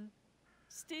fun.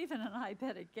 Stephen and I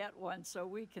better get one so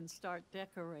we can start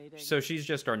decorating. So she's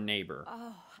just our neighbor.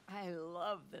 Oh, I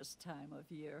love this time of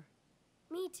year.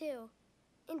 Me too.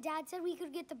 And Dad said we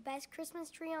could get the best Christmas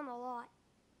tree on the lot.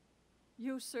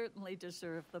 You certainly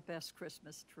deserve the best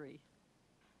Christmas tree.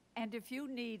 And if you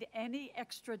need any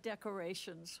extra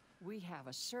decorations, we have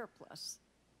a surplus.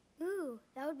 Ooh,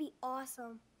 that would be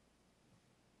awesome.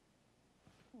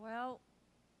 Well,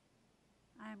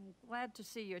 I'm glad to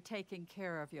see you're taking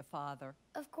care of your father.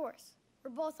 Of course.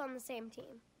 We're both on the same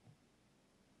team.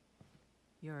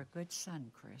 You're a good son,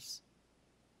 Chris.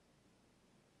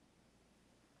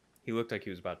 He looked like he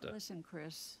was about to. Listen,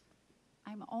 Chris,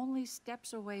 I'm only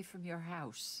steps away from your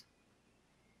house.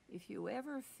 If you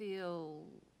ever feel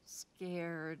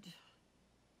scared,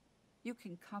 you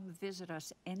can come visit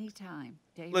us anytime.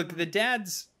 Look, the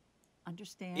dad's.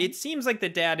 Understand? It seems like the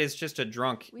dad is just a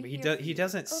drunk. We He hear he you.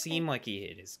 doesn't Okay. seem like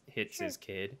he hits Sure. his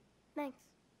kid Thanks.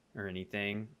 or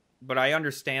anything. But I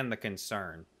understand the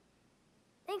concern.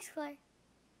 Thanks, Claire.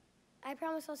 I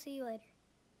promise I'll see you later.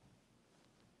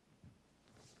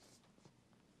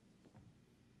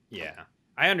 Yeah.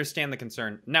 I understand the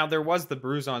concern. Now, there was the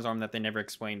bruise on his arm that they never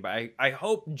explained, but I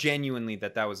hope genuinely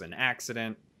that that was an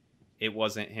accident. It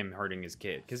wasn't him hurting his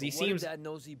kid. Because he What seems... did that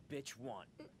nosy bitch want?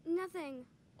 Nothing.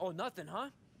 Oh, nothing,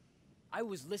 huh? I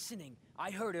was listening.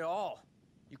 I heard it all.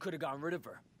 You could have gotten rid of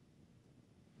her.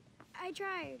 I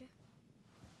tried.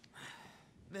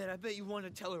 Man, I bet you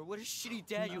wanted to tell her what a shitty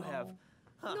dad you have.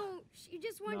 Huh. No, she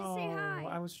just wanted to say hi.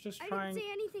 I was just I trying... didn't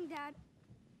say anything, Dad.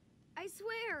 I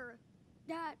swear.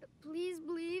 Dad, please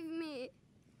believe me.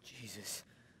 Jesus,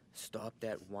 stop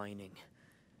that whining.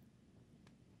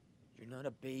 You're not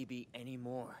a baby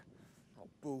anymore. Oh,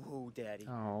 boo-hoo, Daddy.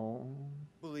 Oh.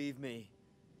 Believe me.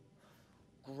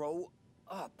 Grow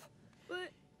up.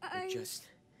 But You're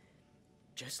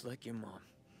just like your mom.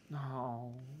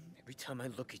 No. Every time I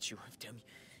look at you, every time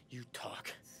you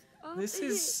talk. This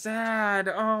is sad.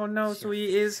 Oh no, so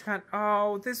he is kind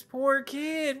oh, this poor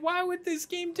kid. Why would this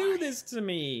game do this to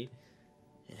me?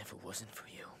 And if it wasn't for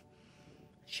you,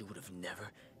 she would have never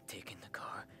taken the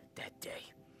car that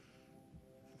day.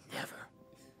 Never.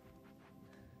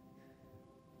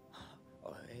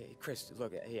 Oh, hey, Chris,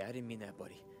 look, hey, I didn't mean that,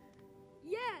 buddy.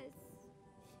 yes.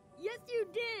 Yes, you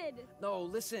did. No,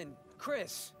 listen,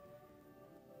 Chris.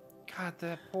 God,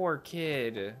 that poor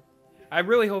kid. I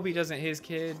really hope he doesn't his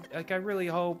kid. Like, I really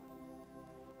hope.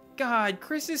 God,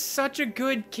 Chris is such a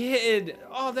good kid.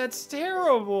 Oh, that's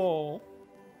terrible.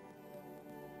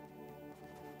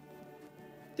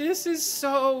 This is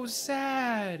so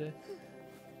sad.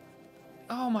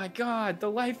 Oh my God, the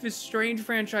Life is Strange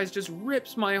franchise just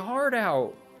rips my heart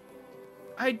out.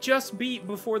 I just beat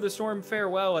Before the Storm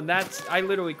Farewell, and that's, I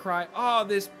literally cry. Oh,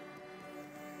 this.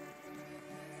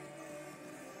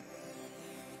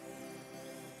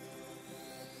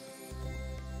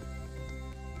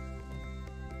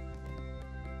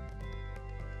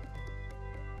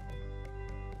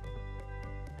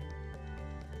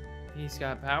 He's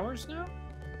got powers now?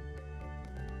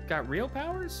 Got real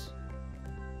powers?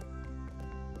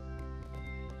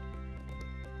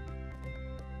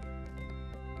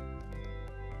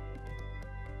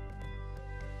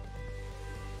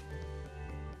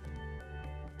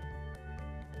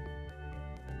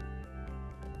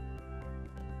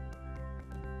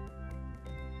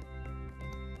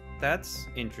 That's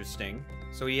interesting.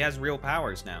 So he has real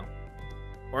powers now.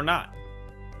 Or not.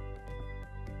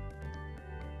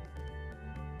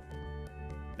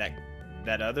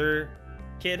 That other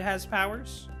kid has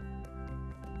powers?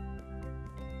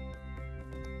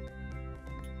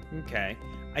 Okay.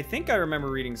 I think I remember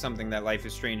reading something that Life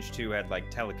is Strange 2 had like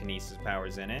telekinesis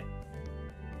powers in it.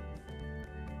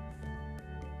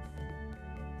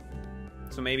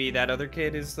 So maybe that other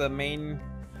kid is the main...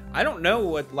 I don't know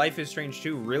what Life is Strange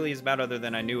 2 really is about other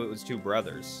than I knew it was two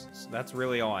brothers. So that's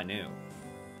really all I knew.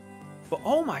 But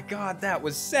oh my God, that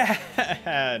was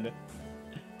sad.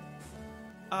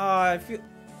 I feel...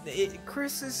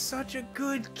 Chris is such a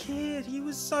good kid. He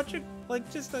was such a...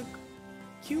 like, just a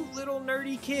cute little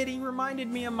nerdy kid. He reminded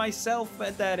me of myself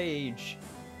at that age.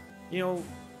 You know,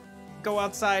 go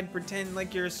outside, pretend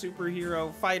like you're a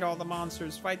superhero, fight all the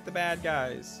monsters, fight the bad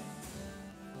guys.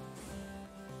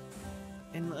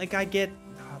 And, like, I get...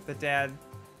 the dad...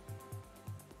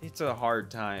 It's a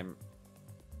hard time.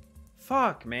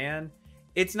 Fuck, man.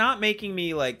 It's not making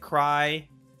me, like, cry...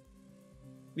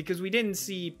 because we didn't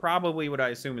see probably what I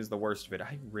assume is the worst of it.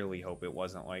 I really hope it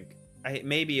wasn't like...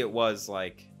 maybe it was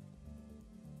like...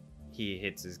 he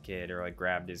hits his kid or like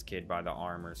grabbed his kid by the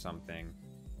arm or something.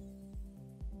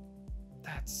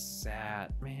 That's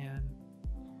sad, man.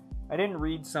 I didn't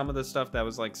read some of the stuff that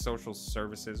was like social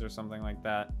services or something like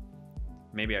that.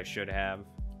 Maybe I should have.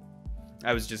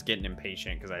 I was just getting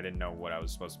impatient because I didn't know what I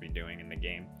was supposed to be doing in the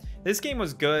game. This game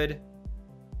was good.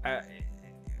 I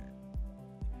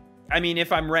mean,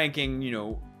 if I'm ranking, you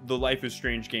know, the Life is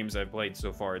Strange games I've played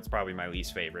so far, it's probably my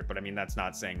least favorite. But I mean, that's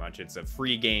not saying much. It's a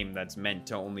free game that's meant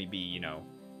to only be, you know,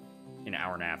 an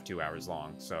hour and a half, 2 hours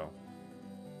long. So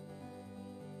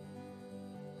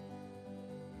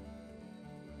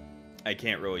I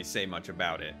can't really say much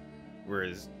about it.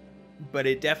 Whereas, but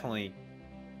it definitely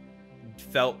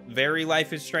felt very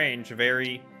Life is Strange,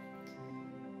 very...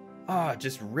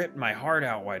 just ripped my heart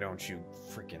out. Why don't you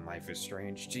freaking Life is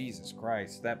Strange? Jesus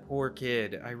Christ, that poor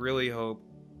kid. I really hope...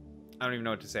 I don't even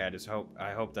know what to say.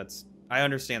 I hope that's... I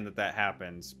understand that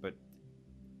happens, but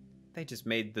they just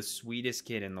made the sweetest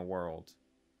kid in the world.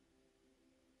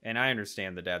 And I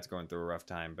understand the dad's going through a rough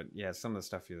time, but yeah, some of the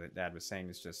stuff that dad was saying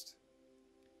is just...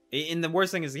 And the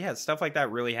worst thing is, yeah, stuff like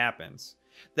that really happens.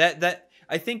 That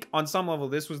I think on some level,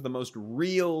 this was the most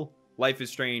real Life is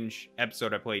Strange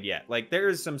episode I played yet. Like, there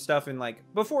is some stuff in, like,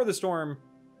 Before the Storm,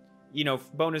 you know,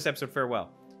 bonus episode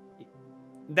Farewell.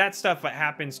 That stuff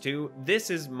happens too. This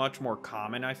is much more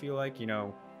common, I feel like. You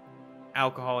know,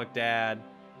 alcoholic dad,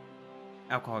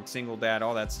 alcoholic single dad,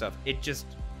 all that stuff. It just,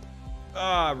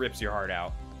 rips your heart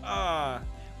out.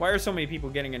 Why are so many people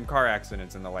getting in car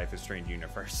accidents in the Life is Strange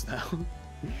universe, though?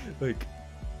 Like,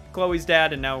 Chloe's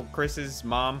dad and now Chris's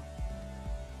mom.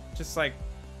 Just like...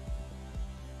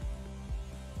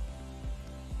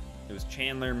 It was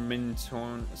Chandler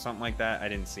Minton, something like that. I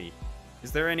didn't see.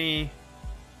 Is there any...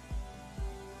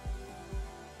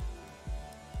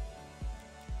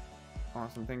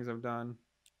 awesome things I've done?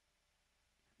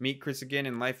 Meet Chris again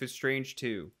in Life is Strange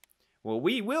 2. Well,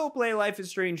 we will play Life is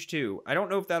Strange 2. I don't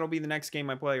know if that'll be the next game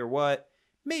I play or what.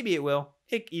 Maybe it will.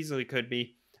 It easily could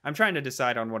be. I'm trying to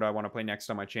decide on what I want to play next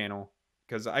on my channel,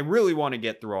 because I really want to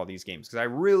get through all these games, because I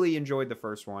really enjoyed the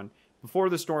first one. Before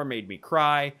the Storm made me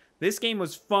cry. This game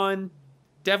was fun.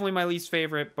 Definitely my least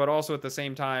favorite, but also at the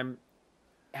same time,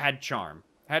 had charm.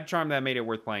 Had charm that made it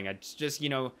worth playing. I just, you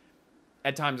know,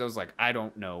 at times I was like, I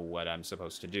don't know what I'm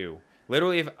supposed to do.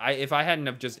 Literally, if I hadn't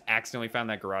have just accidentally found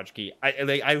that garage key,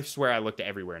 I swear I looked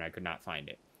everywhere and I could not find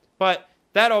it. But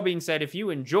that all being said, if you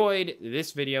enjoyed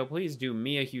this video, please do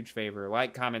me a huge favor.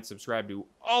 Like, comment, subscribe, do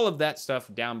all of that stuff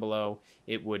down below.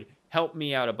 It would help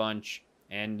me out a bunch.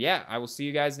 And yeah, I will see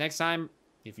you guys next time.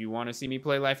 If you want to see me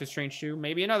play Life is Strange 2,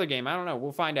 maybe another game. I don't know.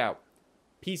 We'll find out.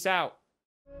 Peace out.